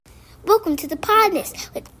Welcome to the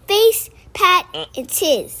Podness with Face, Pat, and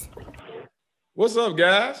Tiz. What's up,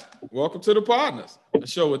 guys? Welcome to the Partners, a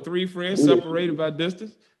show with three friends separated by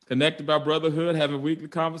distance, connected by brotherhood, having weekly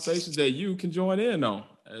conversations that you can join in on.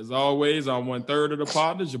 As always, I'm 1/3 of the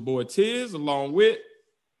Partners, your boy Tiz, along with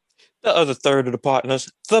the other third of the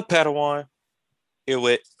Partners, the Padawan. Here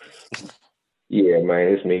with. Yeah,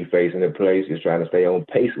 man, it's me facing the place, just trying to stay on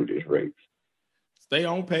pace with this race. Stay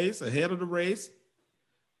on pace, ahead of the race.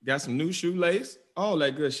 Got some new shoelace, all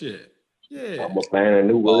that good shit. Yeah. I'm going to find a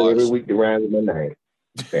new word every week to rhyme with my name.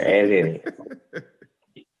 To add it in.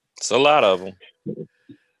 It's a lot of them.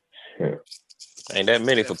 Ain't that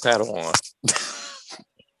many for Padawan.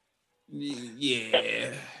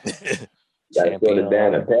 Yeah. Gotta slow it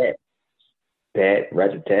down to Pat. Pat,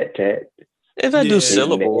 rat-a-tat-tat. If I do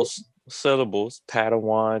syllables,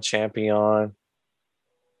 Padawan, champion.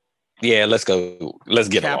 Yeah, let's go. Let's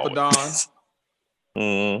get Capadon.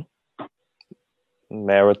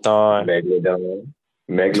 Marathon.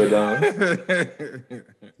 Megalodon.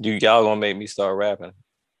 Y'all gonna make me start rapping.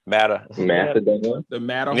 Mastodon. The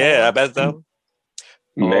Matterhorn. Yeah, I bet them.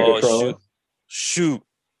 Megatron. Shoot.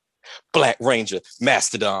 Black Ranger,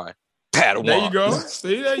 Mastodon, Padawan. There you go.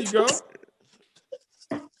 See, there you go.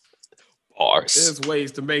 Bars. There's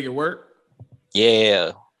ways to make it work.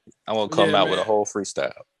 Yeah. I'm gonna come out with a whole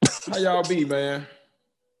freestyle. How y'all be, man?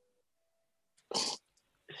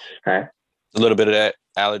 Huh? A little bit of that.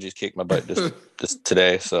 Allergies kicked my butt this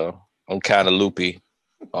today, so I'm kind of loopy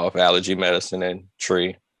off allergy medicine and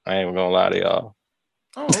tree. I ain't even gonna lie to y'all.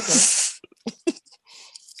 Oh, okay.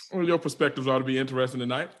 Well, your perspectives ought to be interesting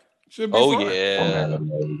tonight. Should be fun. Yeah.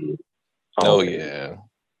 Yeah.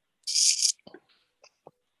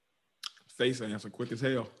 Face answer quick as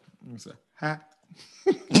hell. Say, hi.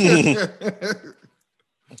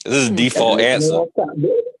 This is default answer.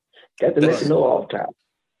 Got to let you know off top.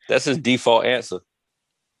 That's his default answer.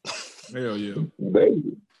 Hell yeah.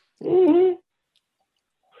 Baby. Mm-hmm.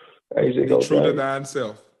 Be true to thine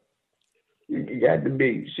self. You got to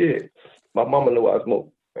be. Shit. My mama knew I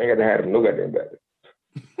smoked. I ain't got to have no goddamn better.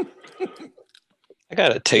 I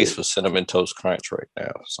got a taste for Cinnamon Toast Crunch right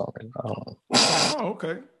now. Sorry. Oh,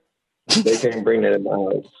 okay. They can't bring that in my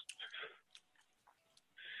house.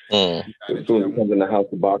 As soon as it comes in the house,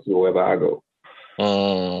 the box or wherever I go.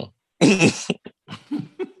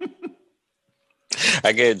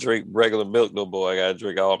 I can't drink regular milk no more. I gotta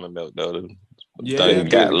drink almond milk though. Yeah, you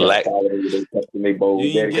got you ain't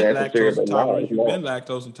get lactose intolerant. You've been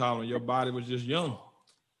lactose intolerant. Your body was just young.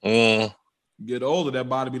 Get older, that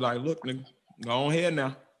body be like, look, nigga, go on ahead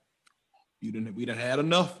now. We done had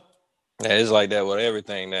enough. Yeah, it's like that with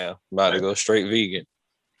everything now. About to go straight vegan.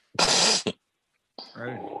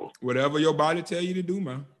 Right. Whatever your body tell you to do,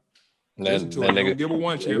 man. That nigga, give it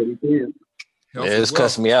one chip. It's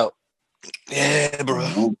cussing me out. Yeah,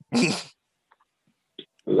 bro.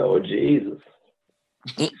 Lord Jesus.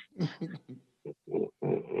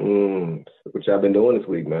 What y'all been doing this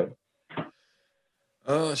week, man?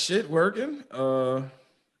 Shit, working. More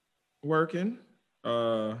working.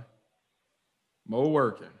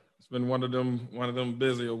 It's been one of them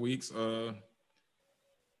busier weeks.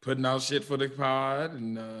 Putting out shit for the pod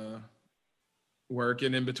and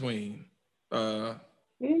working in between.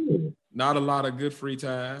 Not a lot of good free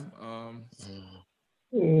time.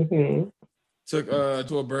 Took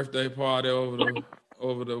to a birthday party over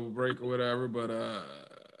the break or whatever, but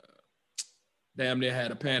damn near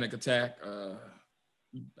had a panic attack.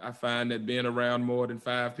 I find that being around more than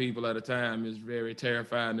 5 people at a time is very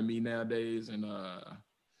terrifying to me nowadays. And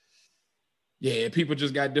people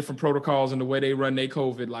just got different protocols in the way they run their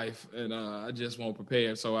COVID life, and I just won't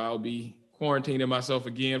prepare. So I'll be quarantining myself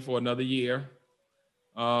again for another year,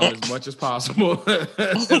 as much as possible.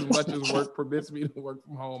 As much as work permits me to work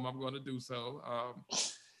from home, I'm going to do so.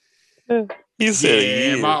 You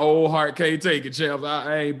said my old heart can't take it, champs.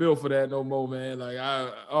 I ain't built for that no more, man. Like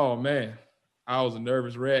I was a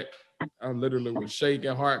nervous wreck. I literally was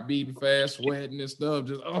shaking, heart beating fast, sweating and stuff.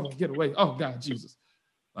 Just get away! Oh God, Jesus!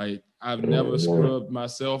 Like I've never scrubbed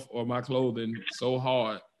myself or my clothing so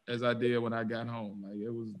hard as I did when I got home. Like it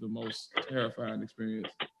was the most terrifying experience.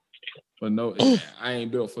 But no, I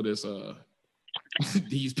ain't built for this.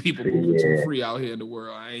 These people moving too free out here in the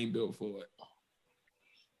world. I ain't built for it.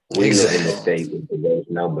 We live in the state with the worst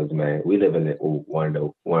numbers, man. We live in one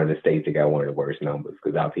of the states that got one of the worst numbers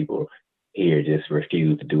because our people here just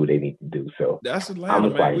refuse to do what they need to do. So that's Atlanta,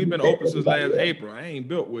 man. We've been open since last April. I ain't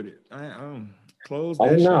built with it. I close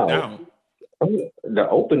that shit down. The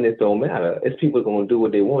openness don't matter. It's people gonna do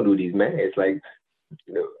what they want to do. These masks, like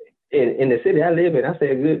in the city I live in, I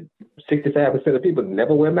say a good 65% of people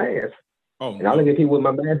never wear masks. Oh And I look no. at people with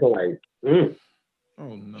my mask and like,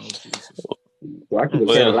 Oh no, Jesus. so I keep a can of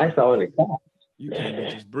Well, Lysol in the car. You can't be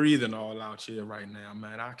just breathing all out here right now,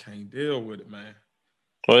 man. I can't deal with it, man.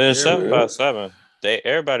 in Everybody. 757,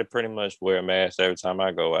 everybody pretty much wear masks every time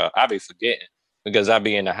I go out. I be forgetting because I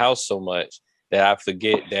be in the house so much that I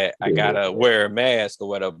forget that I gotta wear a mask or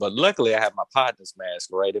whatever. But luckily, I have my partner's mask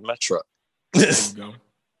right in my truck. There you go.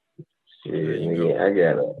 Shit, There you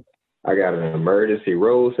nigga, I got an emergency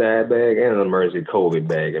roadside bag and an emergency COVID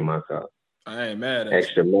bag in my car. I ain't mad at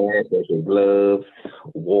Extra mask, extra gloves,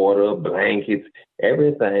 water, blankets,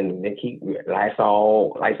 everything. They keep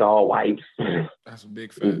Lysol wipes. you. That's a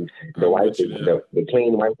big fact. The I'm wipes, with you there. the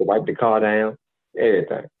clean wipes to wipe the car down.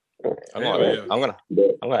 Everything. I'm Hell gonna, yeah. I'm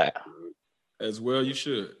gonna, As well, you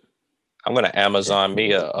should. I'm gonna Amazon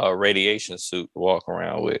me a radiation suit to walk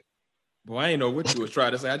around with. Boy, I ain't know what you was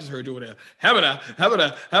trying to say. I just heard you over there. Habana.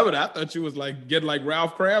 I thought you was like getting like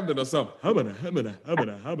Ralph Cramden or something. Habana.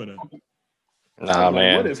 Nah, Like,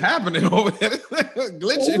 man. what is happening over there?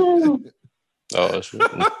 Glitching. Oh,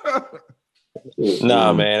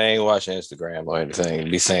 nah, man. I ain't watching Instagram or anything.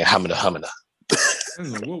 Be saying hamina. I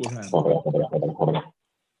don't know what was happening.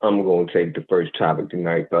 I'm going to take the first topic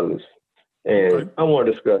tonight, fellas. And Okay. I want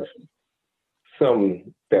to discuss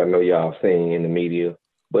something that I know y'all seen in the media,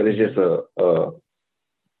 but it's just how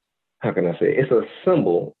can I say, it's a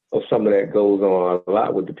symbol of something that goes on a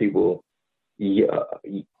lot with the people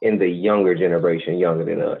in the younger generation, younger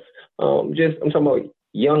than us. I'm talking about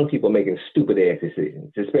young people making stupid ass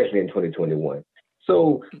decisions, especially in 2021.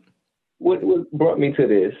 So what brought me to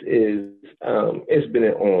this is it's been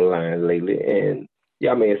online lately, and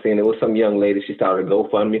y'all may have seen it was some young lady. She started a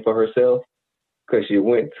GoFundMe for herself because she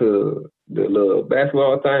went to the little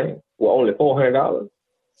basketball thing with only $400.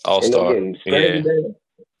 All-Star. Yeah.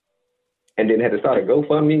 And then had to start a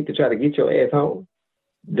GoFundMe to try to get your ass home.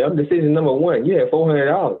 Dumb decision number one. You had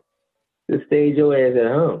 $400 to stay your ass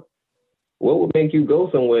at home. What would make you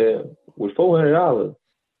go somewhere with $400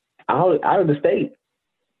 out of the state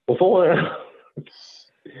for $400?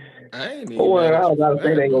 I ain't even $400 out of the mad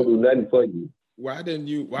state ain't gonna do nothing for you. Why didn't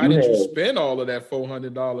you spend all of that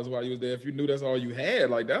 $400 while you was there if you knew that's all you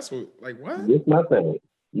had? Like that's what This my thing.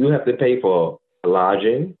 You have to pay for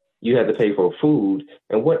lodging, you have to pay for food,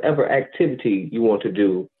 and whatever activity you want to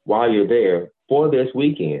do while you're there for this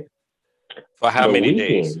weekend. For how many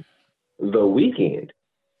days? The weekend.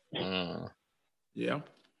 Yeah.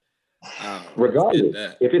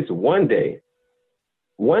 Regardless, if it's one day,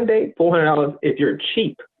 $400, if you're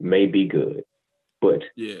cheap, may be good. But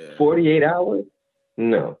 48 hours,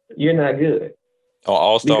 no, you're not good. On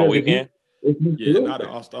All-Star weekend? Not an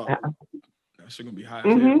All-Star. That shit gonna be high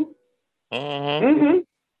as hell.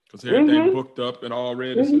 Because everything booked up and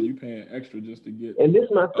already, so you paying extra just to get. And this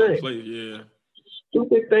is my thing.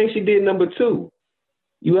 Stupid thing she did number two.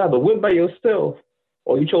 You either went by yourself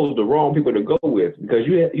or you chose the wrong people to go with because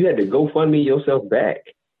you had to GoFundMe yourself back.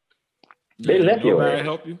 They left your ass.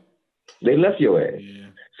 Help you? They left your ass. Yeah.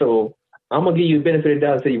 So I'm gonna give you the benefit of the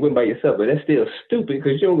doubt and say you went by yourself, but that's still stupid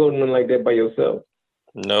because you don't go to nothing like that by yourself.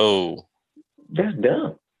 No. That's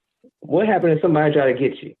dumb. What happened if somebody try to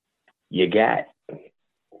get you? You got.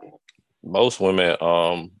 Most women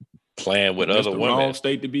playing with other women. Wrong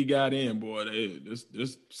state to be got in, boy.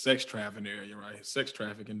 This sex trafficking area, right? Sex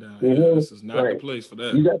trafficking down here. This is not the place for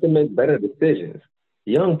that. You got to make better decisions.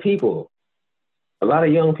 Young people, a lot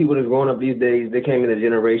of young people that's growing up these days, they came in a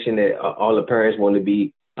generation that all the parents want to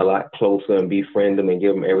be a lot closer and befriend them and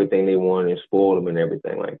give them everything they want and spoil them and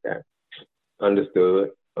everything like that.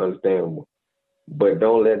 Understood, understandable. But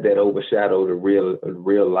don't let that overshadow the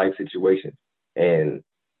real life situation. And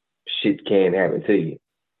shit can happen to you.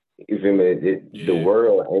 You feel me? The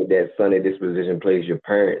world ain't that sunny disposition place your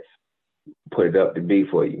parents put it up to be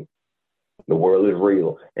for you. The world is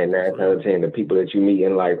real. And 9 times out of 10, the people that you meet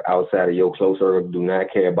in life outside of your close circle do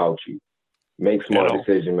not care about you. Make smart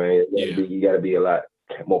decisions, man. You got to be a lot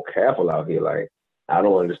more careful out here. Like, I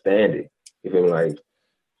don't understand it. You feel me? Like,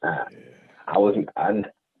 every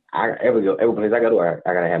place I go to,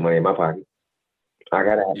 I gotta have money in my pocket. I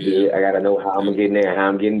gotta know how I'm getting there and how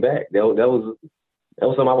I'm getting back. That was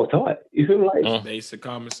something I was taught. You feel me? Like basic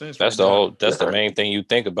common sense. That's the main thing you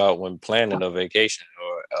think about when planning a vacation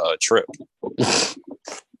or a trip.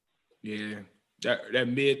 Yeah, that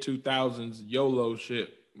mid 2000s YOLO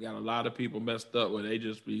shit got a lot of people messed up where they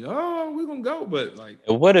just be, we're gonna go, but like,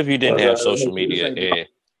 what if you didn't have social media?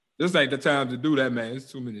 This ain't the time to do that, man.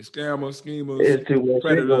 It's too many scammers, schemers, it's too much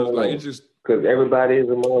predators. Like it's just because everybody is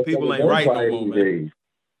a motherfucker. People ain't right no more, man.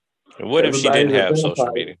 What if she didn't have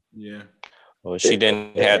social media? Yeah. Well, she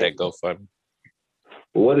didn't have that GoFundMe.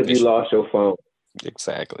 What if you lost your phone?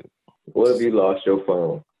 Exactly. What if you lost your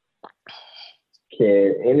phone?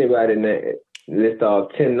 Can anybody list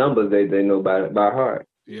off 10 numbers they know by heart?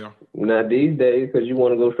 Yeah. Not these days, because you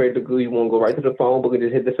want to go straight to Google. You want to go right to the phone book and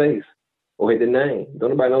just hit the face or hit the name.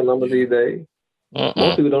 Don't nobody know numbers these days.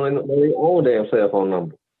 Most people don't know their own damn cell phone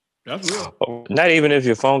number. That's real. Not even if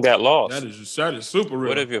your phone got lost. That is super real.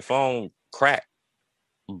 What if your phone cracked,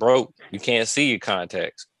 broke? You can't see your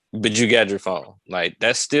contacts, but you got your phone. Like,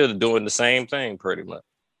 that's still doing the same thing pretty much.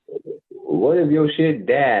 What if your shit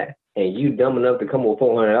died and you dumb enough to come with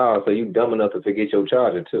 $400, so you dumb enough to forget your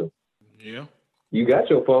charger too? Yeah. You got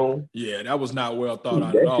your phone. Yeah, that was not well thought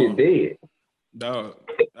out that at all. Shit dead. Dog,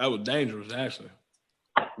 that was dangerous, actually.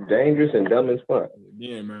 Dangerous and dumb as fuck.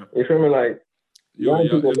 Yeah, man. You feel me? Like,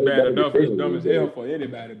 it's bad enough. It's dumb as hell for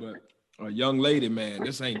anybody, but a young lady, man,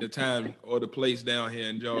 this ain't the time or the place down here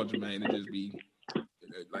in Georgia, man. It just be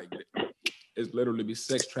like, it's literally be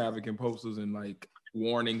sex trafficking posters and like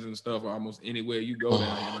warnings and stuff almost anywhere you go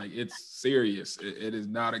down here. Like, it's serious. It is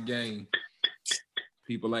not a game.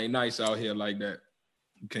 People ain't nice out here like that.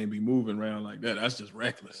 You can't be moving around like that. That's just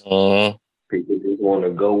reckless. People just want to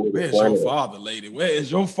go with Where's your father, lady? Where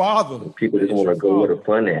is your father? People just want to go with the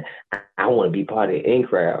fun at. I want to be part of the in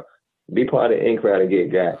crowd. Be part of the in crowd and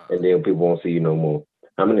get got, and then people won't see you no more.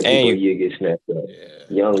 How many people a year get snatched up? Yeah.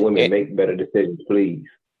 Young women, make better decisions, please.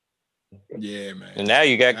 Yeah, man. And now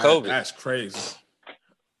you got COVID. That's crazy.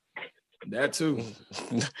 That too.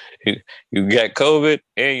 You got COVID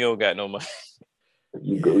and you don't got no money.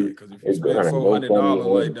 Because if you spend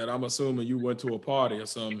 $400 like that, I'm assuming you went to a party or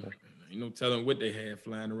something. Ain't no telling what they had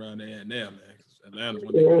flying around there now, man. Atlanta's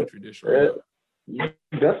one of the country dish right now.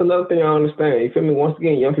 That's another thing I understand. You feel me? Once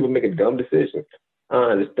again, young people make a dumb decision. I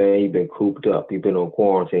understand you've been cooped up. You've been on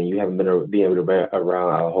quarantine. You haven't been able to be around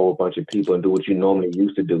a whole bunch of people and do what you normally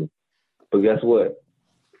used to do. But guess what?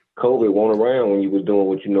 COVID wasn't around when you was doing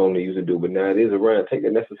what you normally used to do, but now it is around. Take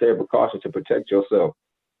the necessary precautions to protect yourself.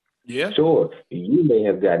 Yeah. Sure, you may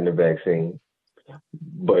have gotten the vaccine,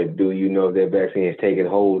 but do you know that vaccine is taking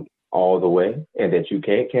hold all the way and that you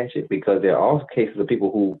can't catch it? Because there are also cases of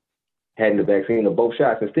people who had the vaccine of both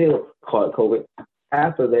shots and still caught COVID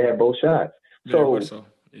after they had both shots. So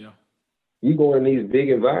yeah, you go in these big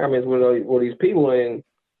environments with these people and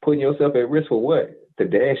putting yourself at risk for what? To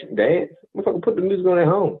dance? Motherfucker, put the music on at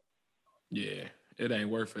home. Yeah, it ain't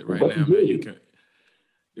worth it right now, man. You can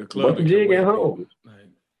your club can jig at home. Like,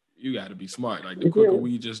 you got to be smart. Like, the quicker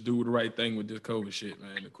we just do the right thing with this COVID shit,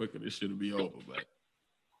 man, the quicker this shit will be over. But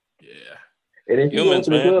yeah, and if you humans,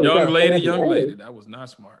 man, young lady, that was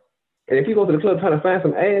not smart. And if you go to the club trying to find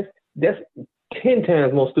some ass, that's 10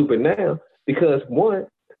 times more stupid now because 9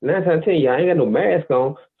 times out of 10, y'all ain't got no mask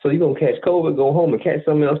on, so you're gonna catch COVID, go home and catch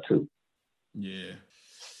something else too.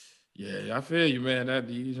 Yeah, I feel you, man. That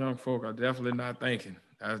these young folk are definitely not thinking.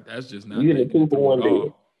 That's just not. You get a 2 for 1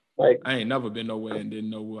 deal. Like, I ain't never been nowhere and didn't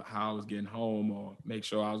know how I was getting home or make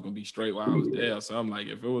sure I was gonna be straight while I was there. So I'm like,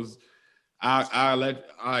 if it was, I let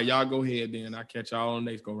y'all go ahead. Then I catch y'all on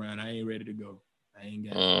the next go round. I ain't ready to go. I ain't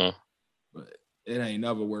got it. But it ain't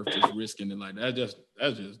never worth just risking it like that.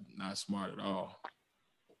 That's just not smart at all.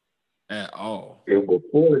 At all. If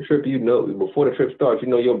before the trip starts, you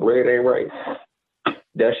know your bread ain't right.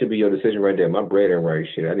 That should be your decision right there. My bread ain't right.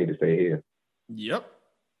 Shit, I need to stay here. Yep.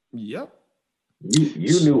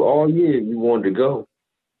 You knew all year you wanted to go,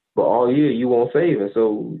 but all year you won't save, and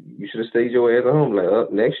so you should have stayed your ass at home.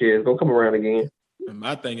 Like, next year it's gonna come around again. And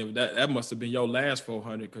my thing is that must have been your last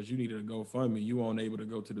 400 because you needed to go fund me. You weren't able to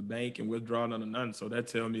go to the bank and withdraw none of nothing. So that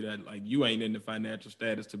tells me that like you ain't in the financial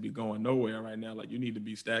status to be going nowhere right now. Like, you need to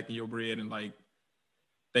be stacking your bread and like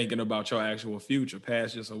thinking about your actual future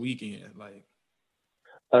past just a weekend. Like,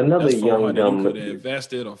 another young dumb you could have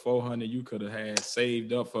invested, or 400 you could have had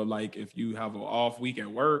saved up for like if you have an off week at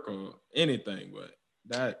work or anything. But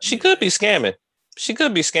that she could be scamming. She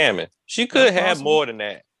could have more than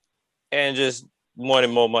that and just wanted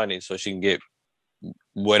more money so she can get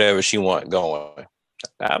whatever she want going.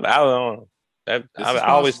 I don't know. I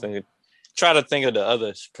always try to think of the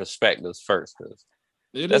other perspectives first, because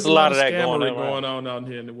there's a lot of that going on out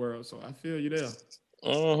here in the world. So I feel you there.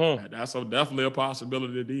 That's definitely a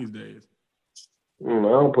possibility these days. I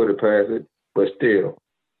don't put it past it, but still,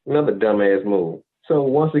 another dumbass move. So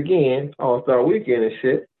once again, All-Star Weekend and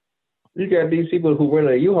shit, you got these people who rent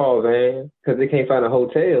a U-Haul van because they can't find a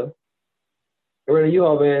hotel. They rent a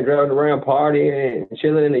U-Haul van, driving around partying and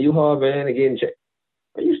chilling in the U-Haul van and getting checked.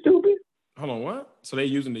 Are you stupid? Hold on, what? So they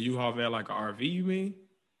using the U-Haul van like an RV, you mean?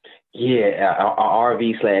 Yeah, a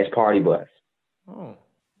RV/party bus. Oh,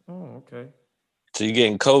 okay. So you're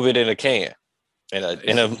getting COVID in a can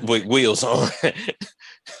and with wheels on.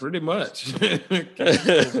 Pretty much.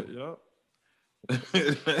 Yup.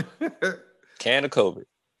 Can of COVID.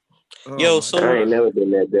 Oh Yo, my so I ain't God. never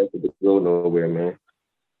been that desperate to go nowhere, man.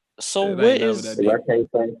 so It what ain't never is that If I deep.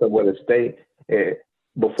 can't find somewhere to stay,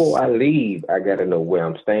 before I leave, I gotta know where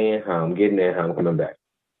I'm staying, how I'm getting there, how I'm coming back.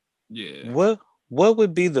 Yeah. what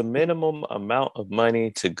would be the minimum amount of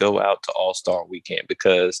money to go out to All-Star Weekend?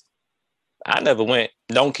 Because I never went,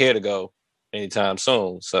 don't care to go anytime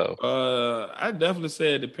soon. So I definitely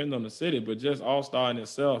say it depends on the city, but just All Star in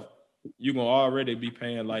itself, you're gonna already be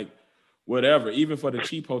paying like whatever, even for the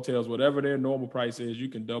cheap hotels, whatever their normal price is, you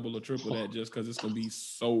can double or triple that just because it's gonna be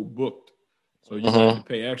so booked. So you're gonna have to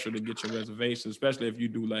pay extra to get your reservation, especially if you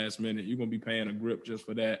do last minute. You're gonna be paying a grip just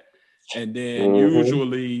for that. And then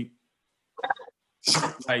usually,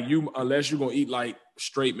 like unless you're gonna eat like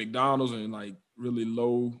straight McDonald's and like really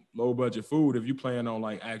low budget food, if you plan on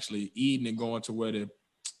like actually eating and going to where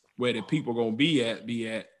the people gonna be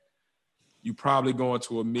at, you probably going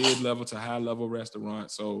to a mid-level to high-level restaurant.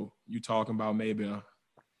 So you talking about maybe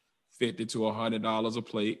 $50 to $100 a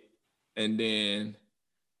plate, and then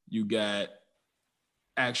you got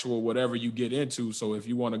actual whatever you get into. So if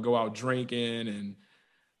you want to go out drinking and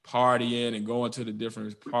partying and going to the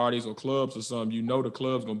different parties or clubs or something, the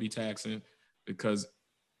club's gonna be taxing because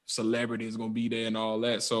celebrities gonna be there and all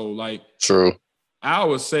that. So like, true. I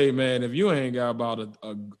would say, man, if you ain't got about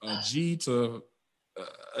a G to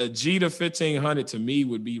 1,500 to me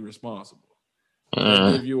would be responsible.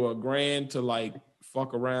 That give you a grand to like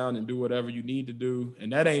fuck around and do whatever you need to do,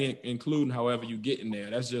 and that ain't including however you get in there.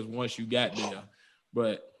 That's just once you got there,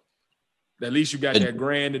 but at least you got that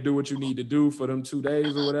grand to do what you need to do for them 2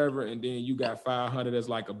 days or whatever, and then you got 500 as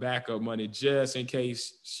like a backup money just in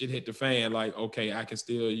case shit hit the fan. Like, okay, I can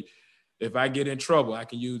still, if I get in trouble, I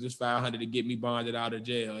can use this 500 to get me bonded out of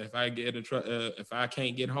jail. If I get if I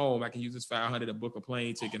can't get home, I can use this 500 to book a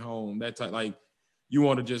plane ticket home. That type, like, you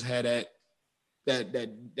want to just have that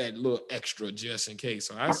little extra just in case.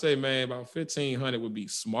 So I say, man, about 1,500 would be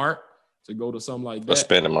smart to go to something like For that.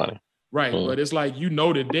 spending money. Right, but it's like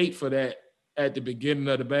the date for that at the beginning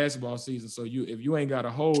of the basketball season. So if you ain't got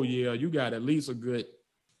a whole year, you got at least a good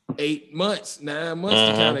 8 months, 9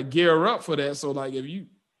 months to kind of gear up for that. So like if you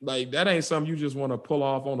like that ain't something you just want to pull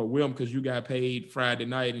off on a whim because you got paid Friday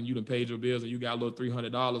night and you done paid your bills and you got a little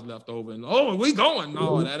 $300 left over and we going.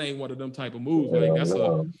 No, that ain't one of them type of moves. Like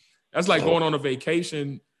that's like going on a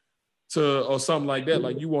vacation or something like that.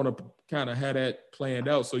 Like you want to kind of have that planned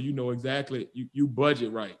out so you know exactly you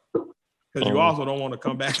budget right. Because you also don't want to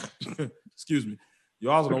come back. Excuse me. You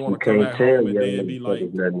also don't want to come back home and then be like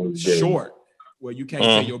short where you can't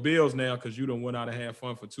pay your bills now because you done went out and had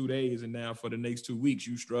fun for 2 days and now for the next 2 weeks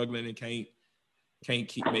you struggling and can't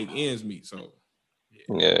make ends meet. So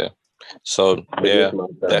yeah. So yeah,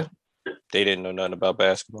 they didn't know nothing about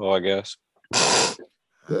basketball, I guess.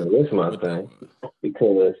 Yeah, that's my thing.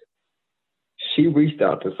 Because she reached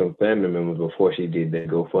out to some family members before she did that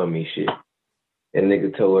GoFundMe shit. And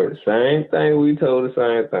nigga told her the same thing we told the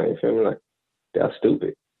same thing. You feel me? Like, that's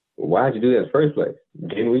stupid. Why'd you do that in the first place?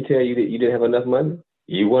 Didn't we tell you that you didn't have enough money?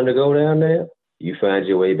 You wanted to go down there? You find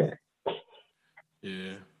your way back.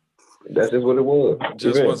 Yeah. That's just what it was.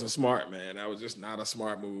 Just wasn't smart, man. That was just not a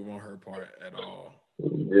smart move on her part at all.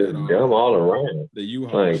 Just dumb all around. The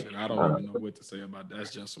U-Haul shit, I don't even know what to say about that.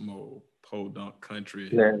 That's just some old podunk country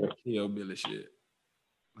hillbilly shit.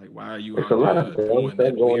 Like, why are you out there doing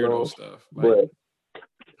that weirdo stuff? Like, but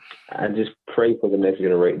I just pray for the next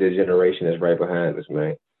generation, the generation that's right behind us,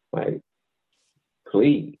 man. Like,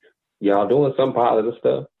 please, y'all doing some positive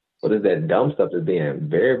stuff, but it's that dumb stuff that's being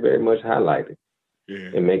very, very much highlighted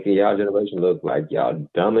and making y'all generation look like y'all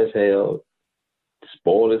dumb as hell,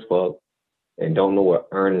 spoiled as fuck, and don't know what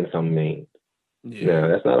earning something means. Now,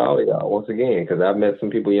 that's not all y'all. Once again, because I've met some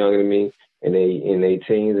people younger than me, and they in their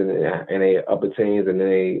teens and they upper teens and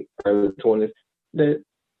they early 20s that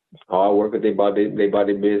hard workers, they bought their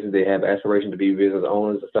business, they have aspirations to be business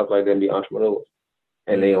owners and stuff like that and be entrepreneurs.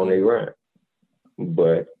 And they on their grind.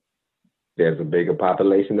 But there's a bigger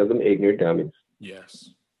population of them ignorant dummies. Yes.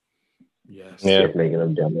 Just making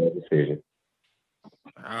them dumb decisions.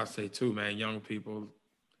 I'll say too, man, young people,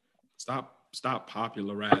 stop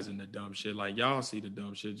popularizing the dumb shit. Like y'all see the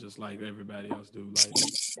dumb shit just like everybody else do.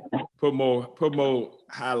 Like put more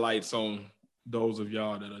highlights on those of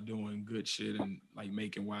y'all that are doing good shit and like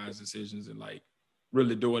making wise decisions and like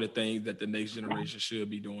really doing the things that the next generation should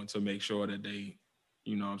be doing to make sure that they,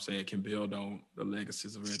 you know what I'm saying, can build on the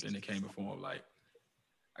legacies of everything that came before them. Like,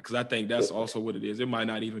 because I think that's also what it is. It might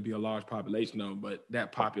not even be a large population though, but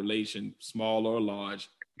that population, small or large,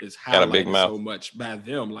 is highlighted so much by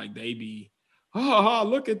them. Like they be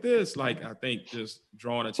look at this. Like, I think just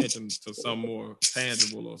drawing attention to some more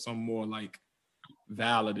tangible or some more like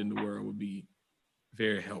valid in the world would be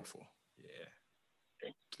very helpful.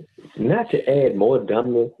 Not to add more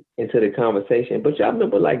dumbness into the conversation, but y'all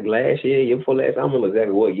remember like last year before last, I don't remember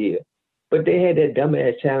exactly what year, but they had that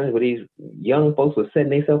dumbass challenge where these young folks were setting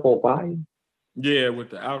themselves on fire. Yeah, with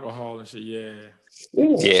the alcohol and shit. Yeah.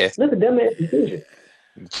 That's a dumbass decision.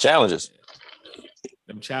 Challenges.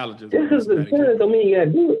 Them challenges. Just because the challenge don't mean you gotta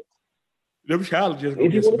do it. Them challenges gonna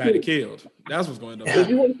get somebody killed. That's what's going to happen. If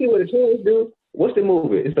you want to see what the challenge do, what's the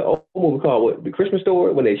movie? It's the old movie called what? The Christmas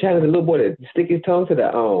Story, when they challenged the little boy to stick his tongue to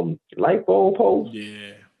the light bulb post.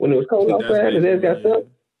 Yeah. When it was cold outside and they got stuck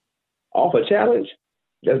off a challenge.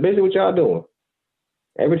 That's basically what y'all doing.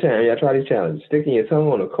 Every time y'all try these challenges, sticking your tongue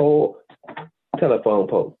on a cold telephone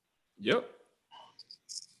post. Yep.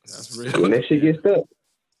 That's real. When that shit gets stuck,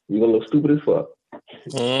 you're gonna look stupid as fuck.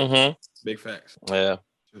 Mm-hmm. Big facts. Yeah.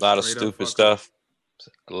 A lot of stupid stuff.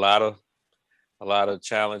 A lot of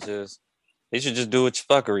challenges. They should just do a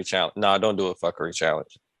fuckery challenge. No, don't do a fuckery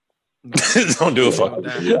challenge. Don't do a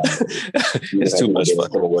fuckery. It's too much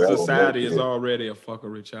fuckery. Society is already a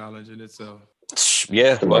fuckery challenge in itself.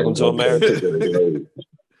 Yeah, welcome to America.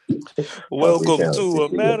 Welcome to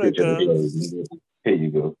America. Here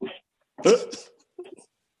you go.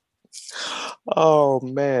 Oh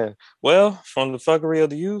man. Well, from the fuckery of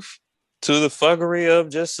the youth to the fuckery of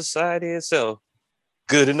just society itself.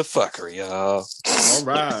 Good in the fuckery, y'all. All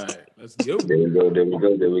right. Let's go. There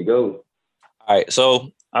we go. All right,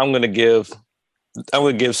 so I'm gonna give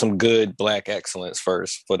some good black excellence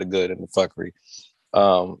first for the good and the fuckery.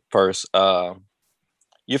 First,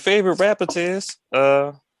 your favorite rapper, Tiz,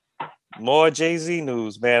 more Jay-Z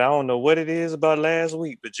news, man. I don't know what it is about last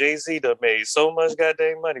week, but Jay-Z done made so much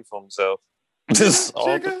goddamn money for himself.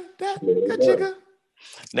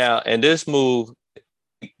 Now, and this move,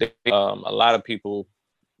 a lot of people,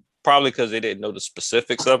 probably because they didn't know the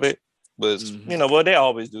specifics of it, was, well, they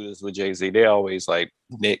always do this with Jay-Z. They always like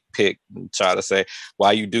nitpick and try to say,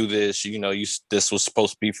 why you do this? This was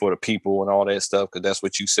supposed to be for the people and all that stuff, because that's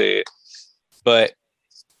what you said. But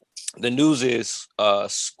the news is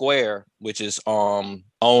Square, which is owned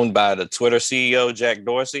by the Twitter CEO, Jack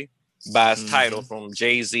Dorsey, buys title from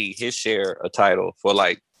Jay-Z, his share of title for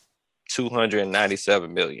like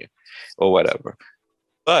 $297 million or whatever.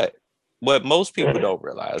 But what most people don't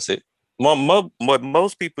realize what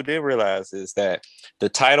most people didn't realize is that the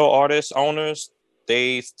title artist owners,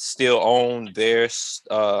 they still own their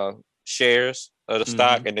shares of the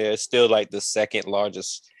stock, and they're still like the second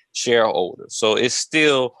largest shareholder. So it's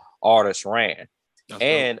still artist ran.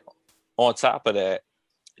 And on top of that,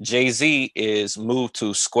 Jay-Z is moved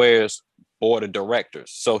to Square's board of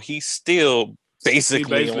directors. So he's still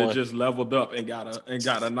basically just leveled up and got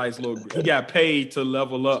a nice little. He got paid to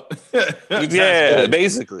level up. Yeah,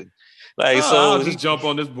 basically. Like, I'll just jump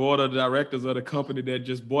on this board of directors of the company that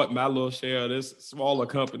just bought my little share of this smaller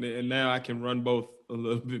company, and now I can run both a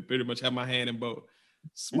little bit, pretty much have my hand in both.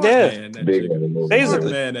 Smart man,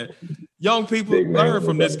 basically. Man, young people learn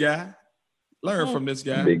from this guy. Learn from this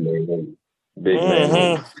guy. Big man.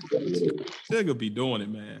 They'll be doing it,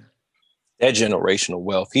 man. That generational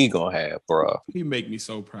wealth he gonna have, bro. He make me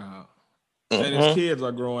so proud. And his kids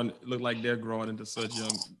are growing, look like they're growing into such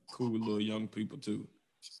cool little young people too.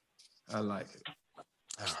 I like it.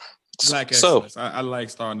 Black excellence. I like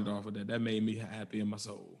starting it off with that. That made me happy in my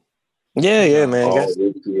soul. Yeah, man.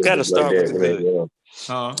 Gotta start with the good.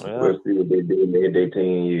 We'll see what they do in their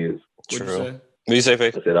 18 years. True. What you say,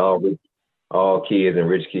 Faith? I said all kids and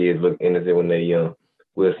rich kids look innocent when they're young.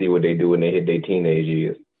 We'll see what they do when they hit their teenage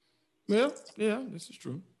years. Yeah, this is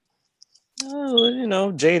true.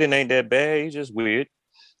 Jaden ain't that bad. He's just weird.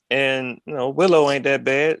 And, Willow ain't that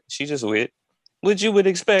bad. She just weird. Which you would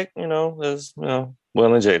expect, as, Will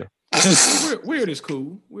and Jada. Weird is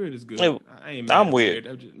cool. Weird is good. I'm weird.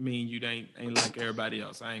 That just mean you ain't like everybody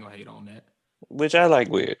else. I ain't gonna hate on that. Which I like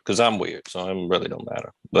weird, because I'm weird, so it really don't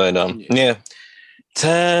matter. But, yeah.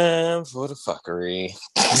 Time for the fuckery.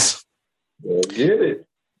 Get it.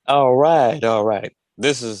 All right.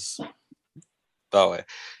 This is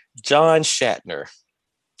John Shatner.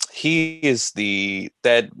 He is the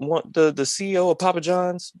CEO of Papa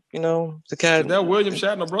John's, the guy. Is that William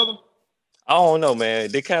Shatner, brother? I don't know,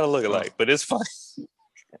 man. They kind of look alike, but it's funny.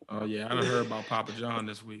 Oh yeah, I done heard about Papa John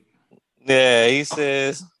this week. Yeah, he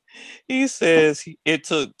says it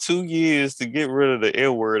took 2 years to get rid of the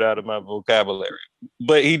N word out of my vocabulary,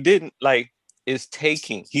 but he didn't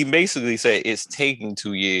he basically said it's taking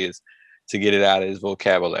 2 years to get it out of his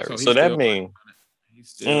vocabulary. So that means he's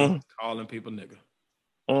still calling people nigga.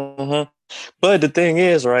 Mm-hmm. But the thing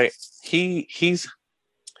is, right?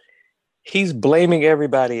 He's blaming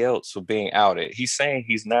everybody else for being outed. He's saying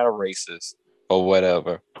he's not a racist or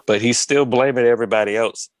whatever, but he's still blaming everybody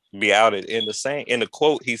else to be outed. In the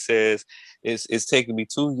quote, he says, "It's taken me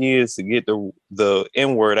 2 years to get the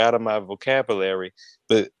N word out of my vocabulary,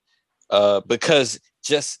 but because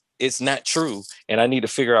just it's not true, and I need to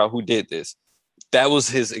figure out who did this." That was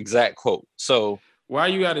his exact quote. So Why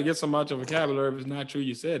you got to get so much of vocabulary if it's not true?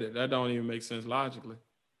 You said it. That don't even make sense logically.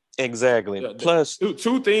 exactly. Plus,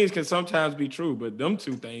 two things can sometimes be true, but them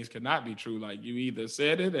two things cannot be true. Like you either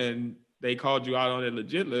said it and they called you out on it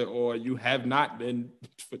legitimately, or you have not been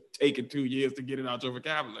taking 2 years to get it out your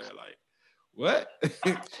vocabulary. Like what?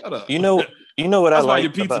 Shut up. you know what That's I why your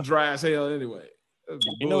like pizza about dry as hell anyway.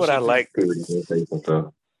 you know what I like.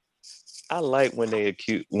 So, I like when they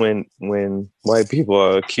accuse when white people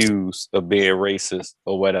are accused of being racist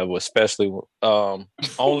or whatever, especially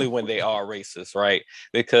only when they are racist, right?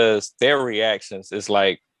 Because their reactions is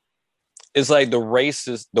like the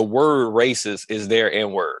word racist is their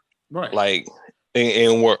N word. Right. Like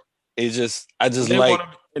in work. It's just I just they like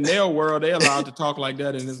in their world, they're allowed to talk like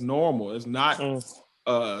that and it's normal. It's not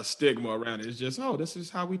mm, stigma around it. It's just, oh, this is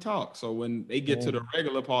how we talk. So when they get to the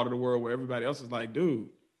regular part of the world where everybody else is like, dude,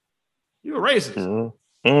 you're a racist. mm,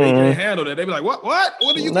 They can't mm, handle that. They be like, what?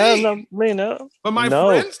 What do you no, mean? no, But my no,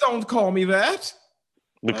 friends don't call me that.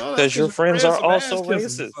 Well, that's because because your your friends friends are some ass also kissers or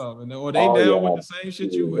racist. something. Or they all down with y'all the same shit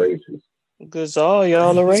is you with. racist. Because all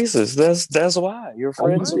y'all are racist. That's why your I used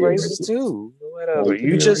friends to are be a racist racist. too. I Whatever. used to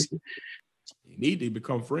You be a just racist. You need to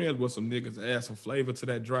become friends with some niggas to add some flavor to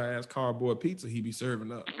that dry ass cardboard pizza he be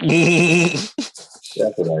serving up.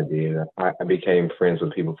 That's what I did. I became friends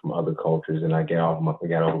with people from other cultures, and I got over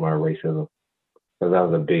my racism because I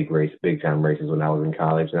was a big time racist when I was in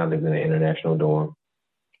college, and I lived in an international dorm.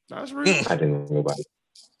 That's real. I didn't like nobody.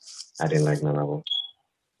 I didn't like none of them,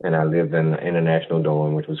 and I lived in an international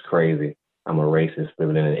dorm, which was crazy. I'm a racist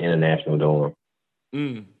living in an international dorm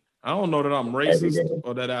I don't know that I'm every racist day.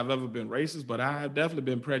 or that I've ever been racist, but I have definitely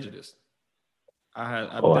been prejudiced. I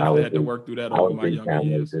Oh, definitely had to work through that I over was my big younger time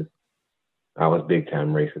years. racist. I was big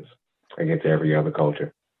time racist against every other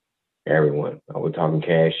culture. Everyone. I was talking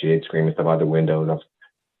cash shit, screaming stuff out the windows. I was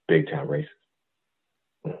big time racist.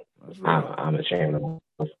 That's real. I'm ashamed of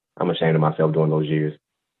myself. I'm ashamed of myself during those years.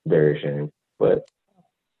 Very ashamed. But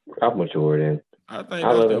I've matured and I think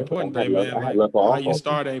I that's love the it. important thing, man. I have Like love for how all you cultures.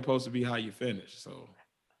 start ain't supposed to be how you finish. So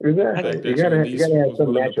the I, fact Exactly. that you at You least gotta have was some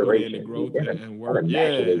willing to put in the maturation. growth and Gotta work. Yeah.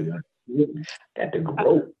 maturate. You got to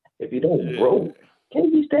grow. If you don't Yeah. grow,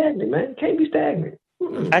 can't be stagnant, man. Can't be stagnant.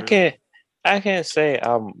 That's I real. can't say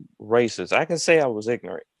I'm racist. I can say I was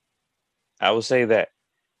ignorant. I would say that.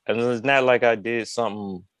 And it's not like I did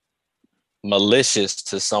something malicious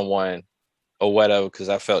to someone or whatever because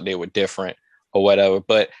I felt they were different or whatever.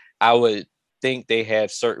 But I would think they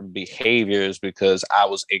had certain behaviors because I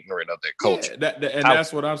was ignorant of their culture. Yeah, and I,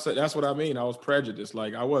 that's what I'm saying. That's what I mean. I was prejudiced.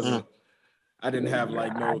 Like mm, I didn't have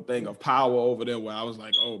like no thing of power over them where I was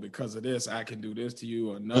like, oh, because of this, I can do this to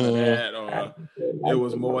you, or none of mm, that, or it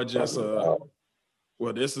was more just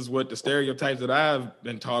well, this is what the stereotypes that I've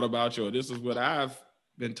been taught about you, or this is what I've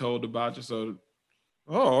been told about you. So,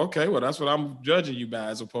 oh, okay, well, that's what I'm judging you by,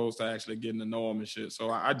 as opposed to actually getting to know them and shit. So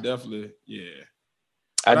I definitely, yeah.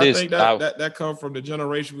 I But I did. think that come from the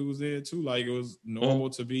generation we was in too. Like it was Mm, normal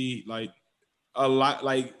to be like a lot,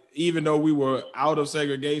 like even though we were out of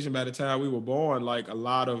segregation by the time we were born, like a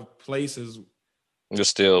lot of places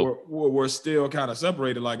just still were still kind of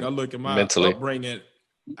separated. Like I look at my mentally. upbringing,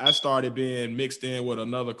 I started being mixed in with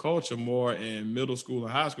another culture more in middle school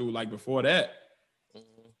and high school. Like before that,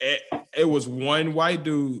 it, it was one white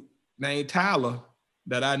dude named Tyler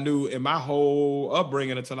that I knew in my whole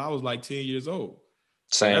upbringing until I was like 10 years old.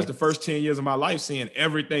 So that's Same. the first 10 years of my life seeing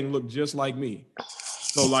everything look just like me.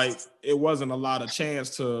 So like it wasn't a lot of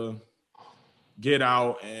chance to get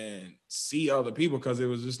out and see other people because it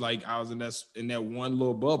was just like I was in that one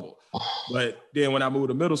little bubble. But then when I moved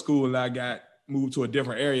to middle school and I got moved to a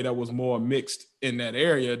different area that was more mixed in that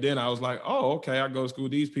area, then I was like, oh, okay, I go to school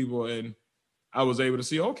with these people and I was able to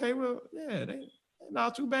see, okay, well, yeah, they're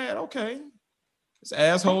not too bad. Okay. It's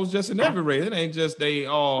assholes just in every race. It ain't just they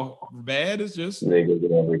all bad. It's just, niggas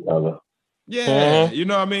in every color. yeah, Mm-hmm. you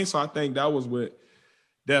know what I mean? So I think that was what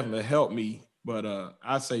definitely helped me. But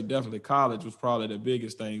I'd say definitely college was probably the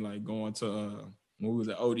biggest thing. Like going to when we was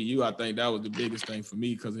at ODU, I think that was the biggest thing for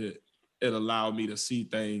me because it allowed me to see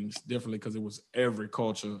things differently because it was every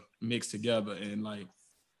culture mixed together. And like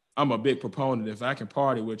I'm a big proponent. If I can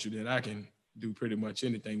party with you, then I can do pretty much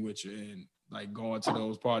anything with you. And like going to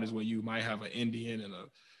those parties where you might have an Indian and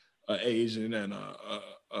Asian and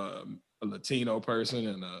a Latino person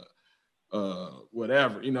and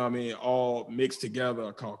whatever, you know what I mean, all mixed together,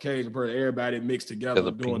 a Caucasian person, everybody mixed together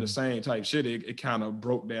doing the same type shit, it kind of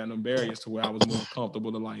broke down them barriers to where I was more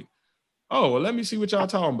comfortable to like, oh, well, let me see what y'all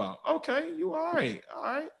talking about. Okay, you all right.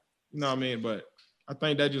 You know what I mean? But I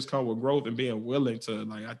think that just comes with growth and being willing to,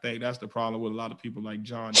 like, I think that's the problem with a lot of people like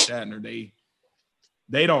John Shatner.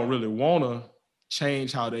 They don't really want to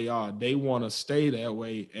change how they are. They want to stay that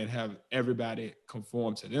way and have everybody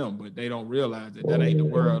conform to them, but they don't realize that ain't the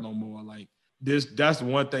world no more. Like that's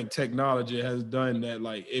one thing technology has done, that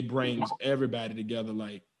like it brings everybody together.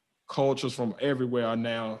 Like cultures from everywhere are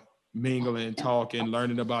now mingling, talking,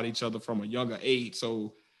 learning about each other from a younger age.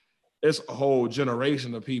 So it's a whole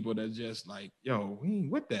generation of people that just like, yo, we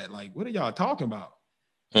ain't with that. Like, what are y'all talking about?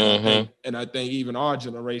 And I think even our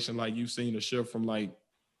generation, like you've seen a shift from like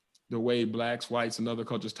the way blacks, whites, and other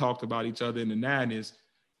cultures talked about each other in the 90s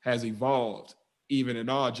has evolved even in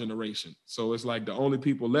our generation. So it's like the only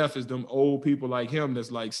people left is them old people like him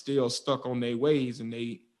that's like still stuck on their ways and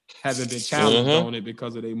they haven't been challenged on it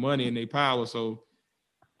because of their money and their power. So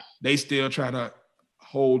they still try to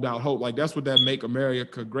hold out hope. Like that's what that Make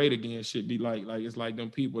America Great Again shit be like. Like it's like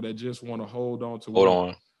them people that just want to hold on to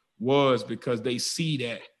what was, because they see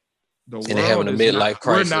that the world they having a midlife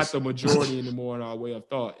crisis. We're not the majority anymore in our way of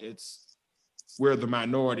thought. We're the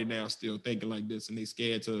minority now still thinking like this, and they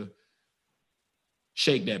scared to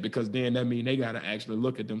shake that, because then that means they got to actually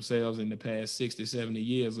look at themselves in the past 60, 70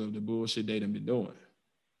 years of the bullshit they done been doing.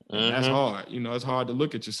 And that's hard. You know, it's hard to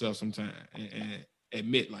look at yourself sometimes and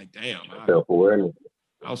admit like, damn,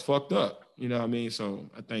 I was fucked up. You know what I mean? So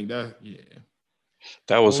I think that,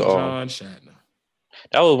 that was John Shatner.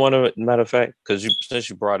 That was one of, matter of fact, because since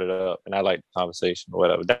you brought it up, and I like the conversation or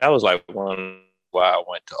whatever, that was like one why I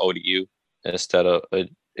went to ODU instead of,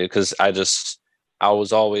 because I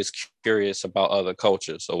was always curious about other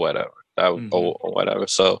cultures or whatever, or whatever.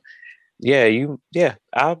 So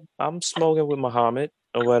I'm smoking with Muhammad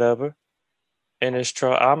or whatever, and it's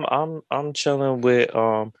true. I'm chilling with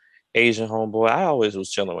Asian homeboy. I always was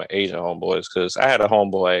chilling with Asian homeboys because I had a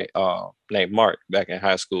homeboy named Mark back in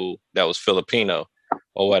high school that was Filipino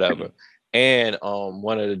or whatever. And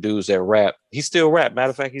one of the dudes that rap, he still rap. Matter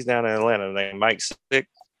of fact, he's down in Atlanta named Mike Sick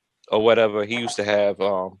or whatever. He used to have,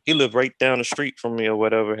 he lived right down the street from me or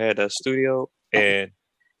whatever, had a studio, and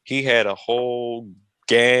he had a whole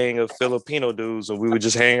gang of Filipino dudes, and we would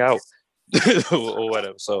just hang out or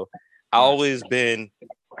whatever. So I always been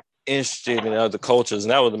interested in other cultures,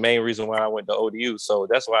 and that was the main reason why I went to ODU. So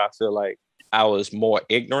that's why I feel like I was more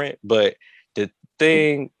ignorant. But the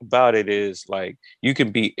thing about it is, like, you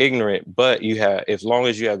can be ignorant, but you have, as long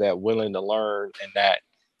as you have that willing to learn and not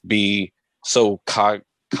be so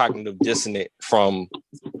cognitive dissonant from,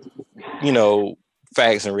 you know,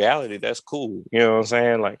 facts and reality, that's cool. You know what I'm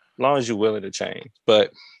saying? Like, as long as you're willing to change.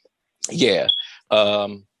 But yeah,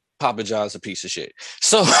 Papa John's a piece of shit.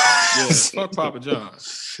 So fuck Papa John.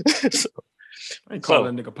 I ain't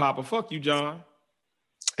calling that nigga Papa. Fuck you, John.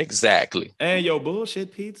 Exactly. And your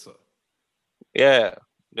bullshit pizza. Yeah.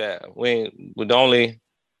 We the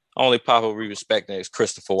only Papa we respect is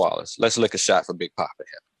Christopher Wallace. Let's lick a shot for Big Papa.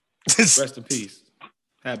 Rest in peace.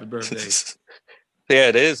 Happy birthday. Yeah,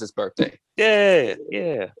 it is his birthday.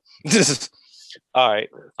 Yeah. All right.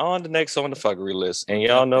 On the next on the fuckery list. And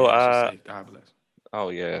y'all know God bless. Oh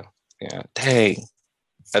yeah. Dang.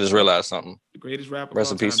 I just realized something. The greatest rapper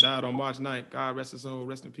rest of all time died on March 9th. God rest his soul.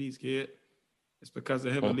 Rest in peace, kid. It's because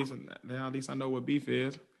of him. At least I know what beef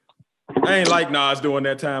is. I ain't like Nas doing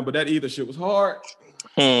that time, but that either shit was hard.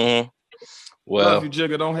 Well, love you,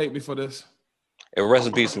 Jigga. Don't hate me for this. And rest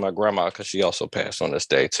in peace to my grandma, because she also passed on this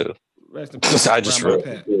day too. Rest in peace. I just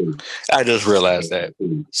realized that.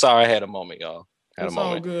 Sorry, I had a moment, y'all. It's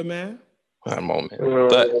all good, man. I had a moment.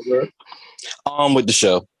 But with the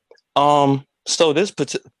show. So this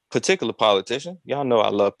particular politician, y'all know I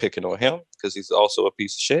love picking on him because he's also a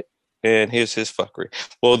piece of shit. And here's his fuckery.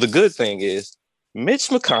 Well, the good thing is Mitch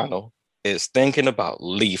McConnell is thinking about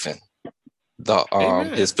leaving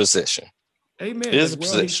his position. Amen. As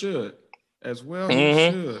well he should.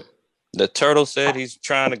 The turtle said he's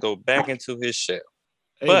trying to go back into his shell.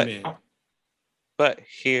 Amen. But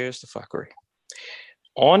here's the fuckery.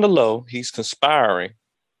 On the low, he's conspiring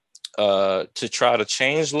to try to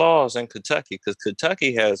change laws in Kentucky, because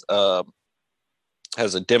Kentucky has a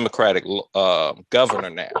Democratic governor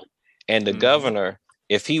now. And the governor,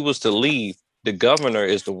 if he was to leave, the governor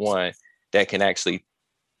is the one that can actually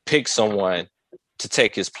pick someone to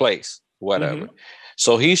take his place, whatever.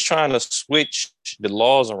 So he's trying to switch the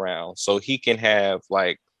laws around so he can have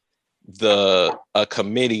like a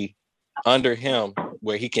committee under him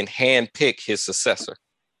where he can hand pick his successor.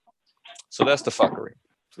 So that's the fuckery.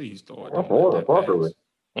 Please don't. That's all the fuckery.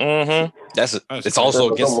 That's it's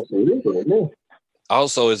also against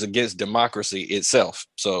also is against democracy itself.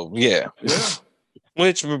 So yeah.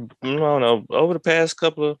 Which I don't know, over the past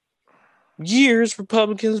couple of years,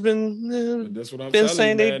 Republicans that's what I'm been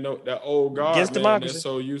telling saying you, man. That old guard, against man, democracy. they're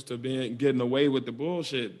so used to getting away with the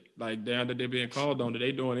bullshit. Like down that they're being called on, that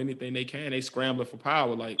they doing anything they can. They scrambling for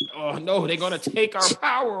power. Like, oh no, they're gonna take our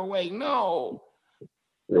power away. No.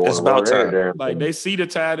 It's about time. Like they see the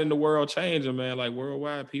tide in the world changing, man. Like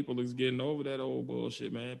worldwide, people is getting over that old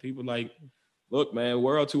bullshit, man. People like, look, man,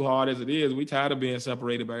 world too hard as it is. We tired of being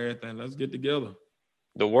separated by everything. Let's get together.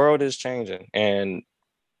 The world is changing, and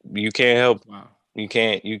you can't help. Wow.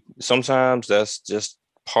 You sometimes that's just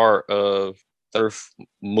part of Earth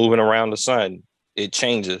moving around the sun. It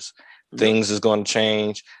changes. Things is going to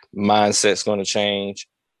change. Mindset's going to change.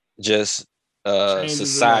 Just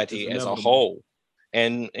society as a whole.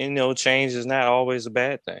 And change is not always a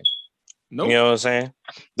bad thing. Nope. You know what I'm saying?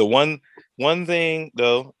 The one thing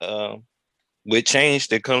though, with change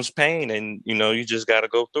there comes pain, and you just got to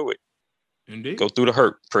go through it. Indeed. Go through the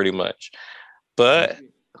hurt, pretty much. But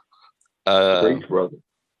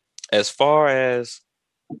as far as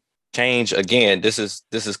change, again, this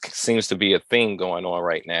seems to be a thing going on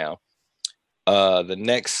right now. The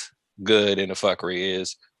next good in the fuckery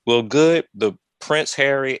is the Prince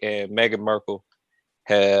Harry and Meghan Markle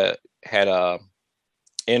had a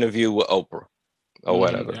interview with Oprah or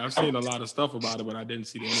whatever. Yeah, I've seen a lot of stuff about it, but I didn't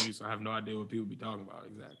see the interview, so I have no idea what people be talking about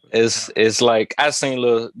exactly. It's like I've seen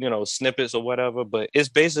little snippets or whatever, but it's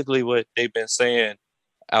basically what they've been saying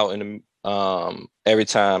out in the every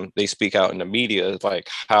time they speak out in the media. It's like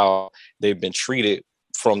how they've been treated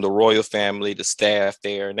from the royal family, the staff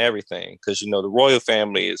there, and everything. Because the royal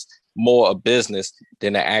family is more a business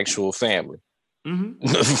than an actual family.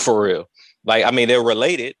 For real. Like, I mean, they're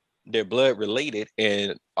related, they're blood related,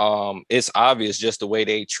 and it's obvious just the way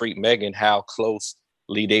they treat Meghan, how closely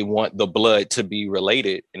they want the blood to be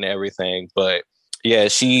related and everything. But yeah,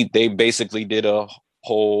 they basically did a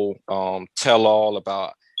whole tell all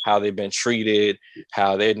about how they've been treated,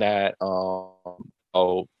 how they're not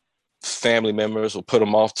family members will put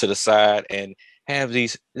them off to the side and have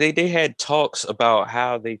these. They had talks about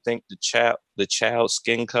how they think the child's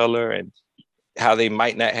skin color and how they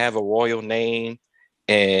might not have a royal name,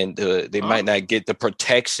 and they might not get the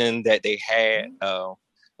protection that they had or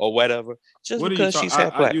whatever. Just because she's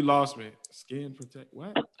half black. You lost me. Skin protect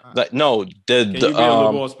what? Like no, can you be a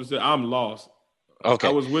little more specific? I'm lost. Okay,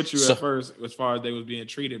 I was with you at first as far as they was being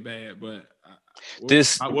treated bad, but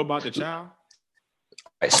what about the child?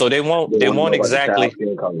 So they won't exactly.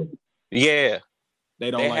 Yeah,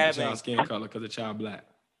 they don't like the child's skin color because the child black.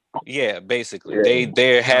 Yeah, basically,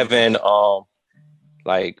 they're having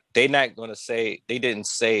like they're not gonna say, they didn't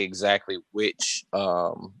say exactly which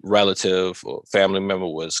relative or family member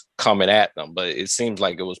was coming at them, but it seems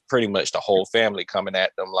like it was pretty much the whole family coming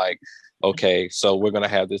at them. Like, okay, so we're gonna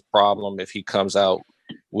have this problem if he comes out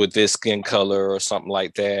with this skin color or something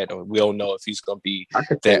like that, or we don't know if he's gonna be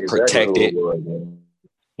that protected.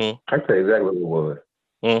 I can tell you exactly what it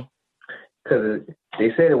was. Because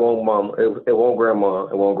they said it won't mom, it won't grandma,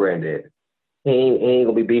 it won't granddad. He ain't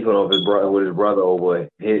gonna be beefing with his brother over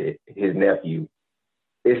his nephew.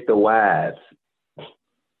 It's the wives.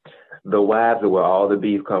 The wives are where all the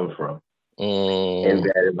beef comes from in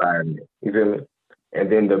that environment. You feel me?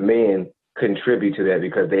 And then the men contribute to that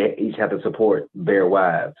because they each have to support their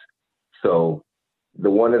wives. So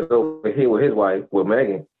the one that's over here with his wife, with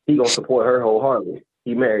Meghan, he gonna support her wholeheartedly.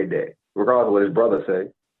 He married that, regardless of what his brother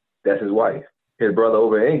say. That's his wife. His brother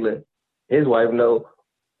over in England, his wife know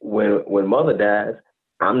when mother dies,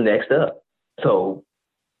 I'm next up. So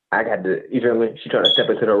I got to, you feel me? She trying to step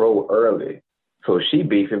into the role early. So she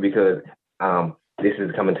beefing because this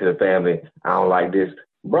is coming to the family. I don't like this.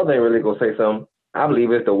 Brother ain't really gonna say something. I believe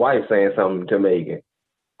it's the wife saying something to Meghan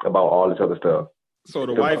about all this other stuff. So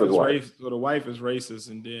the wife is racist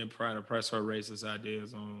and then trying to press her racist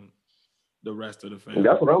ideas on the rest of the family.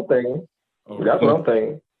 That's what I'm thinking. Okay. That's what I'm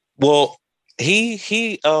thinking. Well,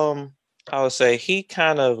 he I would say he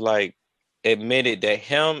kind of like admitted that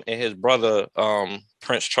him and his brother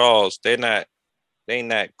Prince Charles, they not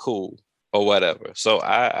cool or whatever. So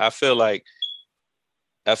I feel like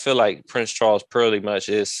Prince Charles pretty much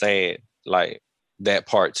is saying like that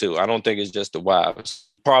part too. I don't think it's just the wives.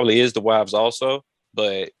 Probably is the wives also,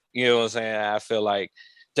 but you know what I'm saying? I feel like,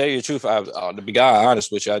 tell you the truth, to be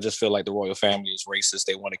honest with you, I just feel like the royal family is racist.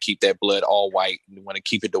 They want to keep that blood all white and they want to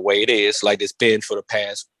keep it the way it is, like it's been for the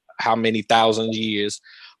past how many thousand years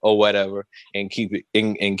or whatever, and keep it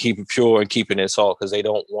pure and keeping it salt because they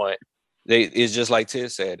don't want. It's just like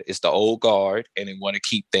Tiz said, it's the old guard, and they want to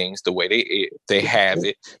keep things the way they have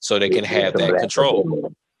it, so they can have that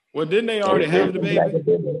control. Well, didn't they already have the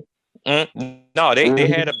baby? No, they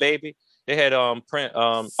had a baby. They had Archie.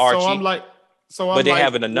 But they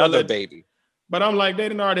having another baby. But I'm like, they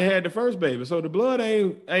didn't already had the first baby, so the blood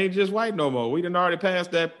ain't just white no more. We didn't already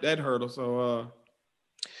passed that hurdle. So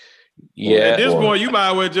at this point, you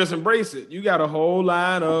might as well just embrace it. You got a whole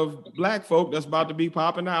line of black folk that's about to be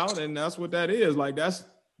popping out, and that's what that is. Like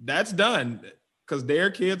that's done because their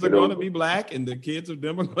kids are going to be black, and the kids of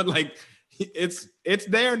them are going like it's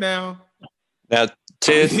there now. Now,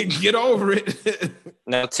 Tiz, get over it.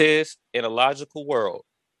 Now, Tiz, in a logical world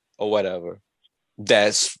or whatever,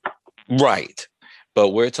 that's right. But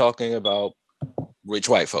we're talking about rich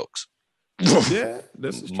white folks. Yeah,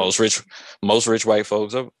 this is most rich white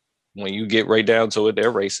folks are, when you get right down to it,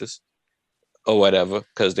 they're racist or whatever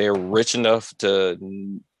because they're rich enough to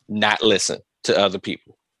not listen to other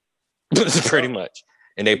people, pretty much,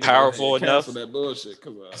 and they powerful enough. That bullshit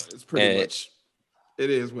because it's pretty much. It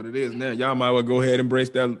is what it is now. Y'all might well go ahead and embrace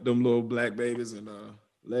them little black babies and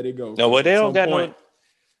let it go. No, well, they don't got no.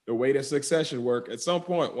 The way that succession work, at some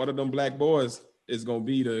point, one of them black boys is gonna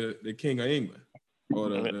be the king of England or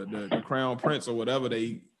the crown prince or whatever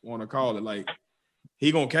they want to call it. Like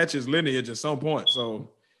he gonna catch his lineage at some point. So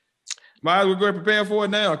might as well go prepare for it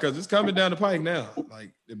now because it's coming down the pike now.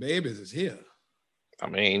 Like the babies is here. I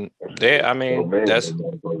mean, that's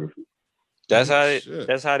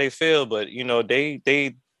how they feel. But you know,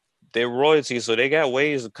 they're royalty, so they got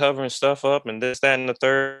ways of covering stuff up and this, that, and the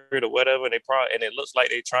third or whatever. And and it looks like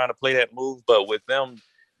they're trying to play that move. But with them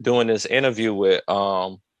doing this interview with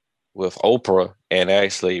Oprah and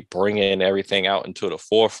actually bringing everything out into the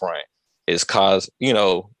forefront is cause, you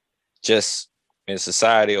know, just in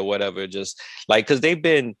society or whatever, just like because they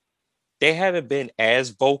haven't been as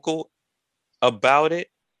vocal about it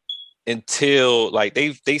until like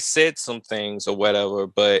they said some things or whatever,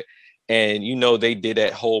 but and you know they did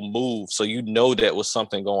that whole move, so you know that was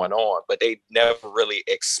something going on, but they never really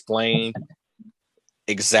explained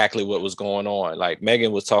exactly what was going on. Like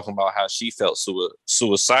Megan was talking about how she felt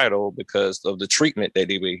suicidal because of the treatment that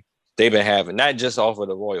they've been having, not just off of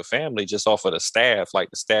the royal family, just off of the staff, like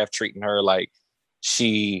the staff treating her like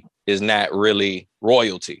she is not really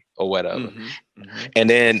royalty or whatever. Mm-hmm. Mm-hmm. And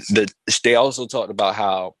then they also talked about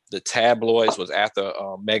how the tabloids was after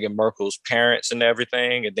Meghan Markle's parents and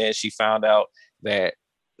everything. And then she found out that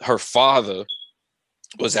her father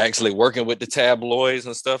was actually working with the tabloids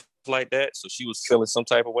and stuff like that. So she was feeling some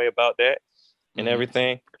type of way about that and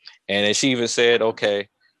everything. And then she even said, okay,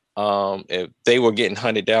 if they were getting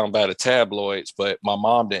hunted down by the tabloids, but my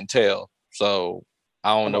mom didn't tell. So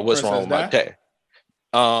I don't know what's wrong with my dad.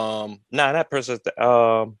 That person's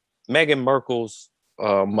Meghan Markle's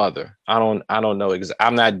mother. I don't know.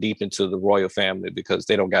 I'm not deep into the royal family because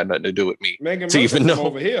they don't got nothing to do with me. Meghan Markle's from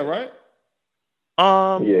over here, right?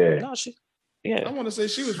 Yeah. No, I want to say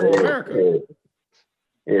she was from America.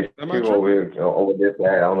 Yeah, she's over here, over this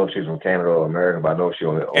side. I don't know if she's from Canada or America, but I know she's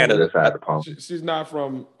over this side of the pond. She's not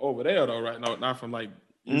from over there though, right? No, not from like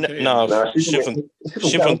UK. No, she's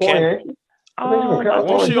from Canada.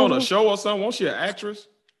 Won't she on a show or something? Won't she an actress?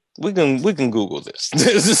 We can Google this.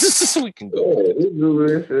 We can Google this. Google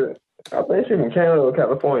this shit. I think she's from Canada or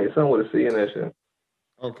California, something with a C in that shit.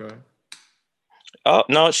 Okay. Oh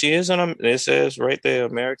no, she is it says right there,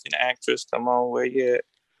 American actress. Come on, where you at?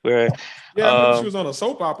 Where? Yeah, she was on a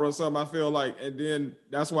soap opera or something. I feel like, and then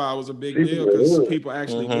that's why it was a big deal because people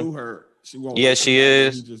actually knew her. She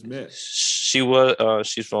is. You just met. She was.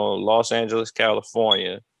 She's from Los Angeles,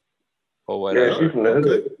 California, or whatever. Yeah, she's from the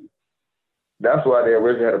hood. That's why they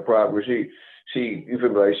originally had a problem. You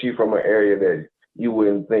feel like she's from an area that you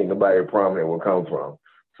wouldn't think nobody prominent would come from.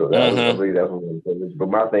 So that was, I believe that's what it was. But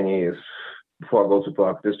my thing is, before I go too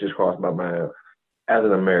far, this just crossed my mind. As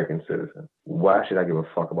an American citizen, why should I give a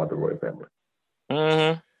fuck about the royal family?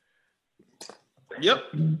 Yep.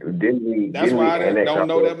 That's why I don't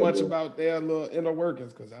know that much about their little inner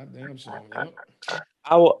workings, because I damn sure. Yep.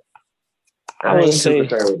 I would say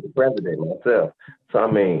concerned with the president myself. So I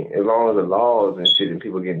mean, as long as the laws and shit and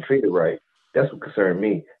people getting treated right, that's what concerned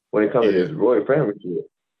me. When it comes to this royal family shit,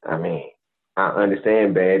 I mean, I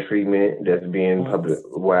understand bad treatment that's being public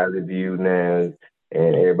widely viewed now,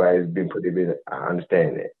 and everybody's been put in business. I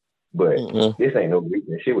understand that, but this ain't no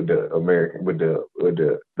recent shit with the American, with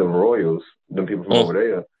the royals, them people from over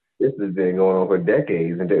there. This has been going on for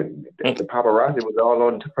decades, and the paparazzi was all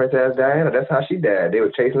on Princess Diana. That's how she died. They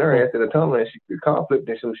were chasing her ass in the tunnel, and she car flipped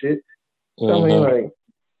and some shit. So I mean, like,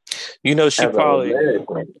 You know, she As an probably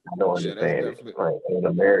American, I don't Yeah, that's understand it. definitely. Like as an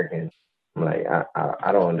American, I'm like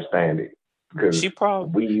I don't understand it because she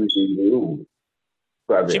probably we use these rules.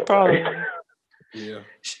 So I she mean, probably like, Yeah.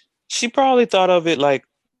 she probably thought of it like,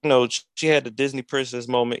 you know, she had the Disney princess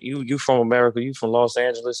moment. You from America, you from Los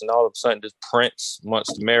Angeles, and all of a sudden this prince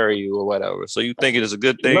wants to marry you or whatever. So you think it is a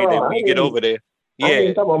good thing no, that when you get over there, I ain't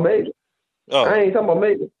yeah. talking about Megan. I Oh, ain't talking about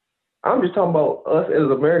Megan. I'm just talking about us as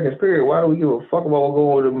Americans. Period. Why do we give a fuck about what's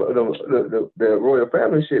going on with the royal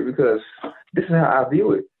family shit? Because this is how I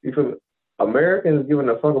view it. You feel me? Americans giving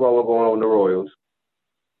a fuck about what's going on with the royals.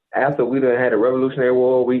 After we done had a Revolutionary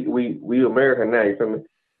War, we American now. You feel me?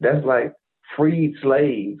 That's like freed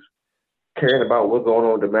slaves caring about what's going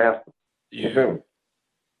on with the master. You Yeah. feel me?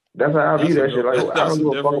 That's how I view that shit. Like I That's don't a give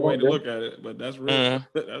a fuck different way about to them. look at it, but that's real. mm.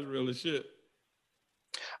 That's real as shit.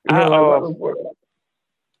 You I know, like what the fuck?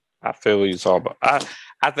 I feel what you're talking about.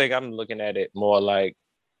 I think I'm looking at it more like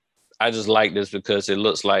I just like this because it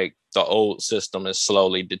looks like the old system is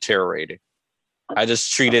slowly deteriorating. I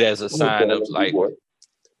just treat it as a sign of like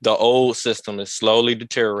the old system is slowly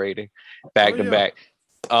deteriorating back to back.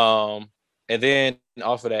 And then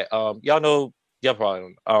off of that, y'all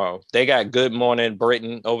probably they got Good Morning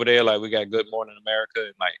Britain over there. Like we got Good Morning America,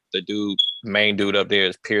 and like the main dude up there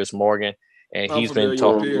is Piers Morgan, and I'm he's been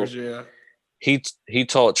familiar with talking. Piers, yeah. He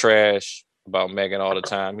talked trash about Meghan all the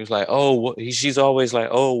time. He was like, she's always like,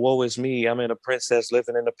 oh, woe is me. I'm in a princess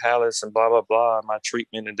living in the palace and blah, blah, blah. My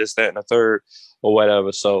treatment and this, that, and the third or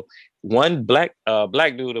whatever. So one black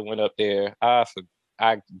dude that went up there, I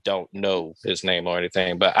don't know his name or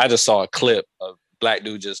anything, but I just saw a clip of black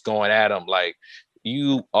dude just going at him like,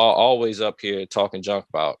 you are always up here talking junk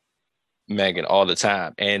about Meghan all the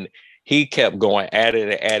time. And he kept going at it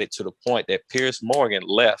and at it to the point that Piers Morgan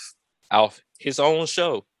left off his own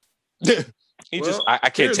show. I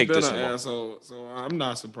can't Piers take been this an anymore. asshole, so I'm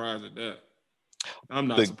not surprised at that. I'm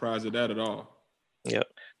not surprised at that at all. Yeah.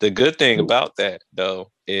 The good thing about that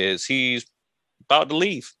though is he's about to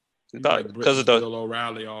leave. He's like because of Bill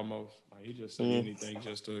O'Reilly almost. Like he just say anything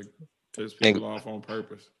just to piss people off on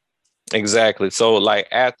purpose. Exactly. So like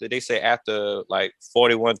after like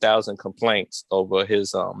 41,000 complaints over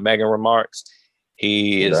his Meghan remarks,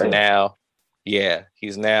 he's now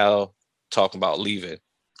talking about leaving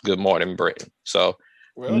Good Morning Britain. So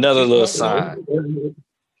another little sign.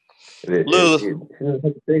 It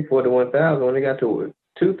 41,000 when they got to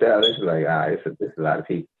 2,000. It's like, it's a lot of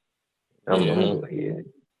people. I'm gonna here.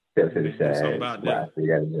 Step to the side.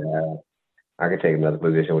 I can take another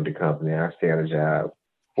position with the company. I stay on the job.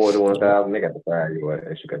 41,000. They got to fire you.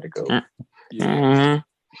 You got to go. Yeah.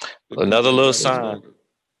 Another little sign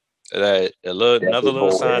that another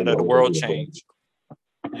little sign that the world changed.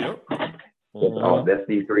 Yep. That's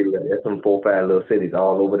these three. That's some 4 or 5 little cities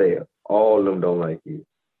all over there. All of them don't like you.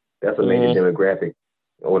 That's a major demographic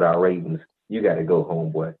with our ratings. You got to go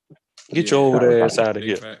home, boy. Get your old ass out of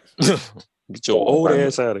here. Get your old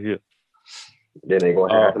ass out of here. Then they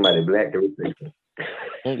gonna have somebody black to replace them.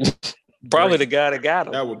 Probably the guy that got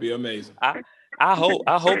him. That would be amazing. I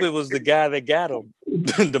hope it was the guy that got him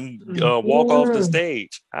to walk off the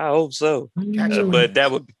stage. I hope so. But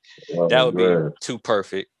that would be too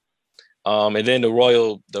perfect. And then the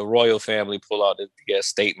royal family pull out the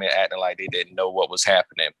statement acting like they didn't know what was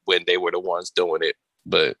happening when they were the ones doing it,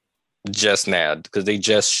 but just now because they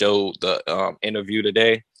just showed the interview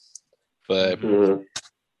today. But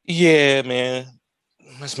yeah, man,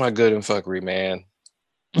 that's my good and fuckery, man.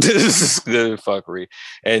 This is good and fuckery,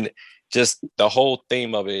 and just the whole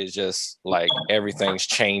theme of it is just like everything's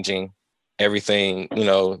changing. Everything,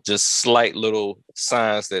 just slight little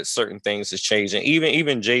signs that certain things is changing.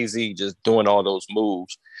 Even Jay-Z just doing all those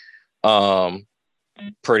moves,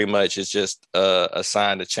 pretty much is just a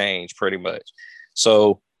sign to change, pretty much.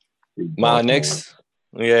 So my next,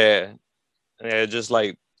 just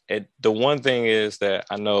like the one thing is that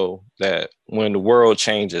I know that when the world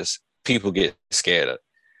changes, people get scared of.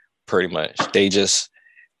 Pretty much,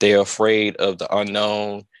 they're afraid of the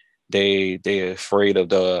unknown. They're afraid of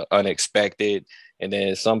the unexpected, and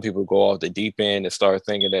then some people go off the deep end and start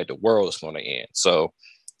thinking that the world's going to end. So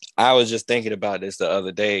I was just thinking about this the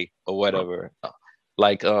other day or whatever.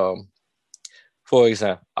 Like, for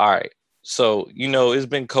example, all right, so it's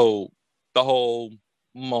been cold the whole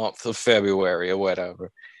month of February or whatever.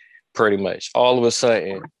 Pretty much, all of a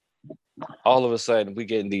sudden, we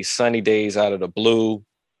getting these sunny days out of the blue.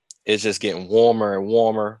 It's just getting warmer and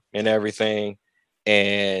warmer and everything.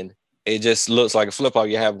 And it just looks like a flip flop.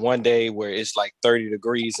 You have one day where it's like 30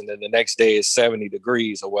 degrees and then the next day is 70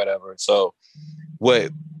 degrees or whatever. So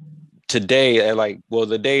the day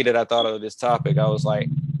that I thought of this topic, I was like,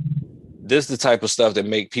 this is the type of stuff that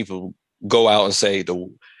make people go out and say the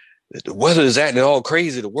weather is acting all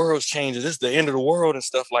crazy, the world's changing, this is the end of the world and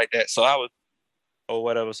stuff like that. So I was, or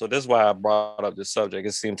whatever. So that's why I brought up this subject.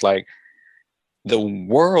 It seems like the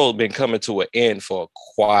world been coming to an end for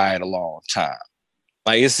quite a long time.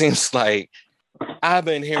 Like, it seems like I've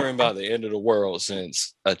been hearing about the end of the world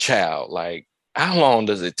since a child. Like, how long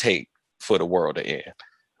does it take for the world to end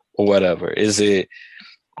or whatever? Is it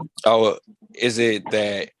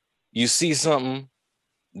that you see something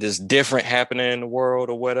that's different happening in the world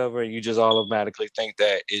or whatever, and you just automatically think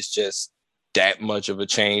that it's just that much of a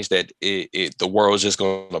change that the world's just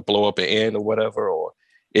going to blow up and end or whatever? Or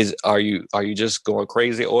are you just going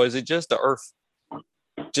crazy, or is it just the earth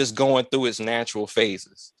just going through its natural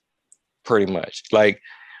phases pretty much? Like,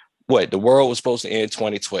 what, the world was supposed to end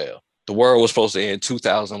 2012, the world was supposed to end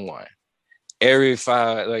 2001. Every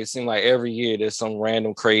five, like, it seemed like every year there's some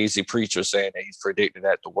random crazy preacher saying that he's predicting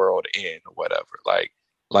that the world end or whatever.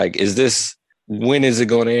 Like, is this, when is it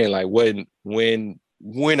going to end? Like, when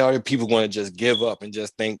are people going to just give up and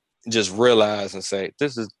just realize and say,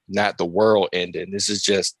 this is not the world ending, this is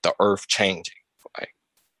just the earth changing, like,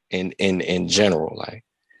 in general? Like,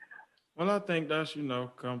 Well, I think that's,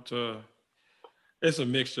 it's a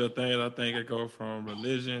mixture of things. I think it goes from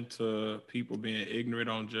religion to people being ignorant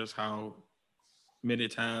on just how many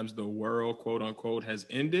times the world, quote unquote, has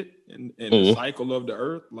ended in the cycle of the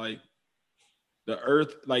earth. Like, the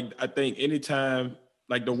earth, like, I think anytime,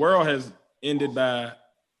 like, the world has ended by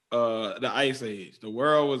the ice age. The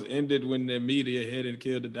world was ended when the meteor hit and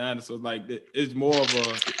killed the dinosaurs. Like, it's more of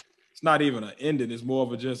a, it's not even an ending. It's more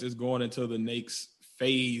of a just, it's going into the next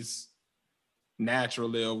phase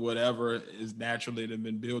naturally, or whatever is naturally that have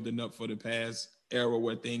been building up for the past era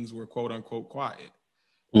where things were, quote unquote, quiet.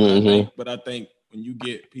 But I think when you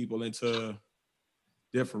get people into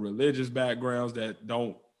different religious backgrounds that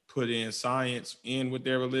don't put in science in with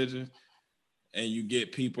their religion, and you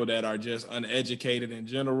get people that are just uneducated in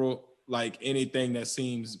general, like, anything that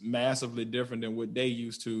seems massively different than what they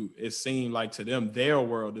used to, it seemed like to them their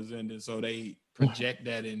world is ending. So they project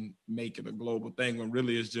that and make it a global thing, when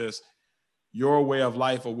really it's just your way of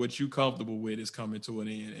life or what you comfortable with is coming to an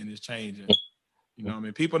end and it's changing. You know what I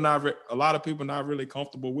mean? A lot of people not really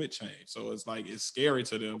comfortable with change. So it's like, it's scary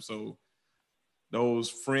to them. So those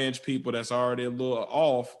fringe people that's already a little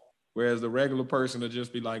off, whereas the regular person will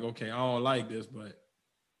just be like, okay, I don't like this, but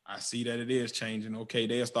I see that it is changing. Okay,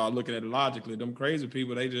 they'll start looking at it logically. Them crazy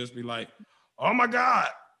people, they just be like, oh my God,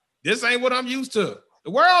 this ain't what I'm used to.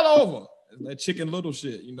 The world over. That Chicken Little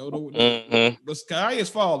shit, the sky is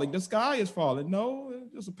falling. The sky is falling. No,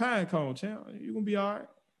 it's a pine cone, champ. You're going to be all right.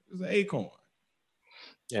 It's an acorn.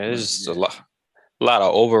 Yeah, it's just a lot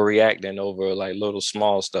of overreacting over, like, little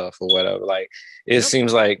small stuff or whatever. Like, it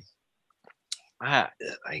seems like, I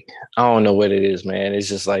don't know what it is, man. It's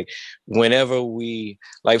just like, whenever we,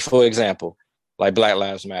 like, for example, like Black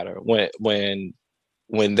Lives Matter,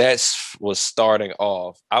 when that was starting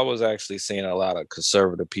off, I was actually seeing a lot of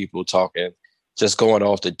conservative people talking, just going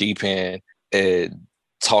off the deep end and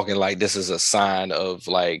talking like this is a sign of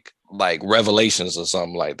like revelations or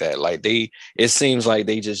something like that. Like, it seems like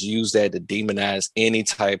they just use that to demonize any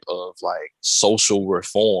type of like social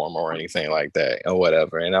reform or anything like that or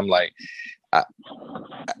whatever. And I'm like,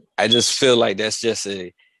 I just feel like that's just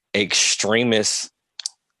a extremist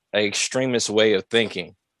way of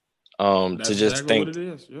thinking. That's to just exactly think what it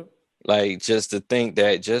is. Yep. Like, just to think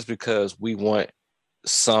that just because we want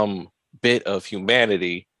some bit of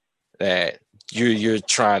humanity, that we're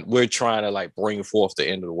trying to like bring forth the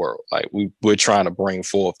end of the world. Like, we're trying to bring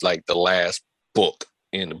forth like the last book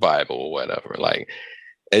in the Bible or whatever. Like,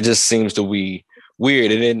 it just seems to be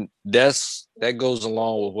weird. And then that goes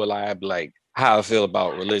along with what I like, how I feel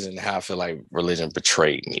about religion, how I feel like religion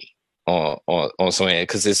betrayed me on something.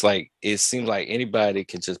 Because it's like, it seems like anybody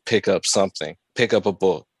can just pick up a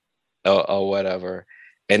book or whatever,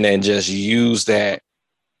 and then just use that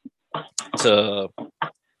to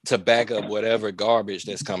back up whatever garbage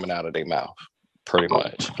that's coming out of their mouth, pretty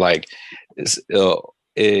much. Like,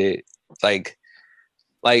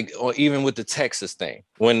 or even with the Texas thing,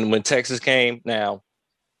 when Texas came, now,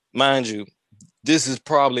 mind you, this is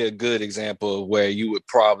probably a good example of where you would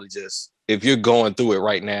probably just, if you're going through it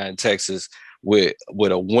right now in Texas with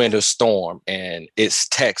a winter storm and it's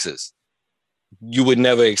Texas, you would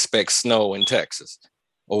never expect snow in Texas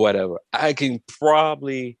or whatever. I can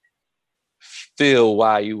probably feel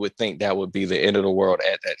why you would think that would be the end of the world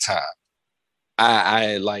at that time.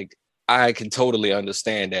 I can totally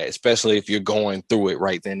understand that, especially if you're going through it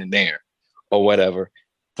right then and there or whatever.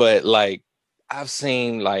 But like, I've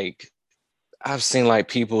seen like I've seen like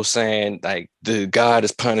people saying like the God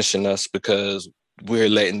is punishing us because we're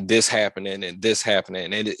letting this happen and this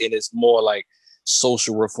happening, and it's more like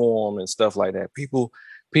social reform and stuff like that. People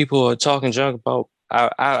are talking junk about.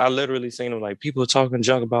 I literally seen them like people are talking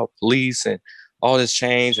junk about police and all this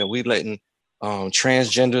change, and we letting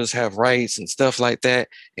transgenders have rights and stuff like that,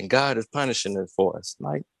 and God is punishing it for us.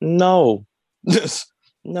 Like, no,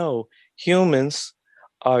 no, humans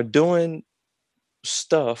are doing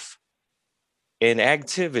stuff and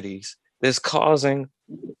activities that's causing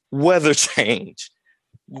weather change,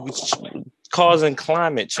 which causing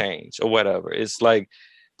climate change or whatever. It's like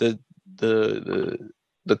the the the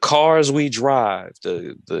the cars we drive,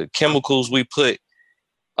 the chemicals we put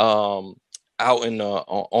out in the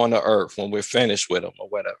on the earth when we're finished with them or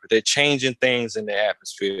whatever. They're changing things in the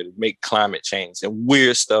atmosphere to make climate change, and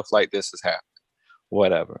weird stuff like this is happening.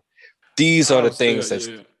 Whatever. These are I the was still, things that's.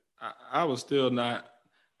 yeah. I was still not.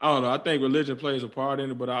 I don't know. I think religion plays a part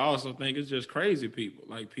in it, but I also think it's just crazy people,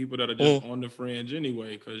 like people that are just on the fringe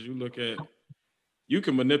anyway. Because you look at, you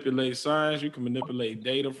can manipulate science, you can manipulate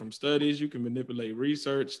data from studies, you can manipulate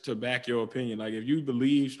research to back your opinion. Like if you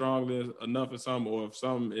believe strongly enough in something, or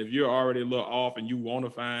if you're already a little off and you want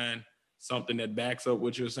to find something that backs up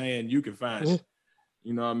what you're saying, you can find it.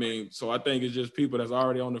 You know what I mean? So I think it's just people that's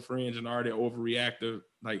already on the fringe and already overreactive,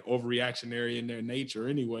 like overreactionary in their nature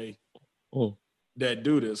anyway, that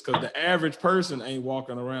do this. Because the average person ain't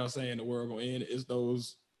walking around saying the world gonna end. It's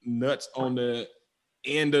those nuts on the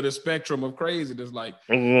end of the spectrum of crazy that's like,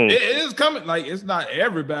 it is coming. Like, it's not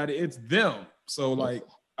everybody, it's them. So like,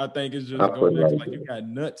 I think it's just go back to like, you got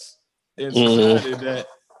nuts in society that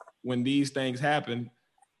when these things happen,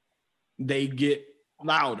 they get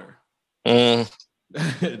louder. That's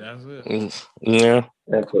it. Yeah.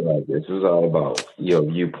 That's what this is all about. Your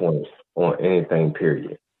viewpoint on anything,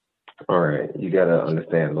 period. All right. You got to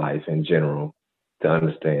understand life in general to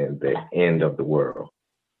understand the end of the world.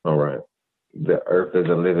 All right. The earth is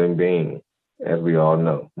a living being, as we all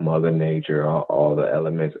know. Mother Nature, all the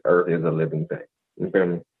elements. Earth is a living thing. You feel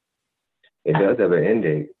me? It does have an end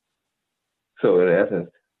date. So in essence,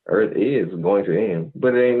 Earth is going to end,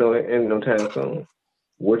 but it ain't no time soon.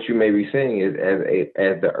 What you may be saying is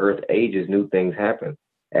as the earth ages, new things happen.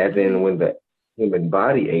 As in when the human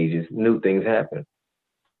body ages, new things happen.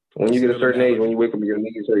 When you get a certain age, when you wake up and your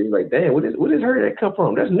knees hurt, you're like, damn, what is hurt that come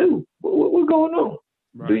from? That's new. What's going on?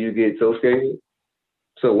 Right. Do you get so scared?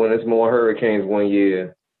 So when it's more hurricanes 1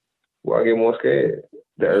 year, well, I get more scared.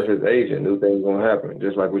 The earth is aging, new things gonna happen,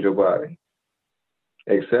 just like with your body.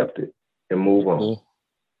 Accept it and move on.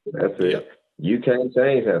 That's it. Yep. You can't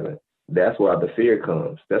change heaven. That's why the fear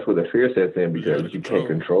comes. That's where the fear sets in, because you can't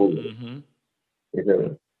control it. You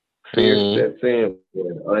know? Fear sets in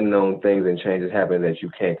when unknown things and changes happen that you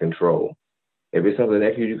can't control. If it's something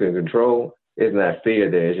that you can control, it's not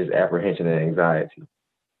fear there, it's just apprehension and anxiety.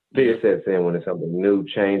 Fear sets in when it's something new,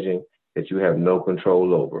 changing, that you have no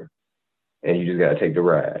control over. And you just got to take the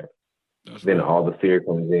ride. Then all the fear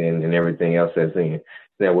comes in and everything else sets in.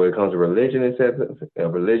 Now, when it comes to religion,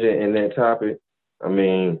 religion in that topic, I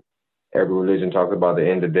mean, every religion talks about the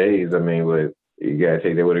end of days. I mean, but you got to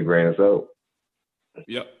take that with a grain of salt.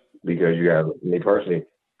 Yep. Because you got, me personally,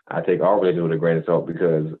 I take all religion with a grain of salt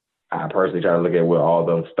because I personally try to look at where all of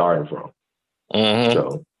them started from.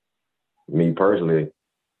 So, me personally,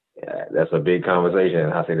 that's a big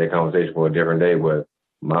conversation. I say that conversation for a different day, but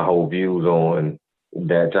my whole views on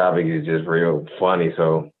that topic is just real funny.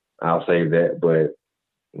 So I'll save that. But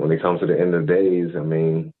when it comes to the end of the days, I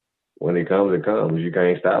mean, when it comes, it comes. You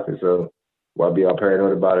can't stop it. So why be all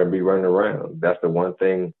paranoid about it and be running around? That's the one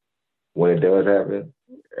thing, when it does happen,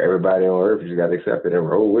 everybody on earth just got to accept it and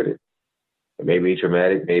roll with it. It may be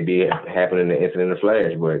traumatic, maybe happening in the instant in the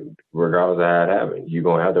flash, but regardless of how it happens, you're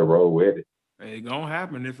going to have to roll with it. It's going to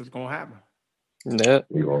happen if it's going to happen. Yeah.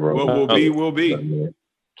 What will be, will be.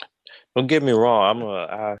 Don't get me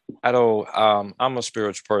wrong. I'm a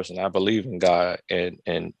spiritual person. I believe in God and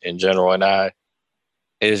in general, and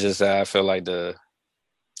it's just that I feel like the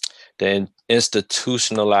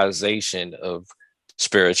institutionalization of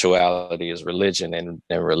spirituality is religion, and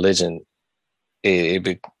religion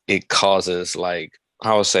it causes, like,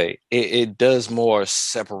 I would say it does more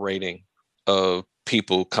separating of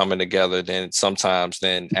people coming together than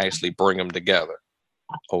actually bring them together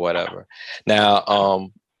or whatever. Now,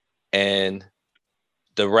 and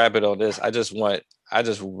the rabbit on this, I just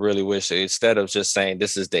really wish that instead of just saying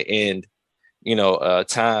this is the end,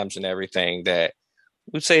 times and everything, that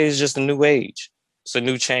we'd say it's just a new age. It's a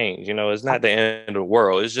new change. It's not the end of the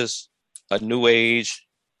world. It's just a new age,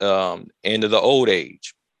 end of the old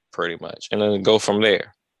age, pretty much. And then go from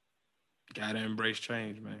there. Gotta embrace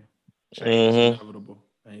change, man. Change is inevitable.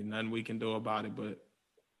 Ain't nothing we can do about it, but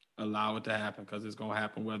allow it to happen because it's gonna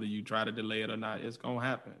happen whether you try to delay it or not. It's gonna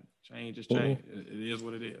happen. Change is change. It is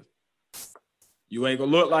what it is. You ain't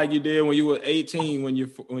gonna look like you did when you were 18. When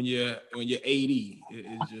you're 80,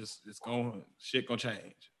 it's going shit gonna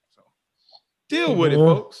change. So deal with it,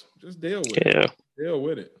 folks. Just deal with it. Deal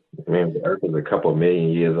with it. Man, the Earth is a couple million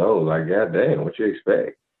years old. Like, goddamn, what you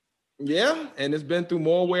expect? Yeah, and it's been through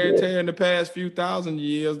more wear and tear in the past few thousand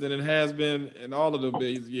years than it has been in all of the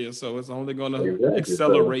billions of years. So it's only going to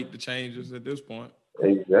accelerate the changes at this point.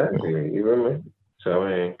 Exactly. You feel me? So,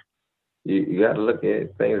 I mean, you got to look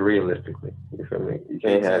at things realistically. You feel me? You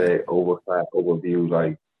can't have that overview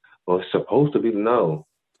like, well, it's supposed to be. No,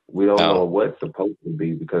 we don't know what's supposed to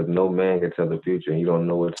be because no man can tell the future, and you don't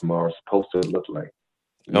know what tomorrow's supposed to look like.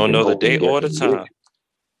 You don't know the day or the time.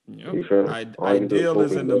 Yep. Ideal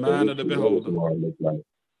is in the mind of the beholder. Like.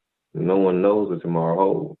 No one knows what tomorrow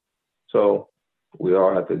holds. So we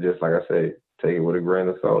all have to just, like I said, take it with a grain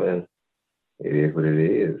of salt, and it is what it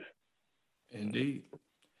is. Indeed.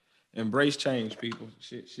 Embrace change, people.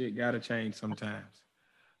 Shit gotta change sometimes.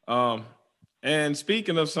 And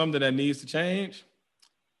speaking of something that needs to change,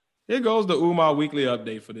 here goes the Umar Weekly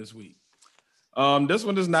update for this week. This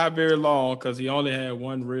one is not very long because he only had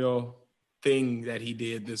one real thing that he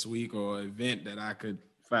did this week or event that I could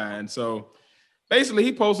find. So basically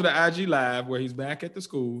he posted an IG live where he's back at the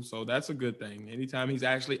school. So that's a good thing. Anytime he's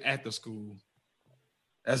actually at the school,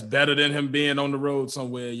 that's better than him being on the road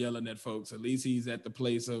somewhere yelling at folks. At least he's at the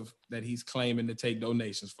place that he's claiming to take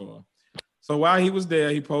donations for. So while he was there,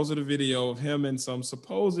 he posted a video of him and some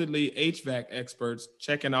supposedly HVAC experts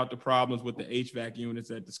checking out the problems with the HVAC units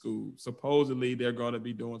at the school. Supposedly they're going to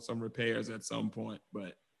be doing some repairs at some point,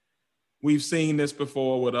 but we've seen this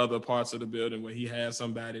before with other parts of the building where he has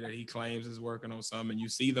somebody that he claims is working on something, and you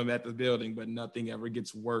see them at the building, but nothing ever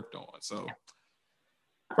gets worked on. So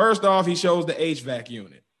first off, he shows the HVAC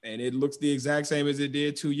unit, and it looks the exact same as it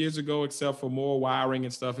did 2 years ago, except for more wiring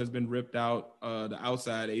and stuff has been ripped out. The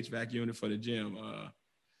outside HVAC unit for the gym,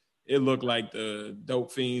 it looked like the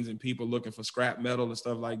dope fiends and people looking for scrap metal and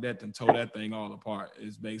stuff like that to tow that thing all apart.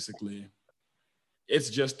 It's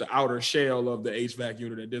just the outer shell of the HVAC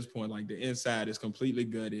unit at this point. Like the inside is completely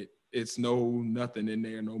gutted. It's nothing in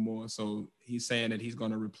there no more. So he's saying that he's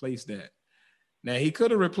going to replace that. Now he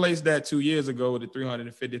could have replaced that 2 years ago with the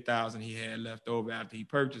 $350,000 he had left over after he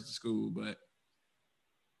purchased the school, but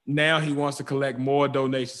now he wants to collect more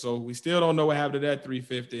donations. So we still don't know what happened to that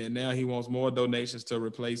 $350,000, and now he wants more donations to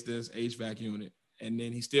replace this HVAC unit. And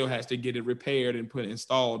then he still has to get it repaired and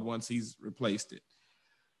installed once he's replaced it.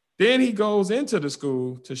 Then he goes into the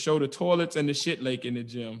school to show the toilets and the shit lake in the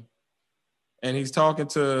gym. And he's talking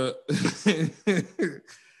to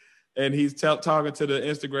and he's talking to the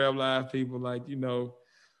Instagram Live people like,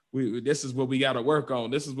 this is what we got to work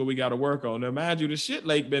on. This is what we got to work on. Now, mind you, the shit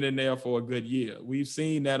lake been in there for a good year. We've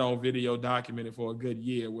seen that on video documented for a good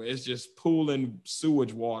year where it's just pooling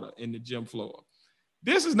sewage water in the gym floor.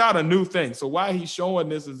 This is not a new thing. So why he's showing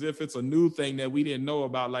this as if it's a new thing that we didn't know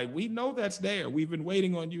about, like, we know that's there. We've been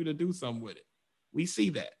waiting on you to do something with it. We see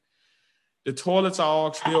that. The toilets are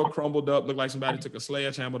all still crumbled up, look like somebody took a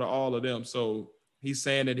sledgehammer to all of them. So he's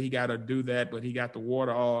saying that he got to do that, but he got the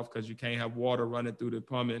water off because you can't have water running through the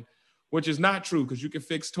plumbing, which is not true because you can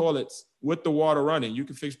fix toilets with the water running. You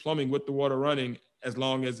can fix plumbing with the water running as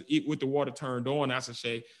long as, with the water turned on, I should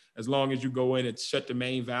say, as long as you go in and shut the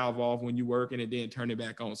main valve off when you're working and then turn it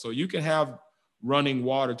back on. So you can have running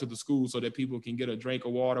water to the school so that people can get a drink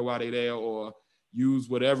of water while they're there or use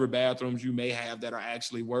whatever bathrooms you may have that are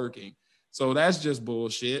actually working. So that's just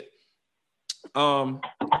bullshit.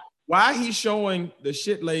 Why he's showing the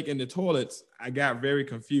shit lake and the toilets, I got very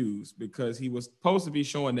confused because he was supposed to be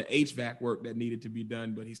showing the HVAC work that needed to be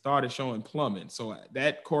done, but he started showing plumbing. So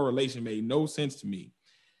that correlation made no sense to me.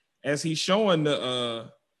 As he's showing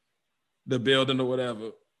the building or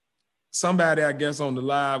whatever, somebody, I guess, on the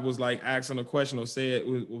live was like asking a question or said,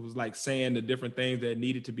 was like saying the different things that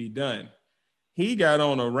needed to be done. He got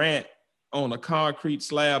on a rant on a concrete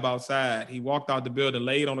slab outside. He walked out the building,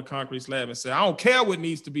 laid on the concrete slab and said, I don't care what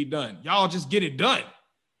needs to be done. Y'all just get it done.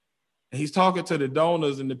 And he's talking to the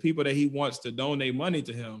donors and the people that he wants to donate money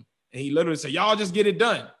to him. And he literally said, y'all just get it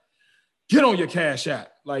done. Get on your Cash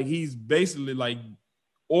App. Like he's basically like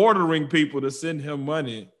ordering people to send him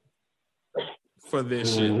money for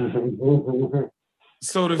this shit.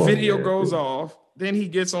 So the video goes off. Then he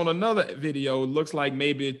gets on another video. It looks like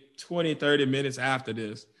maybe 20, 30 minutes after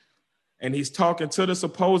this. And he's talking to the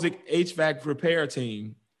supposed HVAC repair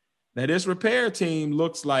team. Now, this repair team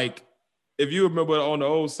looks like if you remember on the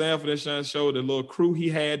old Sanford and Son show, the little crew he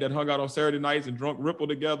had that hung out on Saturday nights and drunk Ripple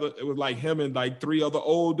together, it was like him and like 3 other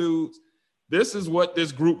old dudes. This is what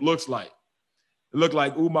this group looks like. It looked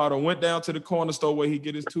like Umar went down to the corner store where he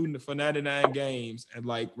get his 2 for 99 games and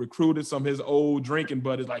like recruited some of his old drinking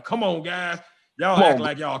buddies. Like, come on, guys. Y'all act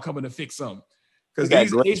like y'all coming to fix something. Because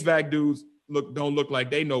these HVAC dudes don't look like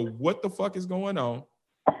they know what the fuck is going on.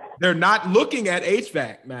 They're not looking at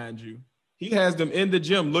HVAC, mind you. He has them in the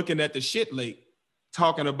gym looking at the shit lake,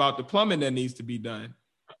 talking about the plumbing that needs to be done.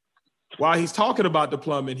 While he's talking about the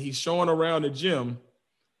plumbing, he's showing around the gym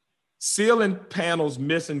ceiling panels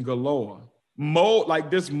missing galore. Mold,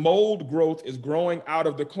 like this mold growth is growing out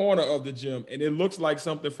of the corner of the gym, and it looks like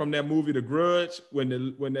something from that movie The Grudge when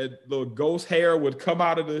that little ghost hair would come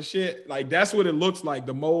out of the shit. Like that's what it looks like.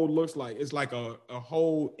 The mold looks like it's like a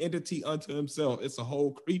whole entity unto himself. It's a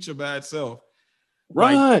whole creature by itself,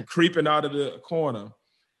 like creeping out of the corner.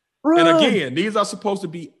 And again, these are supposed to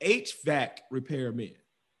be HVAC repairmen.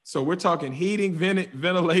 So we're talking heating,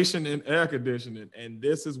 ventilation, and air conditioning, and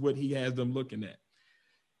this is what he has them looking at.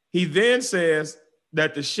 He then says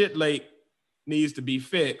that the shit lake needs to be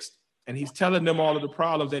fixed. And he's telling them all of the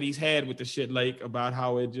problems that he's had with the shit lake about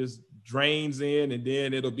how it just drains in and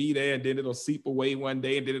then it'll be there and then it'll seep away one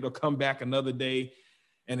day and then it'll come back another day.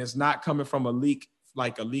 And it's not coming from a leak,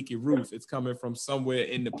 like a leaky roof. It's coming from somewhere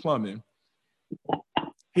in the plumbing.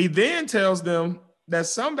 He then tells them that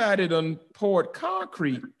somebody done poured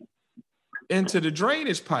concrete into the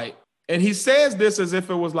drainage pipe. And he says this as if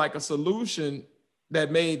it was like a solution that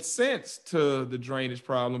made sense to the drainage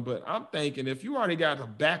problem. But I'm thinking if you already got the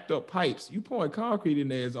backed up pipes, you pouring concrete in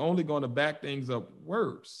there is only going to back things up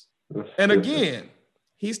worse. And again,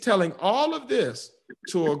 he's telling all of this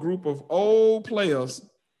to a group of old players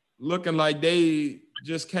looking like they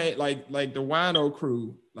just can't, like the Wino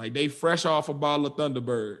crew, like they fresh off a bottle of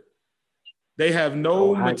Thunderbird. They have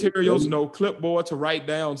no materials, no clipboard to write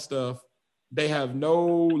down stuff. They have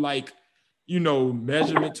no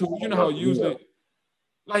measurement tool. You know how usually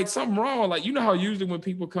like something wrong. Like, you know how usually when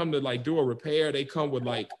people come to like do a repair, they come with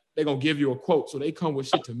like, they're going to give you a quote. So they come with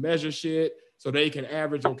shit to measure shit so they can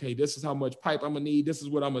average, okay, this is how much pipe I'm going to need. This is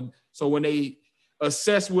what I'm going to, so when they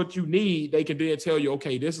assess what you need, they can then tell you,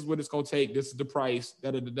 okay, this is what it's going to take. This is the price,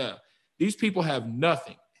 da-da-da-da. These people have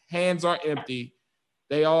nothing. Hands are empty.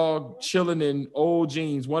 They all chilling in old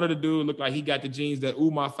jeans. One of the dudes looked like he got the jeans that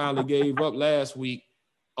Umar finally gave up last week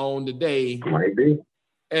on the day. Might be.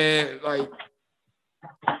 And like,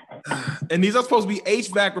 and these are supposed to be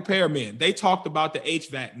HVAC repairmen. They talked about the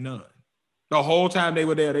HVAC none. The whole time they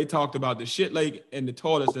were there, they talked about the shit lake and the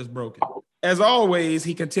toilets that's broken. As always,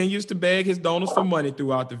 he continues to beg his donors for money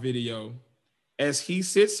throughout the video as he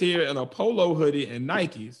sits here in a polo hoodie and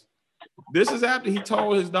Nikes. This is after he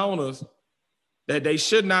told his donors that they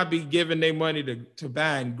should not be giving their money to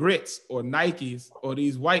buying grits or Nikes or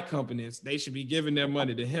these white companies. They should be giving their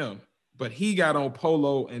money to him. But he got on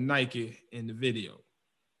polo and Nike in the video.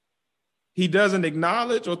 He doesn't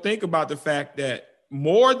acknowledge or think about the fact that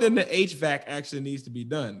more than the HVAC actually needs to be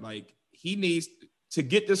done. Like, he needs to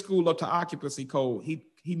get the school up to occupancy code. He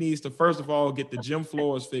needs to, first of all, get the gym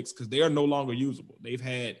floors fixed because they are no longer usable. They've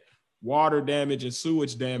had water damage and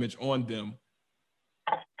sewage damage on them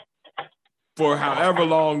for however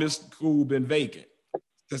long this school been vacant.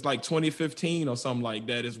 It's like 2015 or something like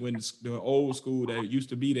that is when the old school that used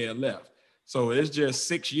to be there left. So it's just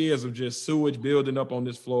 6 years of just sewage building up on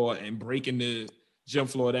this floor and breaking the gym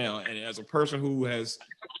floor down. And as a person who has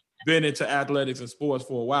been into athletics and sports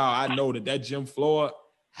for a while, I know that gym floor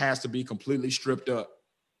has to be completely stripped up.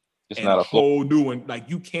 It's and not a whole new one. Like,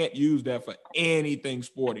 you can't use that for anything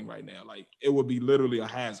sporting right now. Like, it would be literally a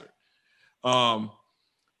hazard.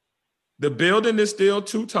 The building is still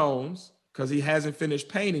two tones because he hasn't finished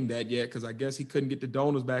painting that yet, because I guess he couldn't get the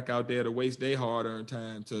donors back out there to waste their hard-earned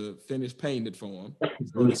time to finish painting it for him.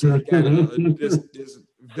 So this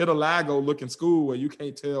vitiligo-looking school where you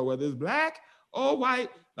can't tell whether it's black or white.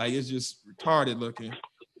 Like, it's just retarded looking.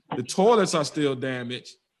 The toilets are still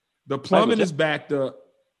damaged. The plumbing is backed up.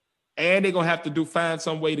 And they're going to have to find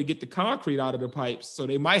some way to get the concrete out of the pipes. So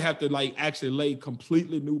they might have to like actually lay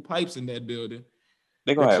completely new pipes in that building.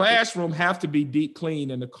 The classroom have to be deep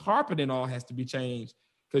cleaned and the carpet and all has to be changed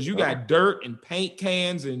because you got dirt and paint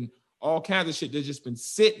cans and all kinds of shit that's just been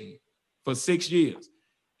sitting for 6 years.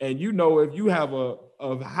 And you know, if you have a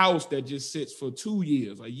house that just sits for 2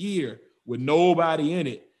 years, a year with nobody in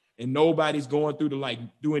it and nobody's going through to like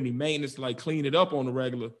do any maintenance to like clean it up on the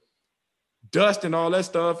regular, dust and all that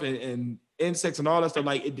stuff and insects and all that stuff,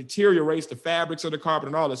 like it deteriorates the fabrics of the carpet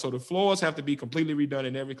and all that. So the floors have to be completely redone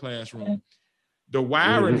in every classroom. The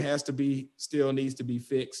wiring still needs to be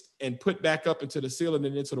fixed and put back up into the ceiling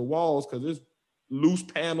and into the walls because there's loose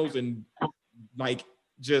panels and like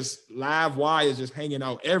just live wires just hanging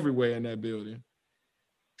out everywhere in that building.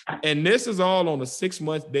 And this is all on a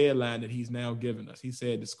 6-month deadline that he's now given us. He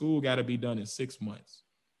said the school got to be done in 6 months.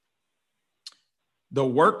 The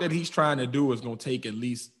work that he's trying to do is going to take at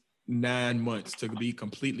least 9 months to be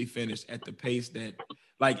completely finished at the pace that,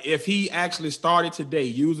 like, if he actually started today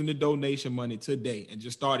using the donation money today and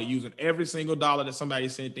just started using every single dollar that somebody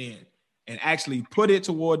sent in and actually put it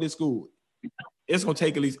toward this school, it's going to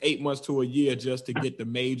take at least 8 months to a year just to get the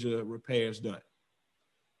major repairs done.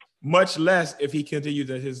 Much less if he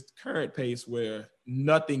continues at his current pace where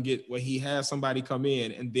where he has somebody come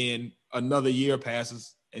in and then another year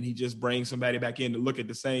passes and he just brings somebody back in to look at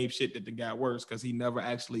the same shit that the guy works because he never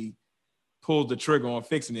actually pulled the trigger on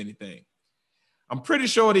fixing anything. I'm pretty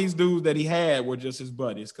sure these dudes that he had were just his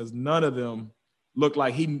buddies because none of them looked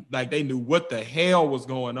like they knew what the hell was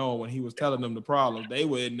going on when he was telling them the problem. They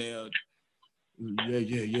were in there,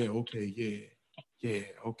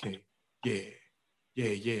 okay.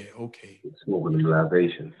 Smoking them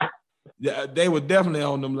libations. Yeah, they were definitely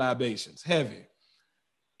on them libations, heavy.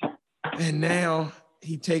 And now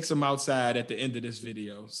he takes them outside at the end of this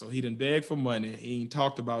video. So he done begged for money. He ain't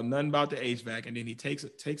talked about nothing about the HVAC. And then he takes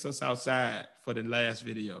us outside for the last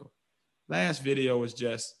video. Last video was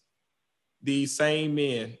just these same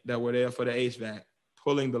men that were there for the HVAC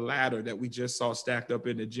pulling the ladder that we just saw stacked up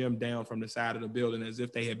in the gym down from the side of the building as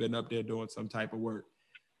if they had been up there doing some type of work.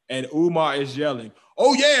 And Umar is yelling,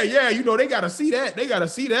 oh, yeah, you know, they got to see that. They got to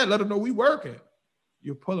see that. Let them know we working.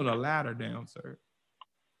 You're pulling a ladder down, sir.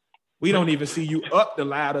 We don't even see you up the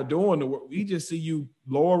ladder doing the work. We just see you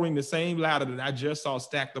lowering the same ladder that I just saw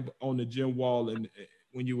stacked up on the gym wall and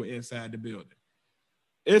when you were inside the building.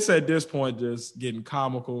 It's at this point just getting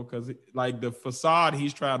comical because like the facade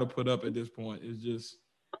he's trying to put up at this point is just,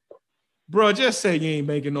 bro, just say you ain't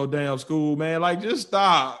making no damn school, man. Like, just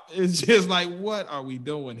stop. It's just like, what are we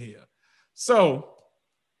doing here? So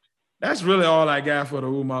that's really all I got for the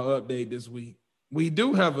Umar update this week. We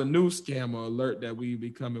do have a new scammer alert that we'll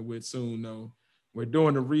be coming with soon, though. We're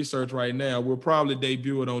doing the research right now. We'll probably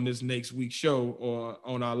debut it on this next week's show or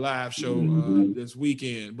on our live show this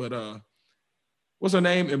weekend. But what's her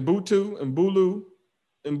name? Mbula?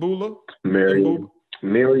 Miriam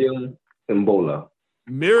Mbola.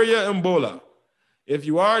 Miriam Mbola. If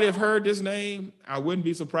you already have heard this name, I wouldn't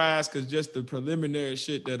be surprised because just the preliminary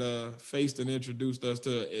shit that Faiston introduced us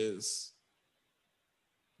to is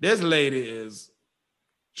this lady is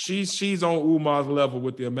she's on Umar's level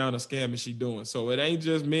with the amount of scamming she's doing. So it ain't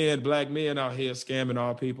just black men out here scamming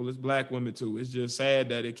our people. It's black women too. It's just sad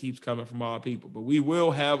that it keeps coming from our people. But we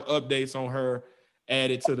will have updates on her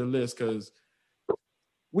added to the list because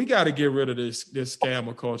we got to get rid of this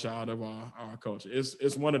scammer culture out of our culture.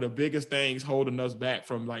 It's one of the biggest things holding us back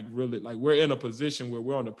from like really, like we're in a position where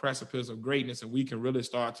we're on the precipice of greatness and we can really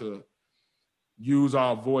start to use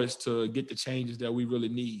our voice to get the changes that we really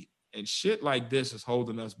need. And shit like this is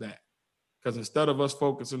holding us back. Because instead of us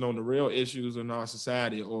focusing on the real issues in our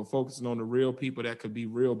society or focusing on the real people that could be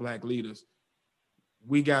real black leaders,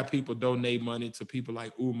 we got people donate money to people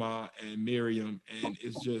like Umar and Miriam, and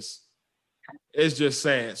it's just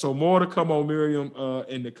sad. So more to come on Miriam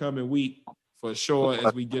in the coming week for sure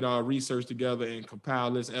as we get our research together and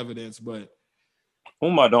compile this evidence. But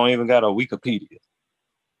Umar don't even got a Wikipedia.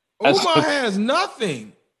 Umar has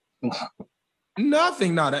nothing.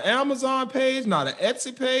 Nothing. Not an Amazon page, not an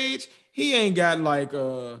Etsy page. He ain't got like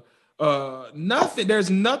nothing. There's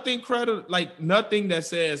nothing nothing that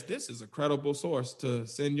says this is a credible source to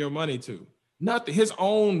send your money to. Nothing. His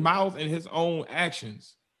own mouth and his own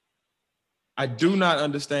actions. I do not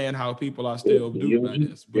understand how people are still duped by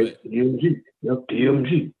this, but DMG.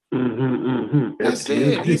 That's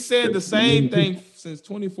it. He said the same thing since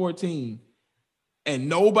 2014, and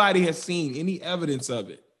nobody has seen any evidence of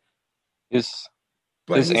it.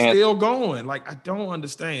 But he's still going. Like, I don't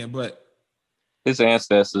understand, but his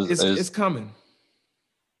ancestors it's coming.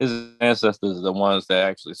 His ancestors are the ones that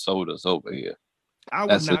actually sold us over here. I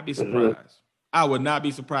would not be surprised. I would not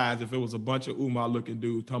be surprised if it was a bunch of Umar looking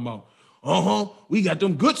dudes talking about, we got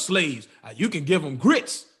them good slaves. You can give them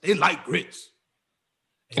grits. They like grits.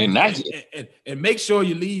 And make sure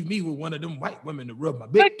you leave me with one of them white women to rub my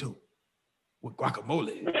bit to with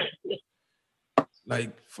guacamole.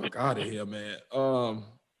 Like, fuck out of here, man.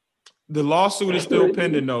 The lawsuit is still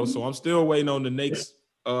pending though, so I'm still waiting on the next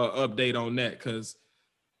update on that because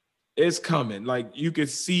it's coming. Like, you could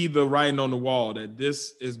see the writing on the wall that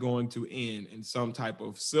this is going to end in some type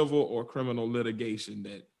of civil or criminal litigation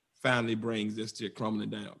that finally brings this to crumbling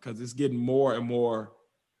down, because it's getting more and more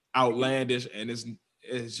outlandish, and it's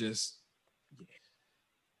just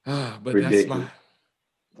but ridiculous. that's my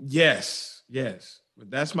yes. But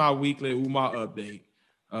that's my weekly Umar update.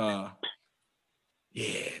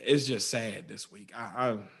 It's just sad this week.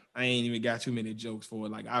 I ain't even got too many jokes for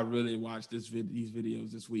it. Like, I really watched these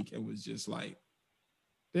videos this week and was just like,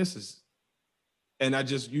 this is, and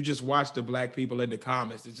you just watch the black people in the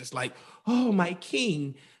comments. It's just like, oh, my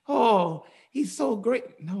king. Oh, he's so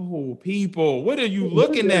great. No, people, what are you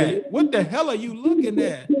looking at? What the hell are you looking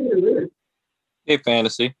at? Hey,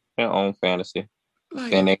 fantasy, their own fantasy.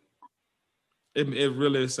 Like, And it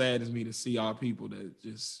really saddens me to see our people that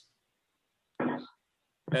just,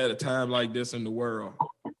 at a time like this in the world,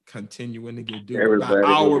 continuing to get duped by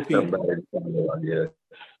our people.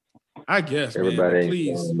 I guess, everybody, man,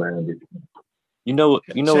 please. you know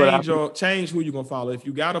what? Change who you're gonna follow. If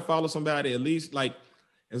you gotta follow somebody, at least, like,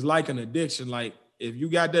 it's like an addiction. Like, if you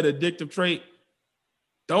got that addictive trait,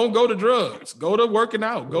 don't go to drugs. Go to working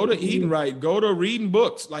out. Go to eating right. Go to reading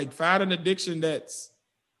books. Like, find an addiction that's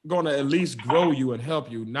gonna at least grow you and help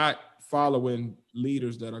you, not following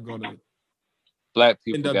leaders that are gonna Black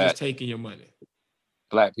people end up just taking your money.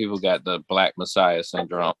 Black people got the Black Messiah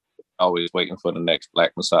syndrome. Always waiting for the next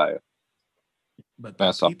Black Messiah. But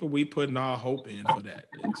the people we putting our hope in for that,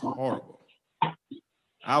 it's horrible.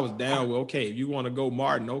 I was down with, okay, if you want to go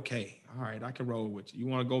Martin, okay. All right, I can roll with you. You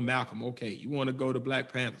want to go Malcolm, okay. You want to go to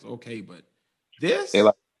Black Panthers, okay. But this?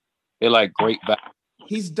 They're like great value.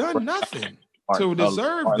 He's done nothing to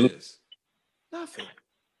deserve this. Nothing.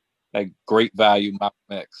 Like great value Malcolm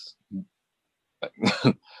X.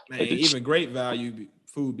 Man, even great value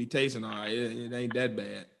food be tasting all right. It ain't that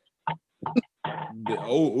bad. The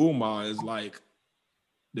old Umar is like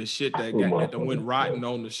the shit that went rotten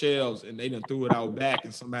on the shelves, and they done threw it out back,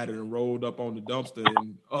 and somebody done rolled up on the dumpster,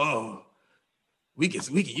 and we can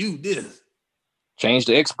use this. Change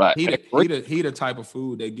the X-Box. He the type of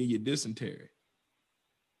food that give you dysentery.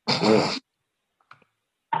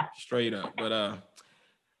 Straight up. But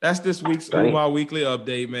that's this week's Umar Weekly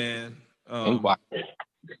Update, man.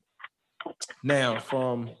 Now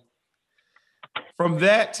from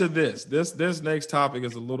that to this next topic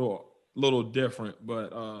is a little different,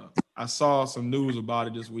 but I saw some news about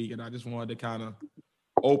it this week, and I just wanted to kind of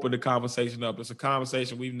open the conversation up. It's a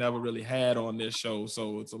conversation we've never really had on this show,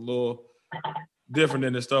 so it's a little different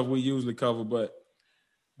than the stuff we usually cover. But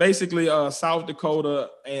basically, South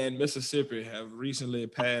Dakota and Mississippi have recently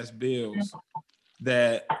passed bills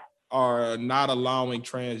that are not allowing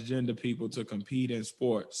transgender people to compete in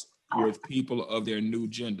sports with people of their new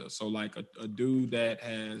gender. So like a dude that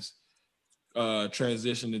has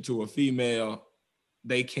transitioned into a female,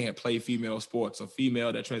 they can't play female sports. A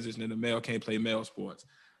female that transitioned into male can't play male sports.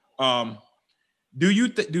 Do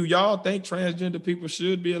y'all think transgender people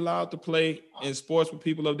should be allowed to play in sports with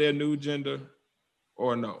people of their new gender,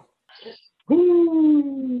 or no?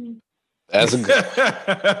 That's a good.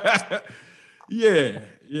 Yeah.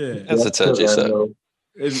 That's a touchy subject.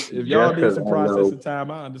 If y'all need some processing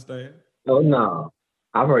time, I understand. Oh no,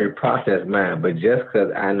 I've already processed mine. But just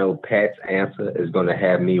because I know Pat's answer is going to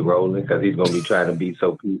have me rolling, because he's going to be trying to be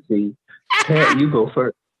so PC. Pat, you go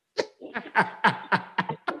first.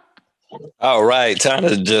 All right, time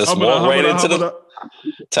to just time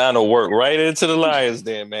to work right into the Lions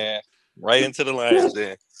den, man. Right into the Lions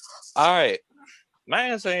den. All right, my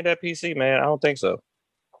answer ain't that PC, man. I don't think so.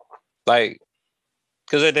 Like,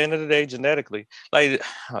 because at the end of the day, genetically, like,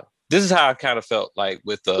 this is how I kind of felt like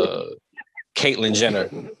with Caitlyn Jenner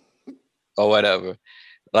or whatever.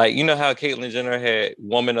 Like, you know how Caitlyn Jenner had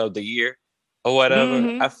Woman of the Year or whatever?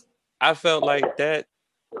 Mm-hmm. I felt like that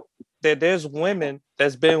there's women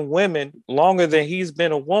that's been women longer than he's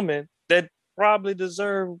been a woman that probably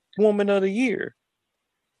deserve Woman of the Year.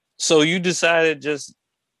 So you decided just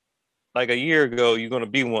like a year ago you're going to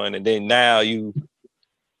be one, and then now you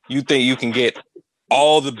think you can get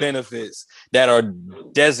all the benefits that are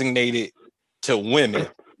designated to women.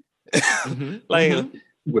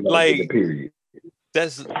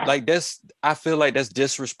 That's I feel like that's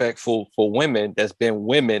disrespectful for women that's been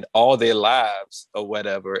women all their lives or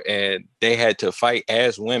whatever, and they had to fight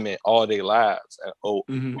as women all their lives.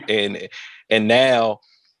 And now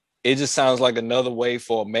it just sounds like another way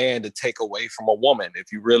for a man to take away from a woman,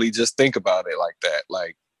 if you really just think about it like that.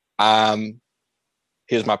 Like,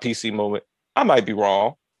 here's my PC moment. I might be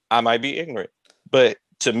wrong. I might be ignorant. But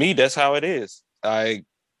to me, that's how it is.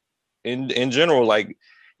 In general, like,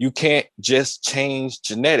 you can't just change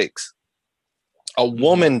genetics. A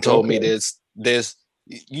woman told me this.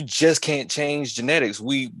 You just can't change genetics.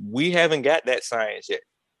 We haven't got that science yet.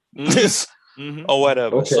 or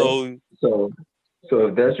whatever. Okay. So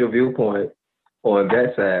if that's your viewpoint on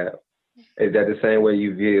that side, is that the same way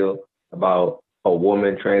you feel about a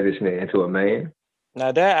woman transitioning into a man?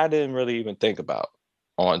 Now that I didn't really even think about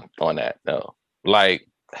on that. No, like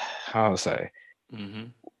how to say,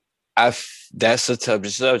 that's a tough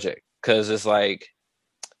subject because it's like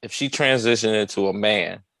if she transitioned into a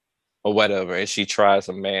man or whatever, and she tries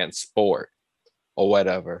a man's sport or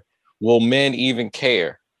whatever, will men even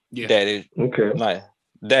care? Yeah. That it like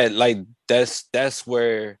that like that's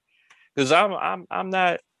where because I'm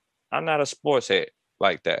not a sports head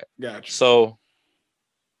like that. Gotcha. So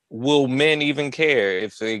will men even care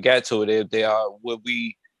if they got to it? If they are, would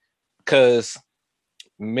we? Because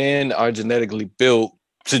men are genetically built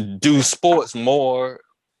to do sports more,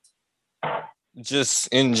 just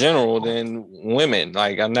in general, than women.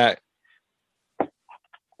 Like I'm not.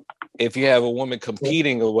 If you have a woman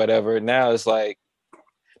competing or whatever, now it's like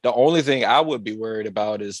the only thing I would be worried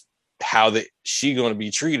about is how she going to be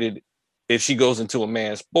treated if she goes into a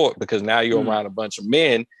man's sport, because now you're around a bunch of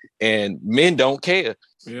men and men don't care.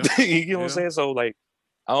 Yeah. You know what I'm saying? So like,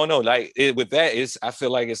 I don't know. Like with that, I feel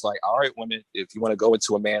like it's like, all right, women, if you want to go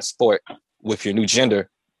into a man's sport with your new gender,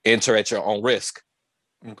 enter at your own risk.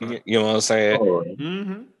 Okay. You know what I'm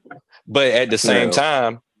saying? But at the same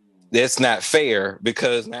time, that's not fair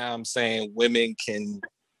because now I'm saying women can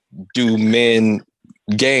do men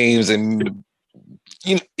games and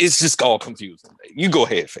it's just all confusing. You go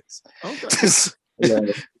ahead, Face.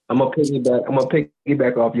 Okay. I'm gonna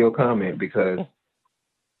piggyback off your comment because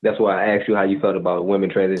that's why I asked you how you felt about women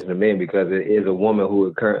transitioning to men, because it is a woman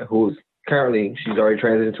who's currently she's already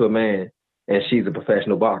transitioned to a man and she's a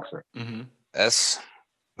professional boxer. That's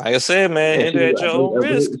like I said, man. Enter at your own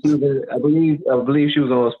risk. I believe she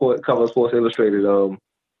was on cover of Sports Illustrated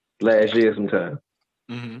last year sometime.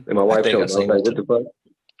 And my wife showed me. I was like, what the fuck?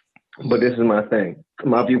 But this is my thing.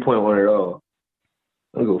 My viewpoint on it all.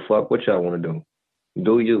 I don't give a fuck what y'all want to do.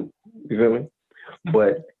 Do you. You feel me?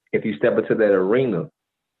 But if you step into that arena,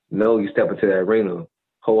 you step into that arena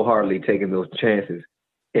wholeheartedly taking those chances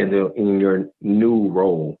in your new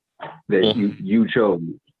role that you chose.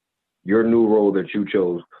 Your new role that you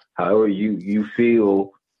chose. However you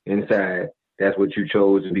feel inside, that's what you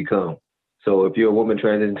chose to become. So if you're a woman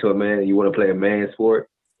transitioning to a man and you want to play a man's sport,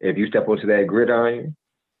 if you step onto that gridiron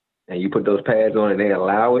and you put those pads on and they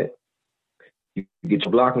allow it, you get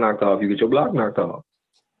your block knocked off.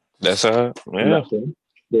 That's yeah.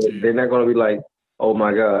 They're not going to be like, oh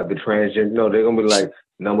my God, the transgender. No, they're going to be like,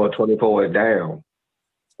 number 24 is down.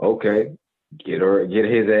 Okay, get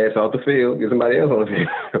his ass off the field. Get somebody else on the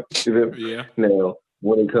field. Yeah. Now,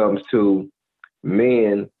 when it comes to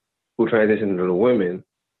men who transition to the women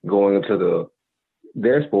going into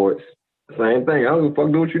their sports, same thing. I don't give a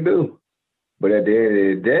fuck, do what you do. But at the end of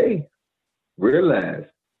the day, realize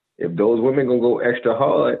if those women gonna go extra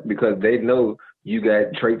hard because they know you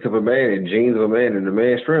got traits of a man and genes of a man and the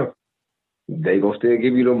man's strength, they gonna still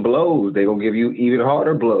give you them blows. They gonna give you even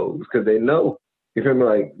harder blows because they know. You feel me?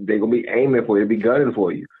 Like they gonna be aiming for you, be gunning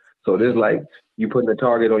for you. So this like you putting a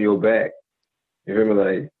target on your back. You feel me?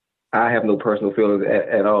 Like I have no personal feelings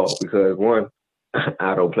at all because one,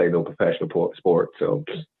 I don't play no professional sport, so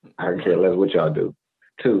I don't care less what y'all do.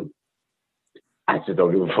 Two, I just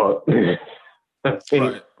don't give a fuck.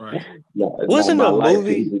 Right. Wasn't a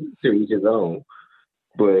movie to each his own?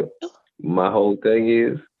 But my whole thing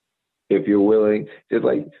is, if you're willing, just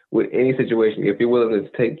like with any situation, if you're willing to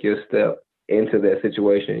take your step into that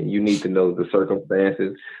situation, you need to know the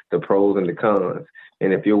circumstances, the pros and the cons.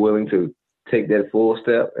 And if you're willing to take that full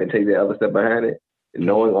step and take the other step behind it,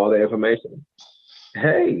 knowing all the information,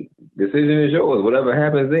 hey, decision is yours. Whatever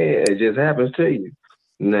happens then, it just happens to you.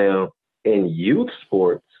 Now, in youth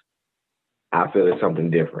sports, I feel it's something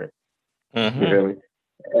different. You feel me?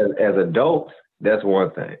 As adults, that's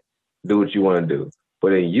one thing. Do what you want to do.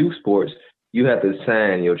 But in youth sports, you have to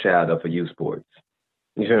sign your child up for youth sports.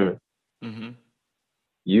 You feel me?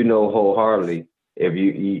 You know wholeheartedly if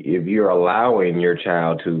you're allowing your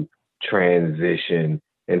child to transition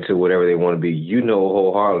into whatever they want to be, you know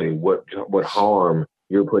wholeheartedly what harm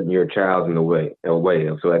you're putting your child in the way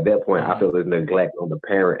of. So at that point, I feel there's neglect on the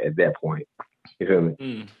parent at that point. You feel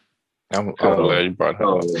me? I'm glad you brought that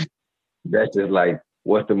up. That's just like,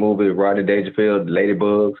 what's the movie Rodney Dangerfield,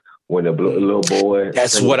 Ladybugs, when the little boy.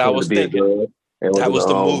 That's what I was thinking. That was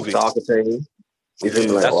the movie. Soccer team. You feel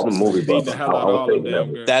me? Like, that's the movie.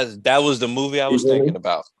 That was the movie I was thinking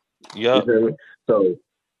about. Yeah. So,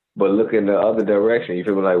 but look in the other direction. You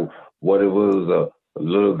feel me? Like, what if it was a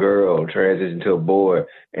little girl transition to a boy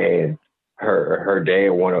and her dad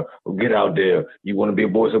want to get out there. You want to be a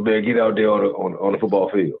boy so bad, get out there on the football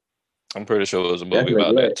field. I'm pretty sure it was a That's movie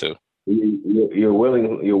about that neglect. too. You're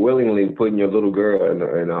willingly putting your little girl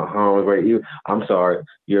in harm's way. I'm sorry,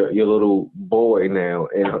 your little boy now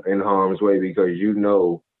in harm's way because you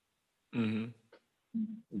know Mm-hmm.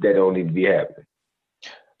 that don't need to be happening.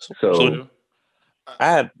 So So I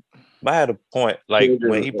had I had a point like when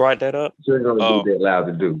children, he brought that up. children only do what Uh, they're allowed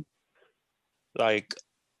to do. like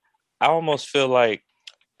I almost feel like,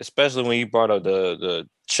 especially when you brought up the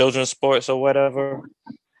children's sports or whatever,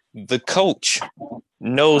 the coach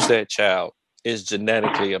knows that child is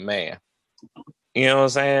genetically a man. You know what I'm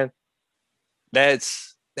saying? That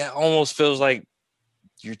almost feels like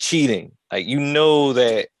you're cheating. Like you know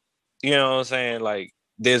that, you know what I'm saying? Like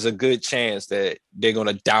there's a good chance that they're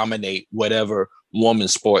gonna dominate whatever woman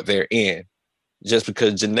sport they're in, just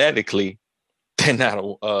because genetically they not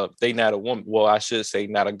a woman. Well, I should say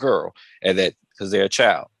not a girl, and that because they're a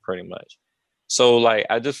child, pretty much. So like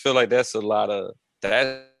I just feel like that's a lot of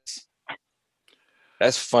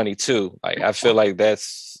that's funny too. Like I feel like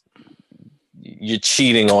that's you're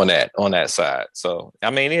cheating on that side. So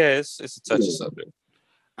I mean, yeah, it's a touchy subject.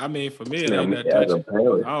 I mean, for me, it Now, ain't me that as a touchy because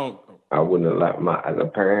parent, I don't. I wouldn't have liked my as a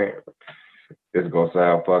parent. It's gonna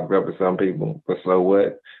sound fucked up to some people, but so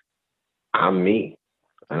what? I'm me,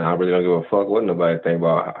 and I really don't give a fuck what nobody think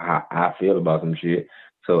about how I feel about some shit.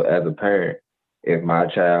 So as a parent, if my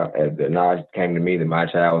child, if the knowledge came to me that my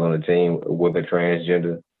child was on the team with a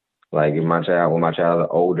transgender, like if my child, when my child is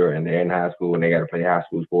older and they're in high school and they got to play high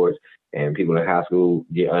school sports, and people in high school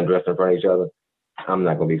get undressed in front of each other, I'm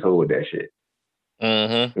not gonna be cool with that shit.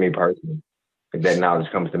 Mm-hmm. Me personally. If that knowledge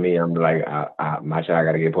comes to me, I'm like, my child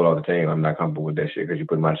got to get pulled off the team. I'm not comfortable with that shit because you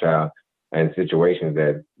put my child in situations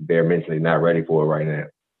that they're mentally not ready for right now,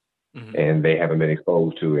 Mhm. and they haven't been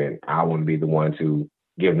exposed to. And I want to be the one to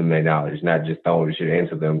give them that knowledge, not just throw the shit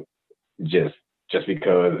into them just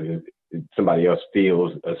because somebody else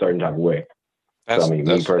feels a certain type of way. So I mean, me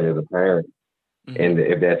That's personally as a parent, Mhm. and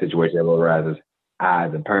if that situation ever arises, I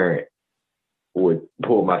as a parent would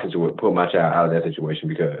pull my child out of that situation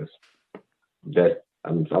because that's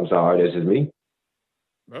I'm sorry, that's just me.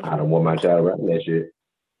 That's I don't real. want my child around that shit.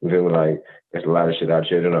 You feel me? Like there's a lot of shit our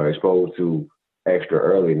children are exposed to extra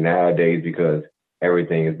early nowadays because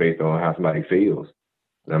everything is based on how somebody feels.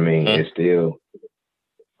 I mean, mm-hmm. it's still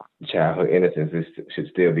childhood innocence. It should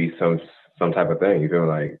still be some type of thing. You feel me?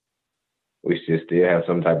 Like we should still have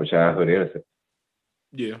some type of childhood innocence.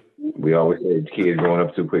 Yeah. We always say kids growing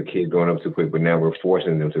up too quick, but now we're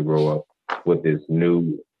forcing them to grow up with this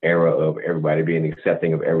new era of everybody being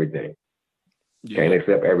accepting of everything. Can't Yeah.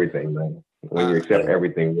 accept everything, man. When you I accept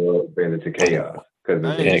everything, the world bends into chaos. Because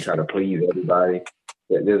I if ain't you try to please everybody,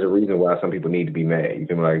 there's a reason why some people need to be mad. You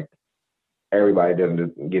feel me? Like everybody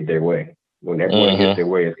doesn't get their way. When everyone gets their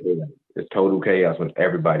way, it's chaos. It's total chaos when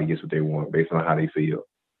everybody gets what they want based on how they feel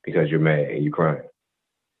because you're mad and you're crying.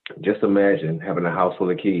 Just imagine having a house full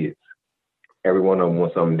of kids. Every one of them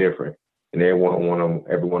wants something different, and every one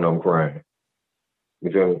of them crying.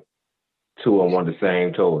 You feel me? Two of them want the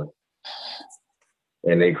same toy,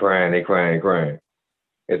 and they crying.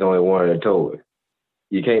 It's only one of the toys.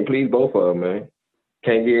 You can't please both of them, man.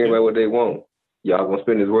 Can't give yeah. everybody what they want. Y'all gonna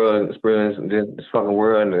spend this fucking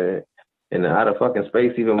world in the outer fucking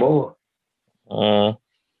space even more. Y'all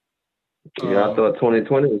thought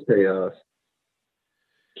 2020 was chaos.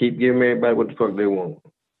 Keep giving everybody what the fuck they want.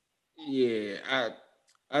 Yeah,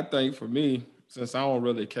 I think for me, since I don't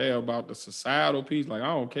really care about the societal piece, like I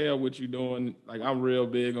don't care what you're doing. Like I'm real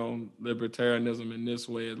big on libertarianism in this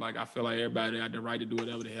way. Like I feel like everybody got the right to do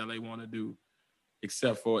whatever the hell they want to do,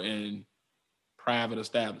 except for in private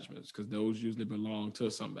establishments, because those usually belong to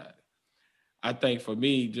somebody. I think for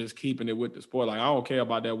me, just keeping it with the sport, like I don't care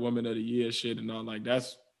about that woman of the year shit and all. Like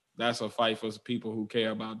that's a fight for people who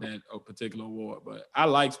care about that particular award. But I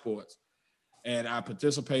like sports and I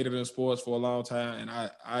participated in sports for a long time, and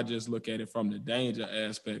I just look at it from the danger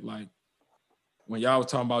aspect. Like when y'all was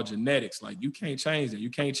talking about genetics, like you can't change that.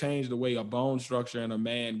 You can't change the way a bone structure in a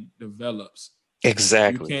man develops. You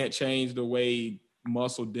Exactly. can't change the way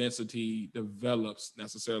muscle density develops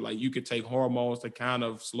necessarily. Like you could take hormones to kind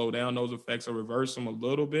of slow down those effects or reverse them a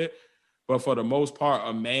little bit. But for the most part,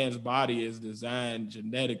 a man's body is designed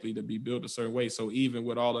genetically to be built a certain way. So even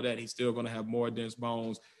with all of that, he's still going to have more dense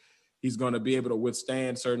bones. He's going to be able to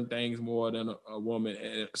withstand certain things more than a woman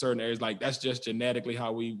in certain areas. Like that's just genetically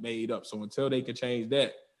how we made up. So until they can change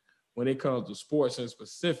that, when it comes to sports in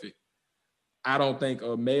specific, I don't think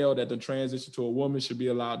a male that the transition to a woman should be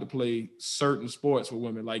allowed to play certain sports for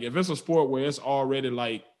women. Like if it's a sport where it's already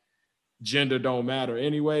like gender don't matter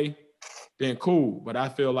anyway, then cool. But I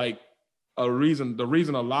feel like the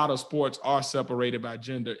reason a lot of sports are separated by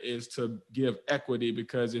gender is to give equity,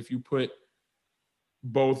 because if you put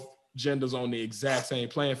both genders on the exact same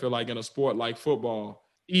playing field, like in a sport like football,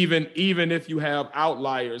 even if you have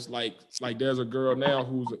outliers, like there's a girl now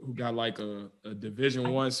who got like a Division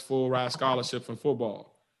I full ride scholarship from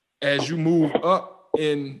football. As you move up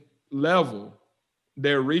in level,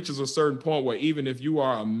 there reaches a certain point where even if you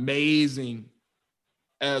are amazing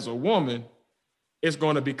as a woman, it's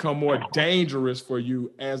going to become more dangerous for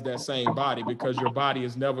you as that same body, because your body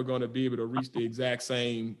is never going to be able to reach the exact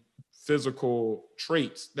same physical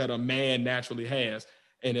traits that a man naturally has.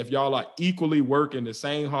 And if y'all are equally working the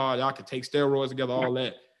same hard, y'all can take steroids together, all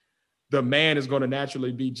that, the man is going to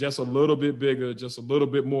naturally be just a little bit bigger, just a little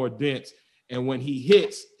bit more dense. And when he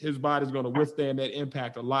hits, his body's going to withstand that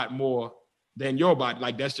impact a lot more than your body.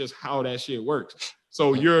 Like, that's just how that shit works.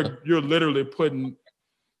 So you're literally putting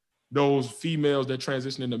those females that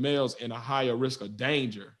transition into males in a higher risk of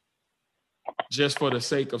danger just for the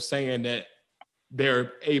sake of saying that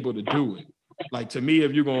they're able to do it. Like, to me,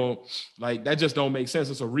 if you're going to, like, that just don't make sense.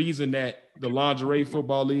 It's a reason that the lingerie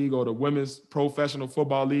football league or the women's professional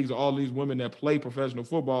football leagues, or all these women that play professional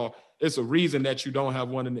football, it's a reason that you don't have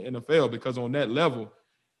one in the NFL, because on that level,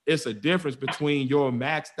 it's a difference between your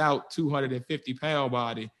maxed out 250 pound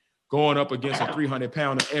body going up against a 300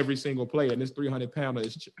 pounder every single play. And this 300 pounder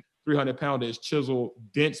is chiseled,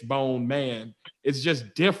 dense bone man. It's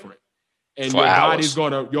just different. And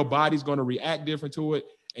your body's gonna react different to it,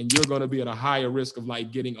 and you're gonna be at a higher risk of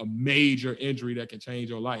like getting a major injury that can change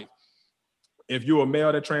your life. If you're a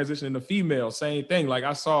male that transitioned into female, same thing. Like,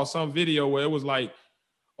 I saw some video where it was like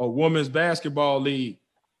a women's basketball league.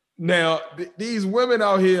 Now, these women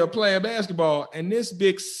out here playing basketball, and this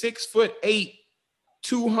big 6'8",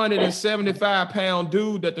 275 pound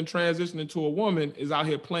dude that then transitioned into a woman is out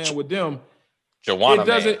here playing with them.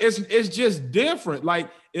 It's just different. Like,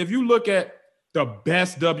 if you look at the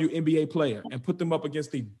best WNBA player and put them up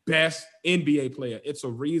against the best NBA player, it's a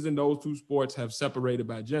reason those two sports have separated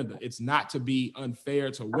by gender. It's not to be unfair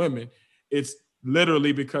to women. It's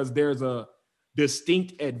literally because there's a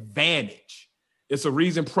distinct advantage. It's a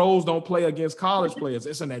reason pros don't play against college players.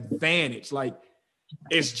 It's an advantage. Like,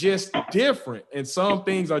 it's just different. And some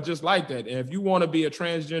things are just like that. And if you want to be a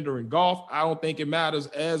transgender in golf, I don't think it matters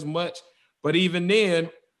as much. But even then,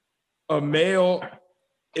 a male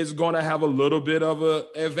is going to have a little bit of an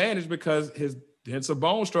advantage because his denser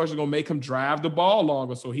bone structure is going to make him drive the ball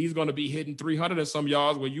longer. So he's going to be hitting 300 and some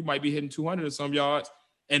yards where you might be hitting 200 and some yards.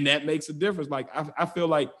 And that makes a difference. Like, I feel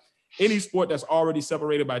like any sport that's already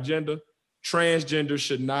separated by gender, transgender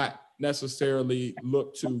should not necessarily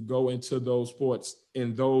look to go into those sports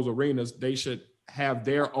in those arenas. They should have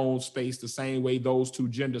their own space the same way those two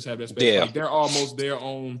genders have their space. Yeah. Like, they're almost their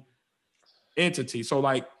own entity. So,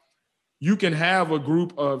 like, you can have a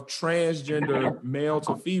group of transgender male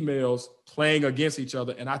to females playing against each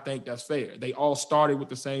other, and I think that's fair. They all started with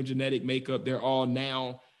the same genetic makeup. They're all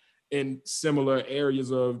now in similar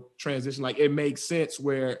areas of transition. Like, it makes sense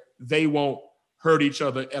where they won't hurt each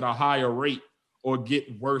other at a higher rate or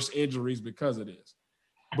get worse injuries because of this.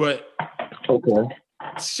 But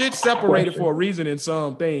shit's separated for a reason in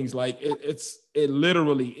some things. Like, it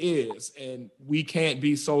literally is. And we can't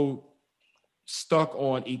be so stuck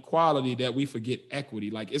on equality that we forget equity.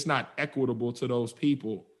 Like, it's not equitable to those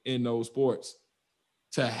people in those sports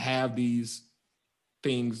to have these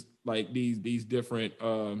things, like these different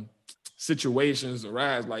situations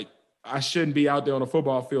arise. Like, I shouldn't be out there on a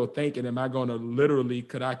football field thinking,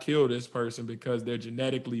 could I kill this person because they're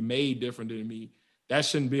genetically made different than me? That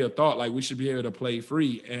shouldn't be a thought. Like, we should be able to play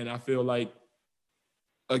free. And I feel like,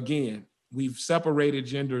 again, we've separated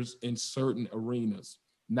genders in certain arenas,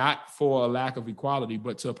 not for a lack of equality,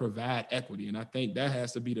 but to provide equity. And I think that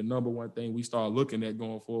has to be the number one thing we start looking at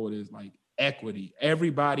going forward, is like equity.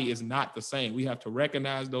 Everybody is not the same. We have to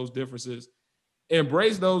recognize those differences,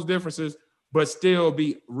 embrace those differences, but still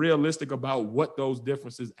be realistic about what those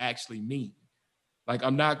differences actually mean. Like,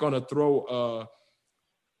 I'm not going to throw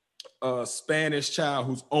a Spanish child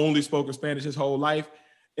who's only spoken Spanish his whole life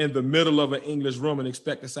in the middle of an English room and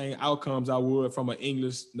expect the same outcomes I would from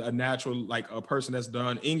a natural, like a person that's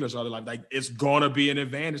done English all their life. Like, it's going to be an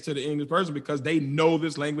advantage to the English person because they know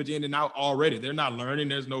this language in and out already. They're not learning.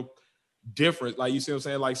 There's no difference. Like, you see what I'm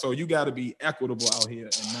saying? Like, so you got to be equitable out here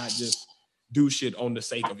and not just do shit on the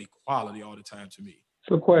sake of equality all the time, to me.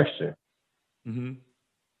 So, question.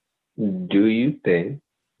 Mm-hmm. Do you think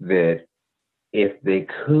that if they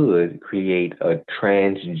could create a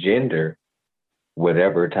transgender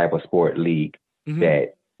whatever type of sport league,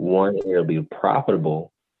 that one, it'll be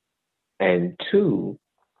profitable, and two,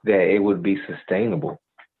 that it would be sustainable?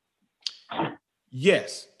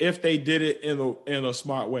 Yes, if they did it in a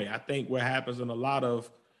smart way. I think what happens in a lot of,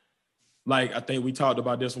 like, I think we talked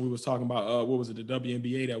about this when we was talking about what was it, the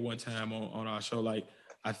WNBA that one time on our show. Like,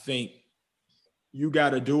 I think you got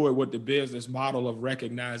to do it with the business model of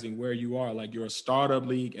recognizing where you are. Like, you're a startup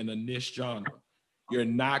league in a niche genre. You're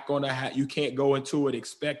not going to have, you can't go into it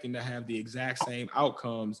expecting to have the exact same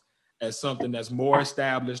outcomes as something that's more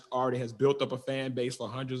established, already has built up a fan base for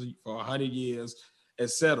 100 years,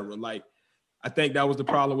 etc. Like, I think that was the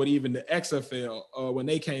problem with even the XFL when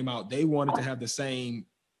they came out. They wanted to have the same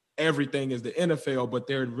everything as the NFL, but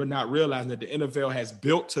they're not realizing that the NFL has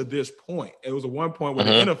built to this point. It was a one point where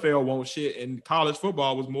the NFL won't shit, and college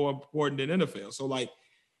football was more important than NFL. So, like,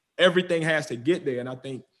 everything has to get there. And I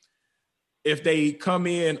think if they come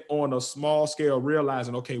in on a small scale,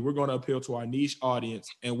 realizing, okay, we're going to appeal to our niche audience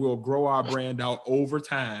and we'll grow our brand out over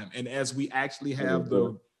time. And as we actually have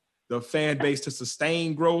the fan base to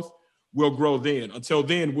sustain growth, we'll grow then. Until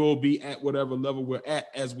then, we'll be at whatever level we're at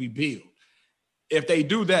as we build. If they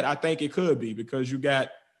do that, I think it could be, because you got,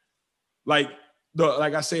 like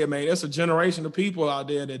I said, man, it's a generation of people out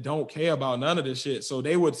there that don't care about none of this shit. So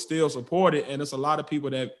they would still support it. And it's a lot of people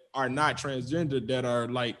that are not transgender that are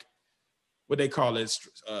like, what they call it,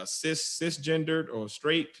 cisgendered or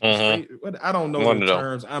straight. I don't know the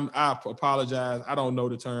terms. I apologize. I don't know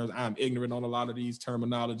the terms. I'm ignorant on a lot of these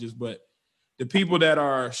terminologies, but the people that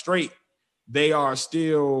are straight, they are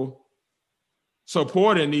still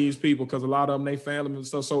supporting these people because a lot of them, they family and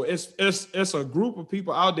stuff. So it's a group of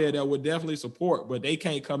people out there that would definitely support, but they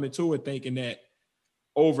can't come into it thinking that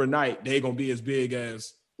overnight they're gonna be as big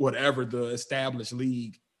as whatever the established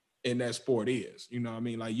league in that sport is. You know what I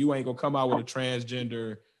mean? Like, you ain't gonna come out with a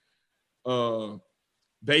transgender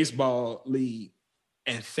baseball league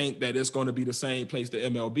and think that it's gonna be the same place the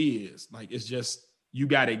MLB is. Like, it's just, you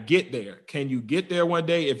got to get there. Can you get there one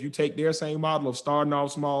day if you take their same model of starting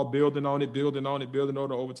off small, building on it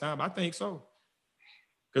over time? I think so.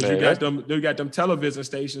 Because you got them television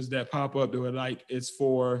stations that pop up that are like, it's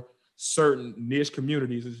for certain niche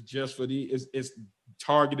communities. It's just for it's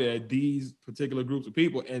targeted at these particular groups of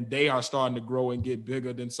people, and they are starting to grow and get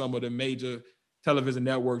bigger than some of the major television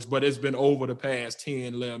networks. But it's been over the past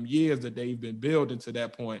 10, 11 years that they've been building to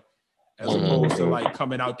that point, as opposed to like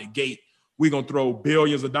coming out the gate, we're going to throw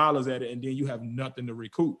billions of dollars at it, and then you have nothing to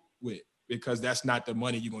recoup with, because that's not the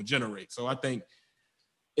money you're going to generate. So I think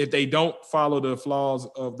if they don't follow the flaws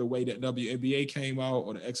of the way that WNBA came out,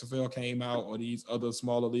 or the XFL came out, or these other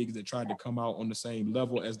smaller leagues that tried to come out on the same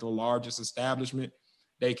level as the largest establishment,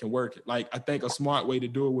 they can work it. Like, I think a smart way to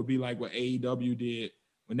do it would be like what AEW did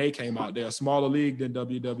when they came out. They're a smaller league than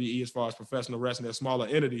WWE as far as professional wrestling. They're a smaller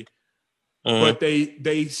entity. But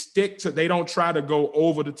they stick to, they don't try to go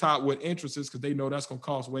over the top with entrances, because they know that's going to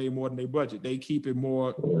cost way more than their budget. They keep it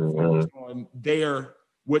more focused on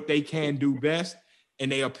what they can do best,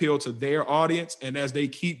 and they appeal to their audience. And as they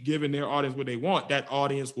keep giving their audience what they want, that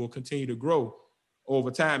audience will continue to grow over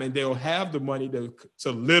time, and they'll have the money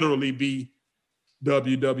to literally be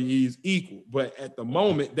WWE's equal. But at the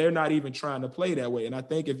moment, they're not even trying to play that way. And I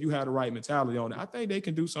think if you had the right mentality on it, I think they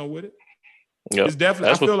can do something with it. Yep. It's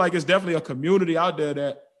definitely, I feel like it's definitely a community out there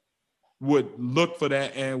that would look for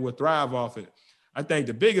that and would thrive off it. I think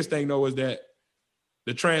the biggest thing, though, is that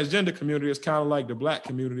the transgender community is kind of like the Black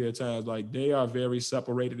community at times. Like, they are very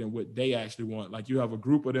separated in what they actually want. Like, you have a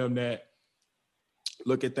group of them that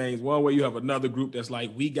look at things one way. You have another group that's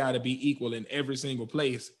like, we got to be equal in every single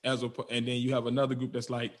place. And then you have another group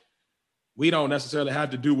that's like, we don't necessarily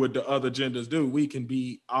have to do what the other genders do. We can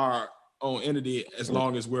be our own entity as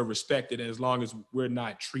long as we're respected, and as long as we're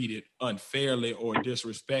not treated unfairly or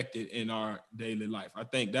disrespected in our daily life. I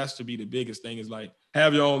think that's to be the biggest thing, is like,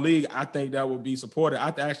 have your own league. I think that would be supported. I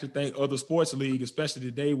actually think other sports league, especially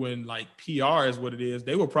today when like PR is what it is,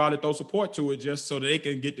 they would probably throw support to it just so they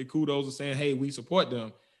can get the kudos of saying, hey, we support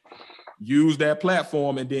them. Use that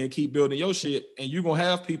platform and then keep building your shit. And you're going to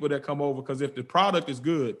have people that come over, because if the product is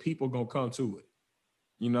good, people going to come to it.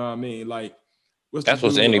 You know what I mean? Like, that's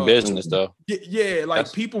what's any business, though. Yeah,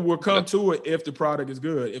 like, people will come to it if the product is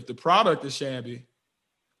good. If the product is shabby,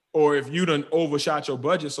 or if you done overshot your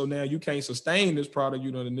budget, so now you can't sustain this product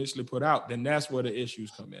you done initially put out, then that's where the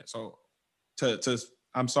issues come in. So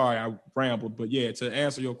I'm sorry I rambled, but yeah, to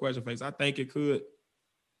answer your question, Face, I think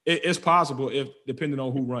it's possible, if depending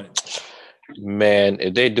on who runs it. Man,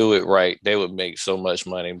 if they do it right, they would make so much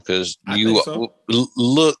money, because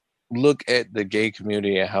look at the gay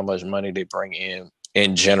community and how much money they bring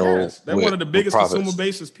in general. Yes, they're one of the biggest consumer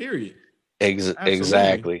bases, period.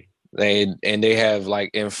 Exactly. They have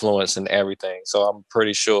like influence in everything. So I'm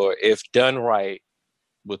pretty sure if done right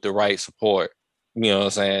with the right support, You know what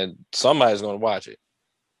I'm saying? Somebody's going to watch it.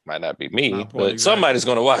 Might not be me, My point, but exactly. somebody's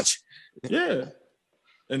going to watch it. Yeah.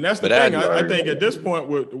 And that's the thing. I think at this point,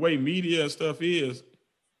 with the way media and stuff is,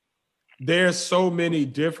 there's so many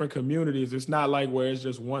different communities. It's not like where it's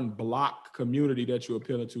just one block community that you're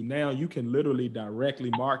appealing to. Now you can literally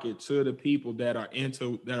directly market to the people that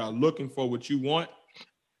are looking for what you want.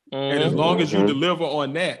 And as long as you deliver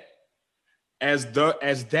on that, as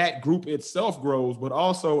that group itself grows, but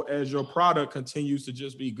also as your product continues to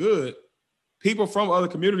just be good, people from other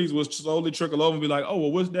communities will slowly trickle over and be like, oh,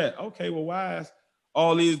 well, what's that? Okay, well, why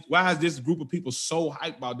is this group of people so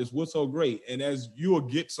hyped about this? What's so great? And as you will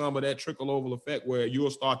get some of that trickle over effect where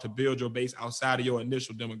you'll start to build your base outside of your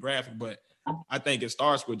initial demographic. But I think it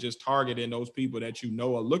starts with just targeting those people that you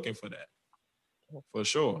know are looking for that. For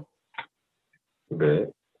sure.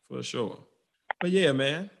 Good. For sure. But yeah,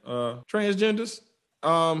 man, transgenders,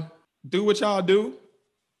 do what y'all do.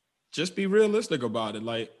 Just be realistic about it.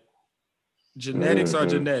 Like, genetics are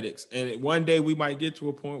genetics. And one day we might get to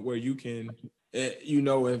a point where you can,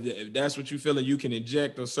 if that's what you feel, and you can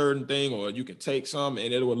inject a certain thing, or you can take some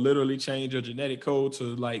and it will literally change your genetic code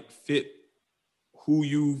to like fit who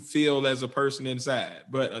you feel as a person inside.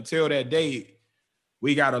 But until that day,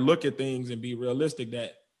 we got to look at things and be realistic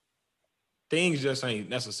that things just ain't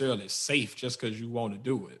necessarily safe just because you want to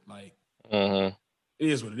do it. Like, it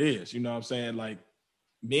is what it is. You know what I'm saying? Like,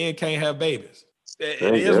 men can't have babies.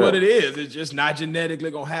 It is what it is. It's just not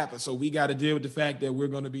genetically going to happen. So we got to deal with the fact that we're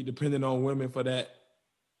going to be dependent on women for that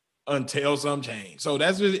until some change. So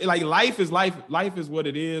that's just, like, life is life. Life is what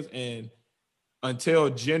it is. And until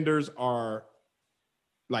genders are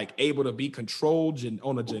like able to be controlled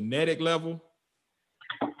on a genetic level,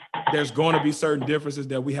 there's going to be certain differences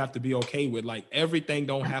that we have to be okay with. Like, everything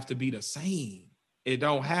don't have to be the same. It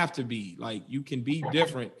don't have to be. Like, you can be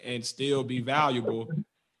different and still be valuable,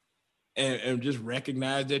 and just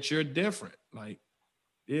recognize that you're different. Like,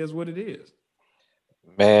 it is what it is.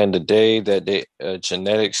 Man, the day that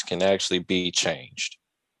genetics can actually be changed,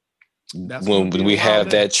 when we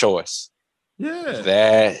have that choice.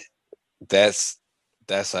 Yeah. That's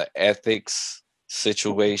an ethics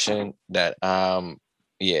situation that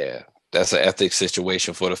that's an ethics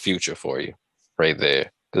situation for the future for you right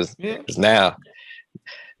there. Because now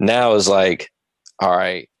it's like, all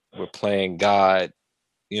right, we're playing God.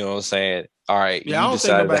 You know what I'm saying? All right. Yeah, I don't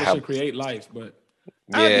think nobody should create life, but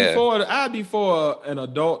I'd be for an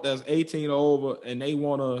adult that's 18 or over and they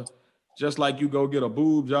want to, just like you go get a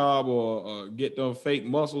boob job or get them fake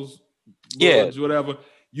muscles, boobs, whatever.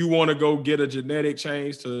 You want to go get a genetic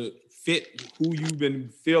change to fit who you've been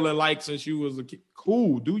feeling like since you was a kid.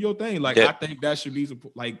 Cool, do your thing. Like, I think that should be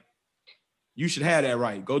like, you should have that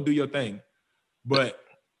right. Go do your thing. But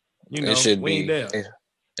it should be there.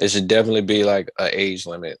 It should definitely be like an age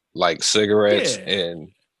limit, like cigarettes and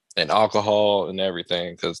alcohol and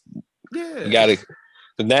everything. Because you gotta.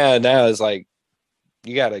 But now it's like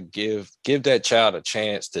you gotta give that child a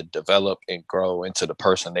chance to develop and grow into the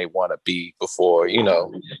person they want to be before get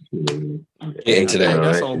into that.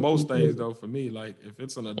 That's on most things though. For me, like, if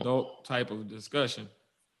it's an adult type of discussion,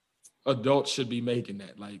 adults should be making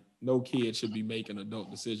that. Like, no kid should be making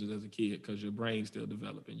adult decisions as a kid because your brain's still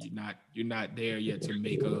developing. You're not there yet to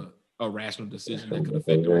make a rational decision that could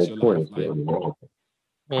affect the rest of your life.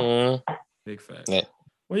 Like, big fact. Yeah.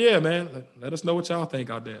 Well, yeah, man. Let us know what y'all think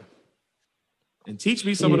out there, and teach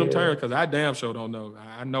me some of them terms, because I damn sure don't know.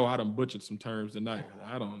 I know I done butchered some terms tonight.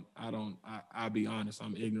 I'll be honest.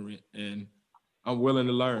 I'm ignorant and I'm willing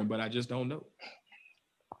to learn, but I just don't know.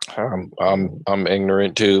 I'm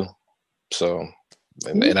ignorant too. So,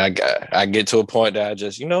 and I get to a point that I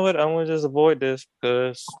just, you know what, I'm gonna just avoid this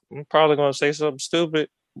because I'm probably gonna say something stupid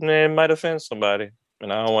and it might offend somebody,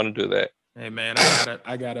 and I don't want to do that. Hey man,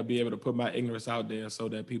 I gotta be able to put my ignorance out there so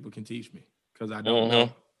that people can teach me, because I don't know,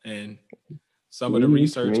 and some of the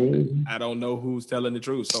research I don't know who's telling the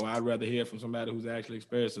truth, so I'd rather hear from somebody who's actually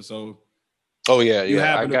experienced it. So, you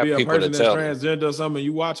happen to be a person that's transgender or something,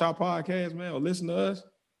 you watch our podcast, man, or listen to us.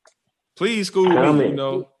 Please school me, I'm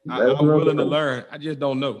willing to learn. I just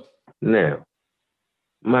don't know. Now,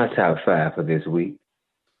 my top 5 for this week.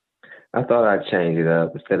 I thought I'd change it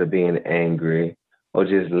up instead of being angry or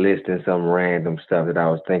just listing some random stuff that I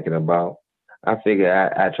was thinking about. I figured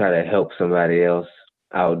I try to help somebody else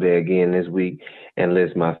out there again this week and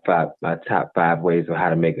list my top 5 ways of how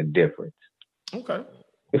to make a difference. Okay.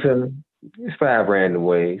 You feel me? It's 5 random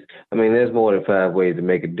ways. I mean, there's more than 5 ways to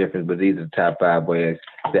make a difference, but these are the top 5 ways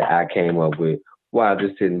that I came up with while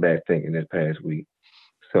just sitting back thinking this past week.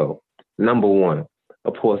 So, number 1,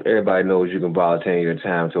 of course, everybody knows you can volunteer your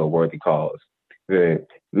time to a worthy cause.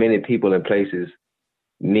 Many people and places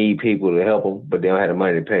need people to help them, but they don't have the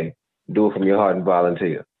money to pay. Do it from your heart and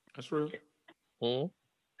volunteer. That's real. Mm-hmm.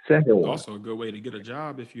 Second one. Also a good way to get a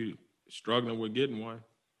job if you're struggling with getting one.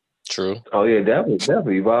 True. Oh yeah,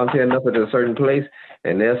 definitely. You volunteer enough at a certain place,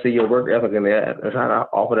 and they'll see your work ethic and they'll try to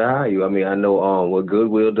offer to hire you. I mean, I know what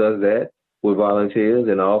Goodwill does that with volunteers,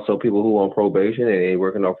 and also people who are on probation and they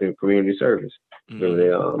working off in community service.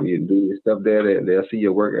 So you do your stuff there, they'll see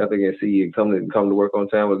your work ethic and see you come to work on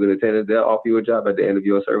time with good attendance. They'll offer you a job at the end of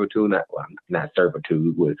your servitude, not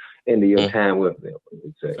servitude, but end of your time with them.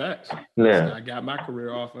 Facts. Now, I got my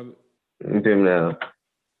career off of it. Now,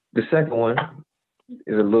 the second one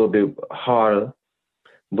is a little bit harder,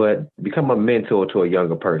 but become a mentor to a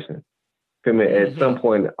younger person. At some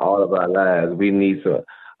point in all of our lives, we need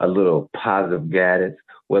a little positive guidance,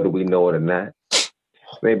 whether we know it or not.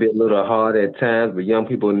 Maybe a little hard at times, but young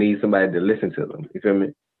people need somebody to listen to them. You feel me?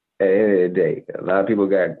 At the end of the day, a lot of people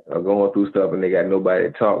are going through stuff and they got nobody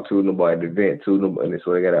to talk to, nobody to vent to,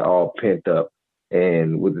 so they got it all pent up.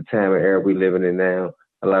 And with the time and era we living in now,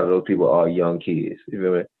 a lot of those people are young kids. You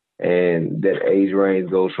feel me? And that age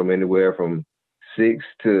range goes from anywhere from 6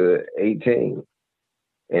 to 18.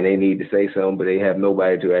 And they need to say something, but they have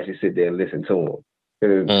nobody to actually sit there and listen to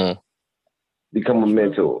them. Become a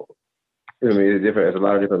mentor. I mean, there's a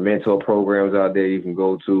lot of different mentor programs out there you can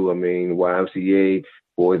go to. I mean, YMCA,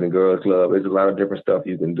 Boys and Girls Club. There's a lot of different stuff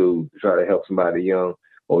you can do to try to help somebody young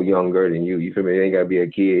or younger than you. You feel me? It ain't got to be a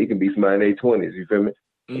kid. It can be somebody in their 20s. You feel me?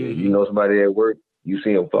 You know somebody at work, you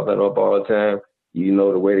see them fucking up all the time. You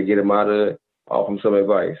know the way to get them out of it. Offer them some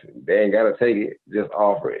advice. They ain't got to take it. Just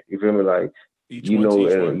offer it. You feel me? Like, in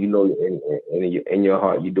your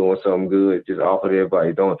heart, you're doing something good. Just offer the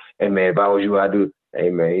advice. Hey, man, if I was you, I'd do. Hey,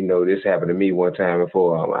 man, this happened to me one time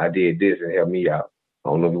before. I did this and helped me out. I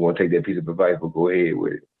don't know if you want to take that piece of advice, but go ahead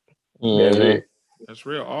with it. That's it. That's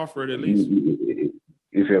real. Offer it at least.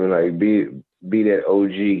 You feel me? Like, be that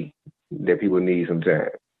OG that people need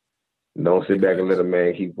sometimes. Don't sit back and let a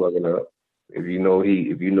man keep fucking up. If you know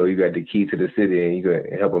you got the key to the city and you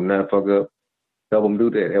can help him not fuck up, help him do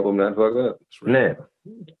that. Help him not fuck up. Now,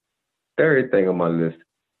 third thing on my list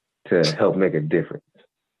to help make a difference.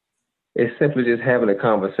 It's simply just having a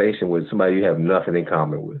conversation with somebody you have nothing in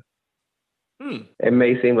common with. It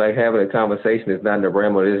may seem like having a conversation is not in the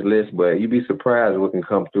realm of this list, but you'd be surprised what can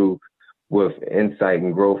come through with insight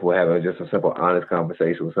and growth with having just a simple, honest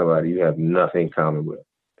conversation with somebody you have nothing in common with.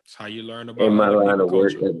 That's how you learn about in my line of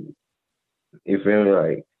work. culture. You feel me?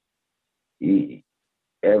 Like,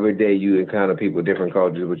 every day you encounter people with different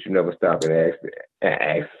cultures, but you never stop and ask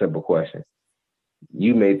a simple question.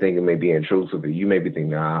 You may think it may be intrusive, but you may be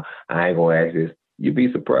thinking, nah, I ain't gonna ask this. You'd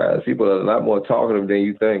be surprised. People are a lot more talkative than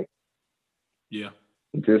you think. Yeah.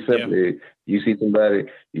 Just simply, you see somebody,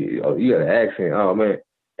 you got an accent. Oh, man,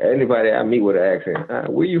 anybody I meet with an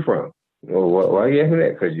accent, where you from? Well, why are you asking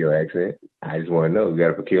that? Because your accent. I just want to know. You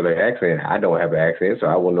got a peculiar accent. I don't have an accent, so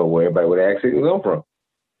I won't know where everybody with an accent is come from.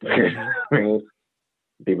 I mean,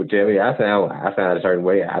 people tell me I sound a certain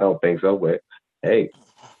way. I don't think so, but hey,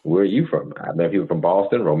 where are you from? I met people from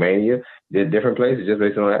Boston, Romania, different places just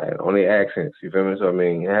based on their accents. You feel me? So I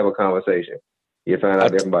mean, have a conversation. You find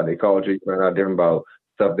out different about their culture. You find out different about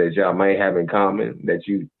stuff that y'all may have in common that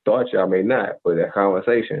you thought y'all may not. But that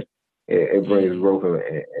conversation, it brings growth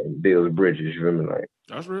and builds bridges. You feel me? Like,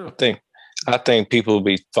 that's real. I think people will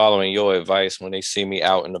be following your advice when they see me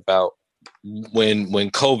out and about. When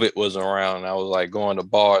COVID was around, I was like going to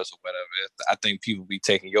bars or whatever. I think people be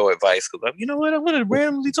taking your advice because, you know what, I want to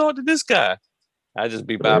randomly talk to this guy. I just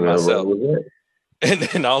be by myself, and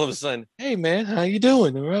then all of a sudden, hey man, how you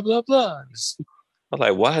doing? And blah blah blah. I'm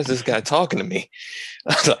like, why is this guy talking to me?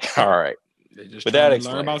 I was like, all right, they just but that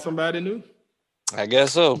learn about somebody new. I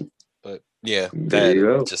guess so, but yeah,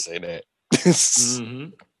 just say that.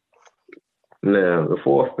 Now the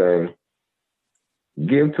fourth thing.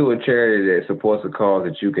 Give to a charity that supports a cause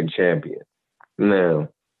that you can champion. Now,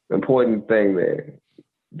 important thing there,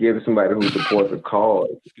 give to somebody who supports a cause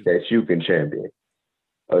that you can champion.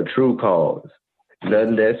 A true cause.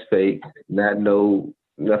 Nothing that's fake, nothing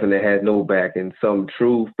that has no backing, some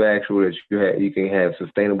true factual that you can have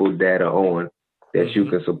sustainable data on that you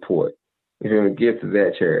can support. If you're going to give to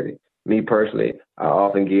that charity. Me personally, I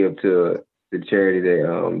often give to the charity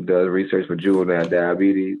that does research for juvenile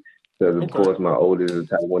diabetes. Because of course my oldest is a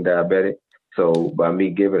type 1 diabetic. So by me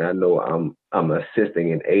giving, I know I'm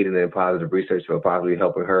assisting and aiding in positive research for possibly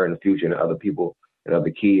helping her in the future and other people and other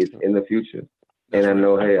kids in the future. And I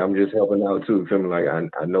know, hey, I'm just helping out too. Feel me? Like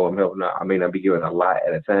I know I'm helping out. I may not be giving a lot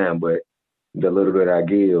at a time, but the little bit I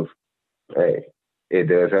give, hey, it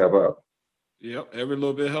does help out. Yep, every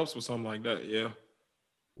little bit helps with something like that. Yeah.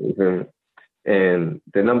 Mm-hmm. And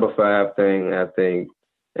the number 5 thing, I think,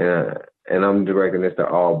 and I'm directing this to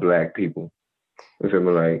all Black people. You feel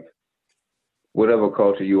me? Like, whatever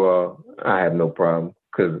culture you are, I have no problem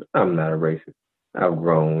because I'm not a racist. I've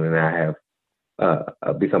grown and I have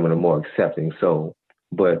becoming a more accepting soul.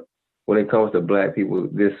 But when it comes to Black people,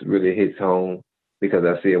 this really hits home because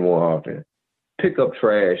I see it more often. Pick up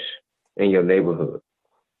trash in your neighborhood.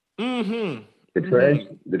 Mm-hmm. The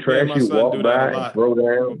trash my you son walk do that a by and lot. throw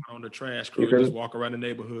down. On the trash You crew, feel just me? walk around the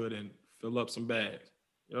neighborhood and fill up some bags.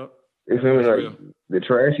 Yep. You feel me? That's Like real. the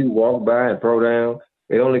trash you walk by and throw down,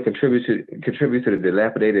 it only contributes to the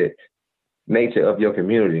dilapidated nature of your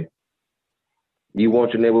community. You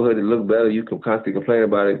want your neighborhood to look better, you can constantly complain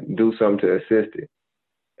about it, and do something to assist it.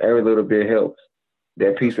 Every little bit helps.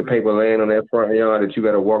 That piece That's of real. paper laying on that front yard that you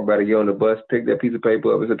got to walk by to get on the bus, pick that piece of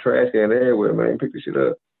paper up. It's a trash can everywhere, man. Pick the shit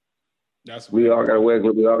up. That's We big. all got to wear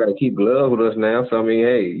gloves. We all got to keep gloves with us now. So, I mean,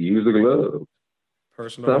 hey, use the gloves.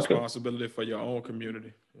 Personal Something. responsibility for your own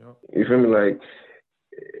community. Yep. You feel me? Like,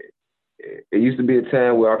 it used to be a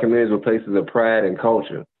time where our communities were places of pride and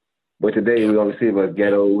culture. But today we only see them as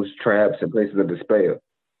ghettos, traps, and places of despair.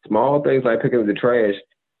 Small things like picking up the trash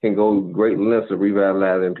can go great lengths of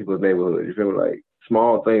revitalizing people's neighborhoods. You feel me? Like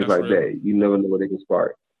small things That's like real. that. You never know what they can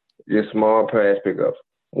spark. Just small trash pickups.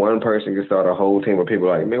 One person can start a whole team of people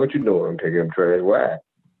like, man, what you doing? Picking up trash. Why?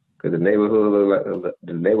 Because the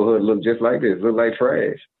neighborhood look just like this. Look like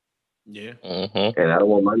trash. Yeah. Mm-hmm. And I don't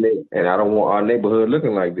want our neighborhood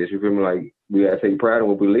looking like this. You feel me? Like we gotta take pride in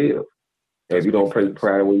where we live. And if you don't take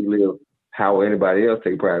pride in where you live, how will anybody else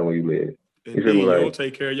take pride in where you live? Indeed, you don't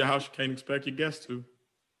take care of your house, you can't expect your guests to.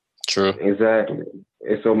 True. Exactly.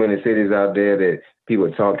 There's so many cities out there that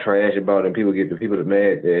people talk trash about, and people get the people that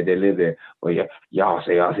mad that live there. Well, y'all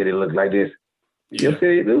say y'all city look like this. Your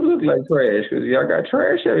city do look like trash because y'all got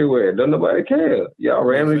trash everywhere. Don't nobody care. Y'all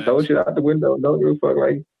randomly throw shit out the window. Don't give a fuck.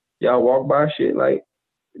 Like y'all walk by shit. Like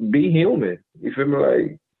be human. You feel me?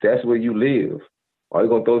 Like that's where you live. Are you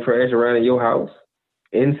gonna throw trash around in your house?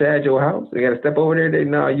 Inside your house? They gotta step over there.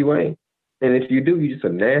 Nah, you ain't. And if you do, you just a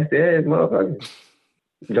nasty ass motherfucker.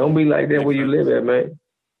 Don't be like that where you live at, man.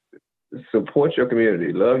 Support your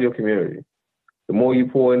community. Love your community. The more you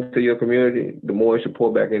pour into your community, the more it should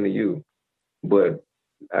pour back into you. But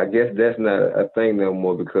I guess that's not a thing no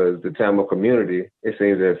more because the time of community, it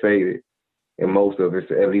seems to have faded in most of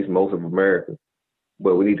it, at least most of America.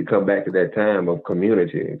 But we need to come back to that time of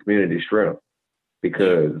community and community strength.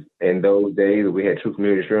 Because in those days we had true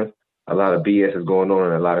community strength, a lot of BS is going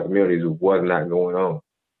on in a lot of communities was not going on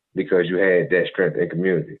because you had that strength in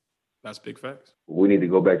community. That's big facts. We need to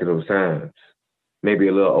go back to those times. Maybe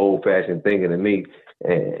a little old-fashioned thinking to me,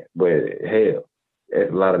 but hell,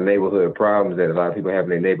 there's a lot of neighborhood problems that a lot of people have in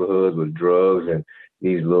their neighborhoods with drugs and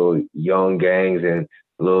these little young gangs and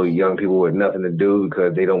little young people with nothing to do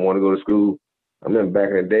because they don't want to go to school. I remember back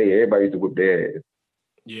in the day, everybody used to whip their ass.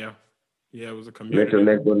 Yeah. Yeah, it was a community. Let your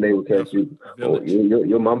next door neighbor catch you. Oh,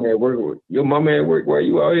 your mama at work. Your mama at work. Why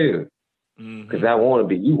you out here? Because I want to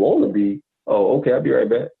be. You want to be. Oh, okay. I'll be right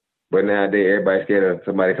back. But nowadays, everybody's scared of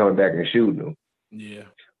somebody coming back and shooting them. Yeah.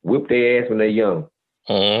 Whip their ass when they're young.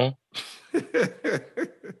 Put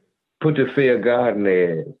the fear of God in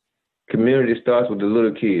their ass. Community starts with the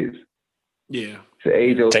little kids. Yeah. It's the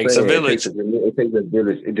age old Takes saying. a village. It takes a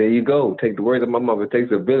village. There you go. Take the words of my mother. It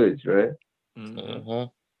takes a village, right? Mm-hmm.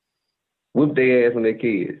 Whip their ass when they're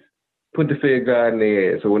kids. Put the fear of God in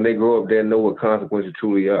their ass so when they grow up, they'll know what consequences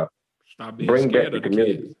truly are. Stop being Bring scared back the of the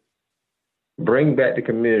community. kids. Bring back the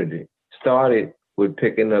community. Start it with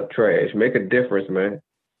picking up trash. Make a difference, man.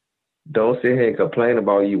 Don't sit here and complain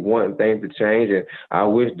about you wanting things to change and I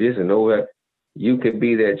wish this and all that. You could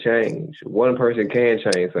be that change. One person can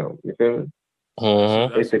change something. You feel me?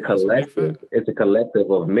 Mm-hmm. It's a collective. It's a collective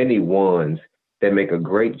of many ones that make a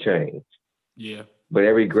great change. Yeah. But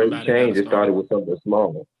every great Somebody change gotta it started with something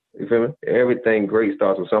small. You feel me? Everything great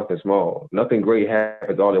starts with something small. Nothing great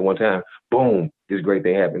happens all at one time. Boom, this great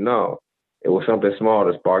thing happened. No, it was something small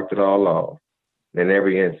that sparked it all off. In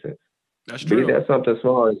every instance, That's true. Be that something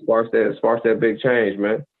small that sparks that big change,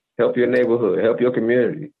 man. Help your neighborhood, help your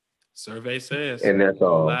community. Survey says, and that's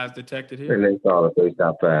all. Lives detected here. And that's all. The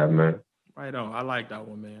top 5, man. Right on. I like that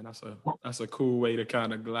one, man. That's a cool way to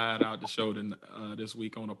kind of glide out the show this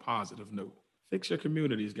week on a positive note. Fix your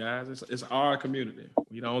communities, guys. It's our community.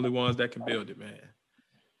 We're the only ones that can build it, man.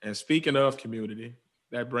 And speaking of community,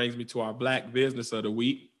 that brings me to our Black business of the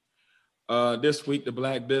week. This week, the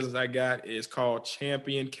Black business I got is called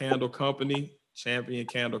Champion Candle Company. Champion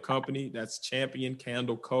Candle Company. That's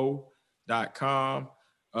championcandleco.com.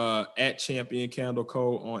 At Champion Candle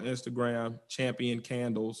Co. on Instagram, Champion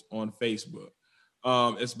Candles on Facebook.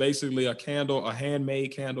 It's basically a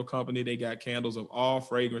handmade candle company. They got candles of all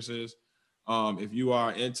fragrances. If you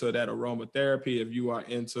are into that aromatherapy, if you are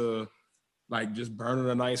into like just burning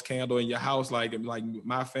a nice candle in your house, like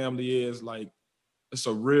my family is, like, it's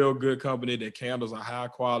a real good company. Their candles are high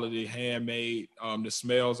quality, handmade. The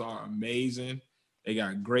smells are amazing. They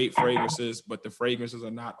got great fragrances, but the fragrances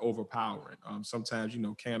are not overpowering. Sometimes,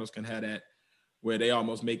 candles can have that where they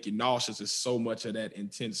almost make you nauseous. There's so much of that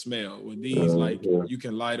intense smell. With these, you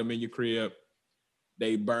can light them in your crib.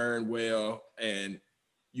 They burn well, and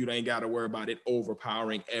you ain't got to worry about it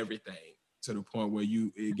overpowering everything to the point where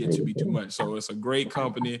it gets to be too much. So it's a great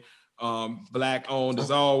company, Black owned as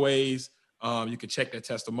always. You can check their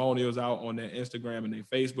testimonials out on their Instagram and their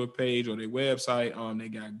Facebook page or their website. They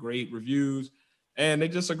got great reviews, and they're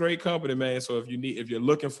just a great company, man. So if you're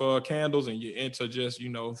looking for candles and you're into just,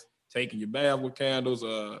 taking your bath with candles,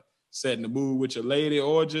 setting the mood with your lady,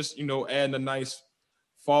 or just, adding a nice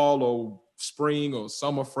fall or spring or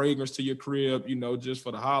summer fragrance to your crib, just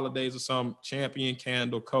for the holidays or something, Champion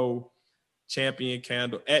Candle Co. Champion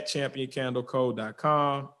Candle at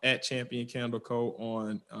championcandleco.com, at Champion Candle Co.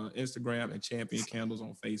 on Instagram, and Champion Candles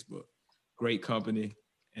on Facebook. Great company.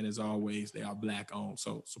 And as always, they are Black owned.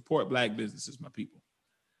 So support Black businesses, my people.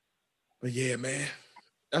 But yeah, man,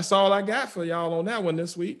 that's all I got for y'all on that one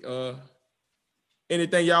this week.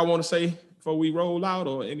 Anything y'all want to say before we roll out,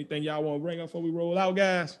 or anything y'all want to bring up before we roll out,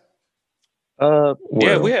 guys?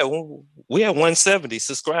 Yeah, we had 170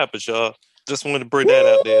 subscribers, y'all. Just wanted to bring that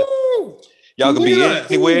out there. Y'all can be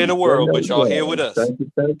anywhere in the world, but y'all here with us.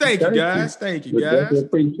 Thank you, guys. Thank you, guys. Definitely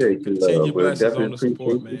appreciate you. Continue blessings on the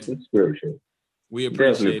support, man. We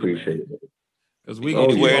appreciate it. Because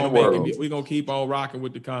we're gonna keep on rocking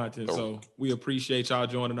with the content. So we appreciate y'all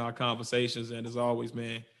joining our conversations. And as always,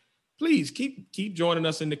 man, please keep joining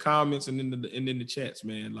us in the comments and in the chats,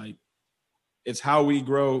 man. Like, it's how we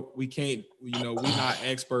grow. We can't, we're not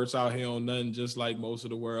experts out here on nothing, just like most of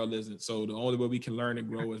the world isn't. So the only way we can learn and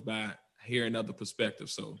grow is by hearing other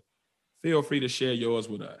perspectives. So feel free to share yours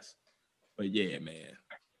with us. But yeah, man,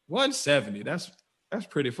 170. That's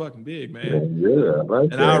pretty fucking big, man. Yeah, I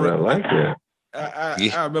like that.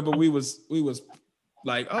 I remember we was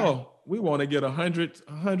like, oh, we want to get 100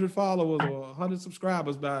 followers or 100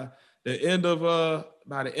 subscribers by the end of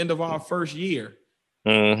our first year.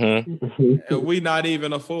 Mm-hmm. And we not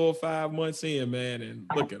even a full 5 months in, man. And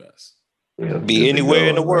look at us. Be anywhere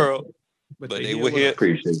in the world, but they were here.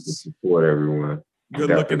 Appreciate the support, everyone. Good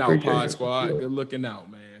looking out, Pod Squad. Good looking out,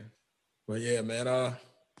 man. But yeah, man.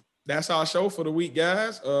 That's our show for the week,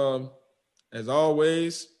 guys. As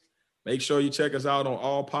always, make sure you check us out on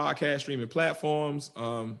all podcast streaming platforms.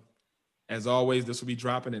 As always, this will be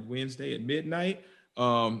dropping at Wednesday at midnight.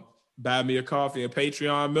 Buy Me a Coffee and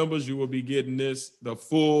Patreon members, you will be getting the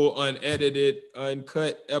full, unedited,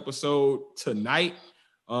 uncut episode tonight.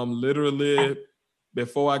 Literally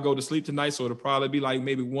before I go to sleep tonight. So it'll probably be like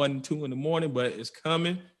maybe 1, 2 in the morning, but it's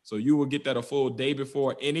coming. So you will get that a full day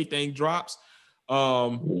before anything drops.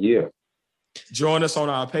 Yeah. Join us on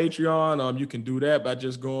our Patreon. You can do that by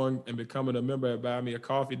just going and becoming a member at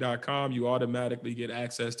buymeacoffee.com. You automatically get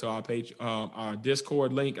access to our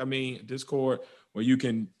Discord link. Discord, where you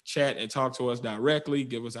can chat and talk to us directly,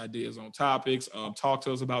 give us ideas on topics, talk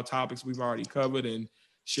to us about topics we've already covered, and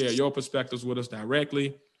share your perspectives with us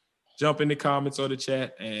directly. Jump in the comments or the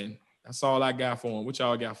chat, and that's all I got for them. What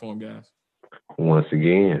y'all got for them, guys? Once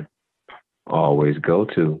again, always go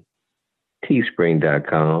to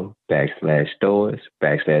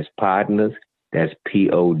teespring.com/stores/partners. That's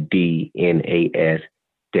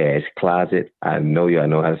PODNAS-closet. I know y'all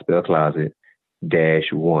know how to spell closet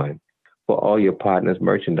 -1 for all your partners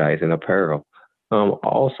merchandise and apparel.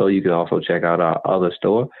 Also, you can also check out our other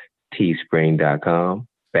store,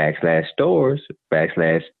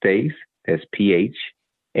 teespring.com/stores/space. That's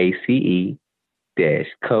PHACE-CO-2.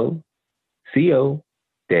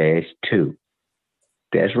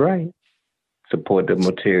 That's right. Support the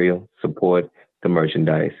material, support the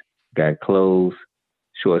merchandise. Got clothes,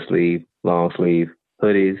 short sleeve, long sleeve,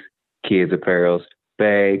 hoodies, kids apparels,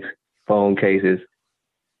 bags, phone cases,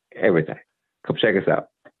 everything. Come check us out.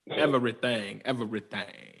 Everything.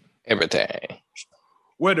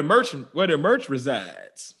 Where the merch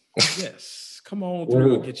resides. Yes. Come on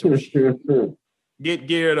through and get your shit. Get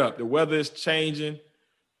geared up. The weather is changing.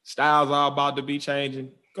 Styles are about to be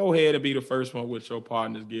changing. Go ahead and be the first one with your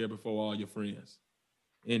partner's gear before all your friends.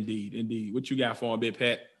 Indeed. What you got for him, Big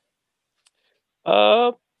Pat?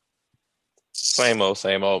 Same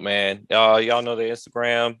old, man. Y'all know the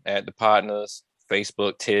Instagram at the partners,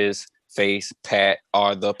 Facebook, Tiz, Face, Pat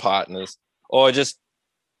are the partners. Or just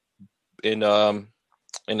in the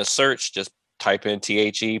search, just type in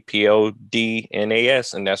THEPODNAS,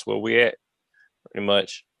 and that's where we at. Pretty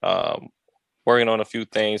much. Working on a few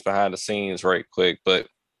things behind the scenes right quick, but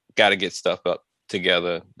got to get stuff up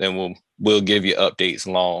together. Then we'll give you updates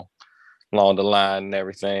along the line and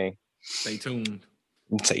everything. Stay tuned.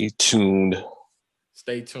 Stay tuned.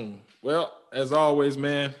 Stay tuned. Well, as always,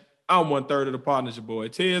 man, I'm 1/3 of the partners, your boy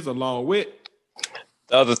Tiz, along with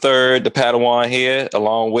the other third, the Padawan here,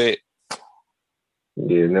 along with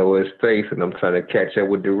It's Face, and I'm trying to catch up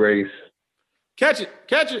with the race. Catch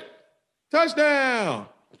it, touchdown.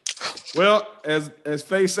 Well, as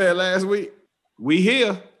Face said last week, we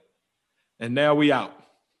here, and now we out.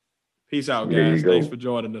 Peace out, guys. Thanks for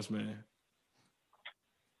joining us, man.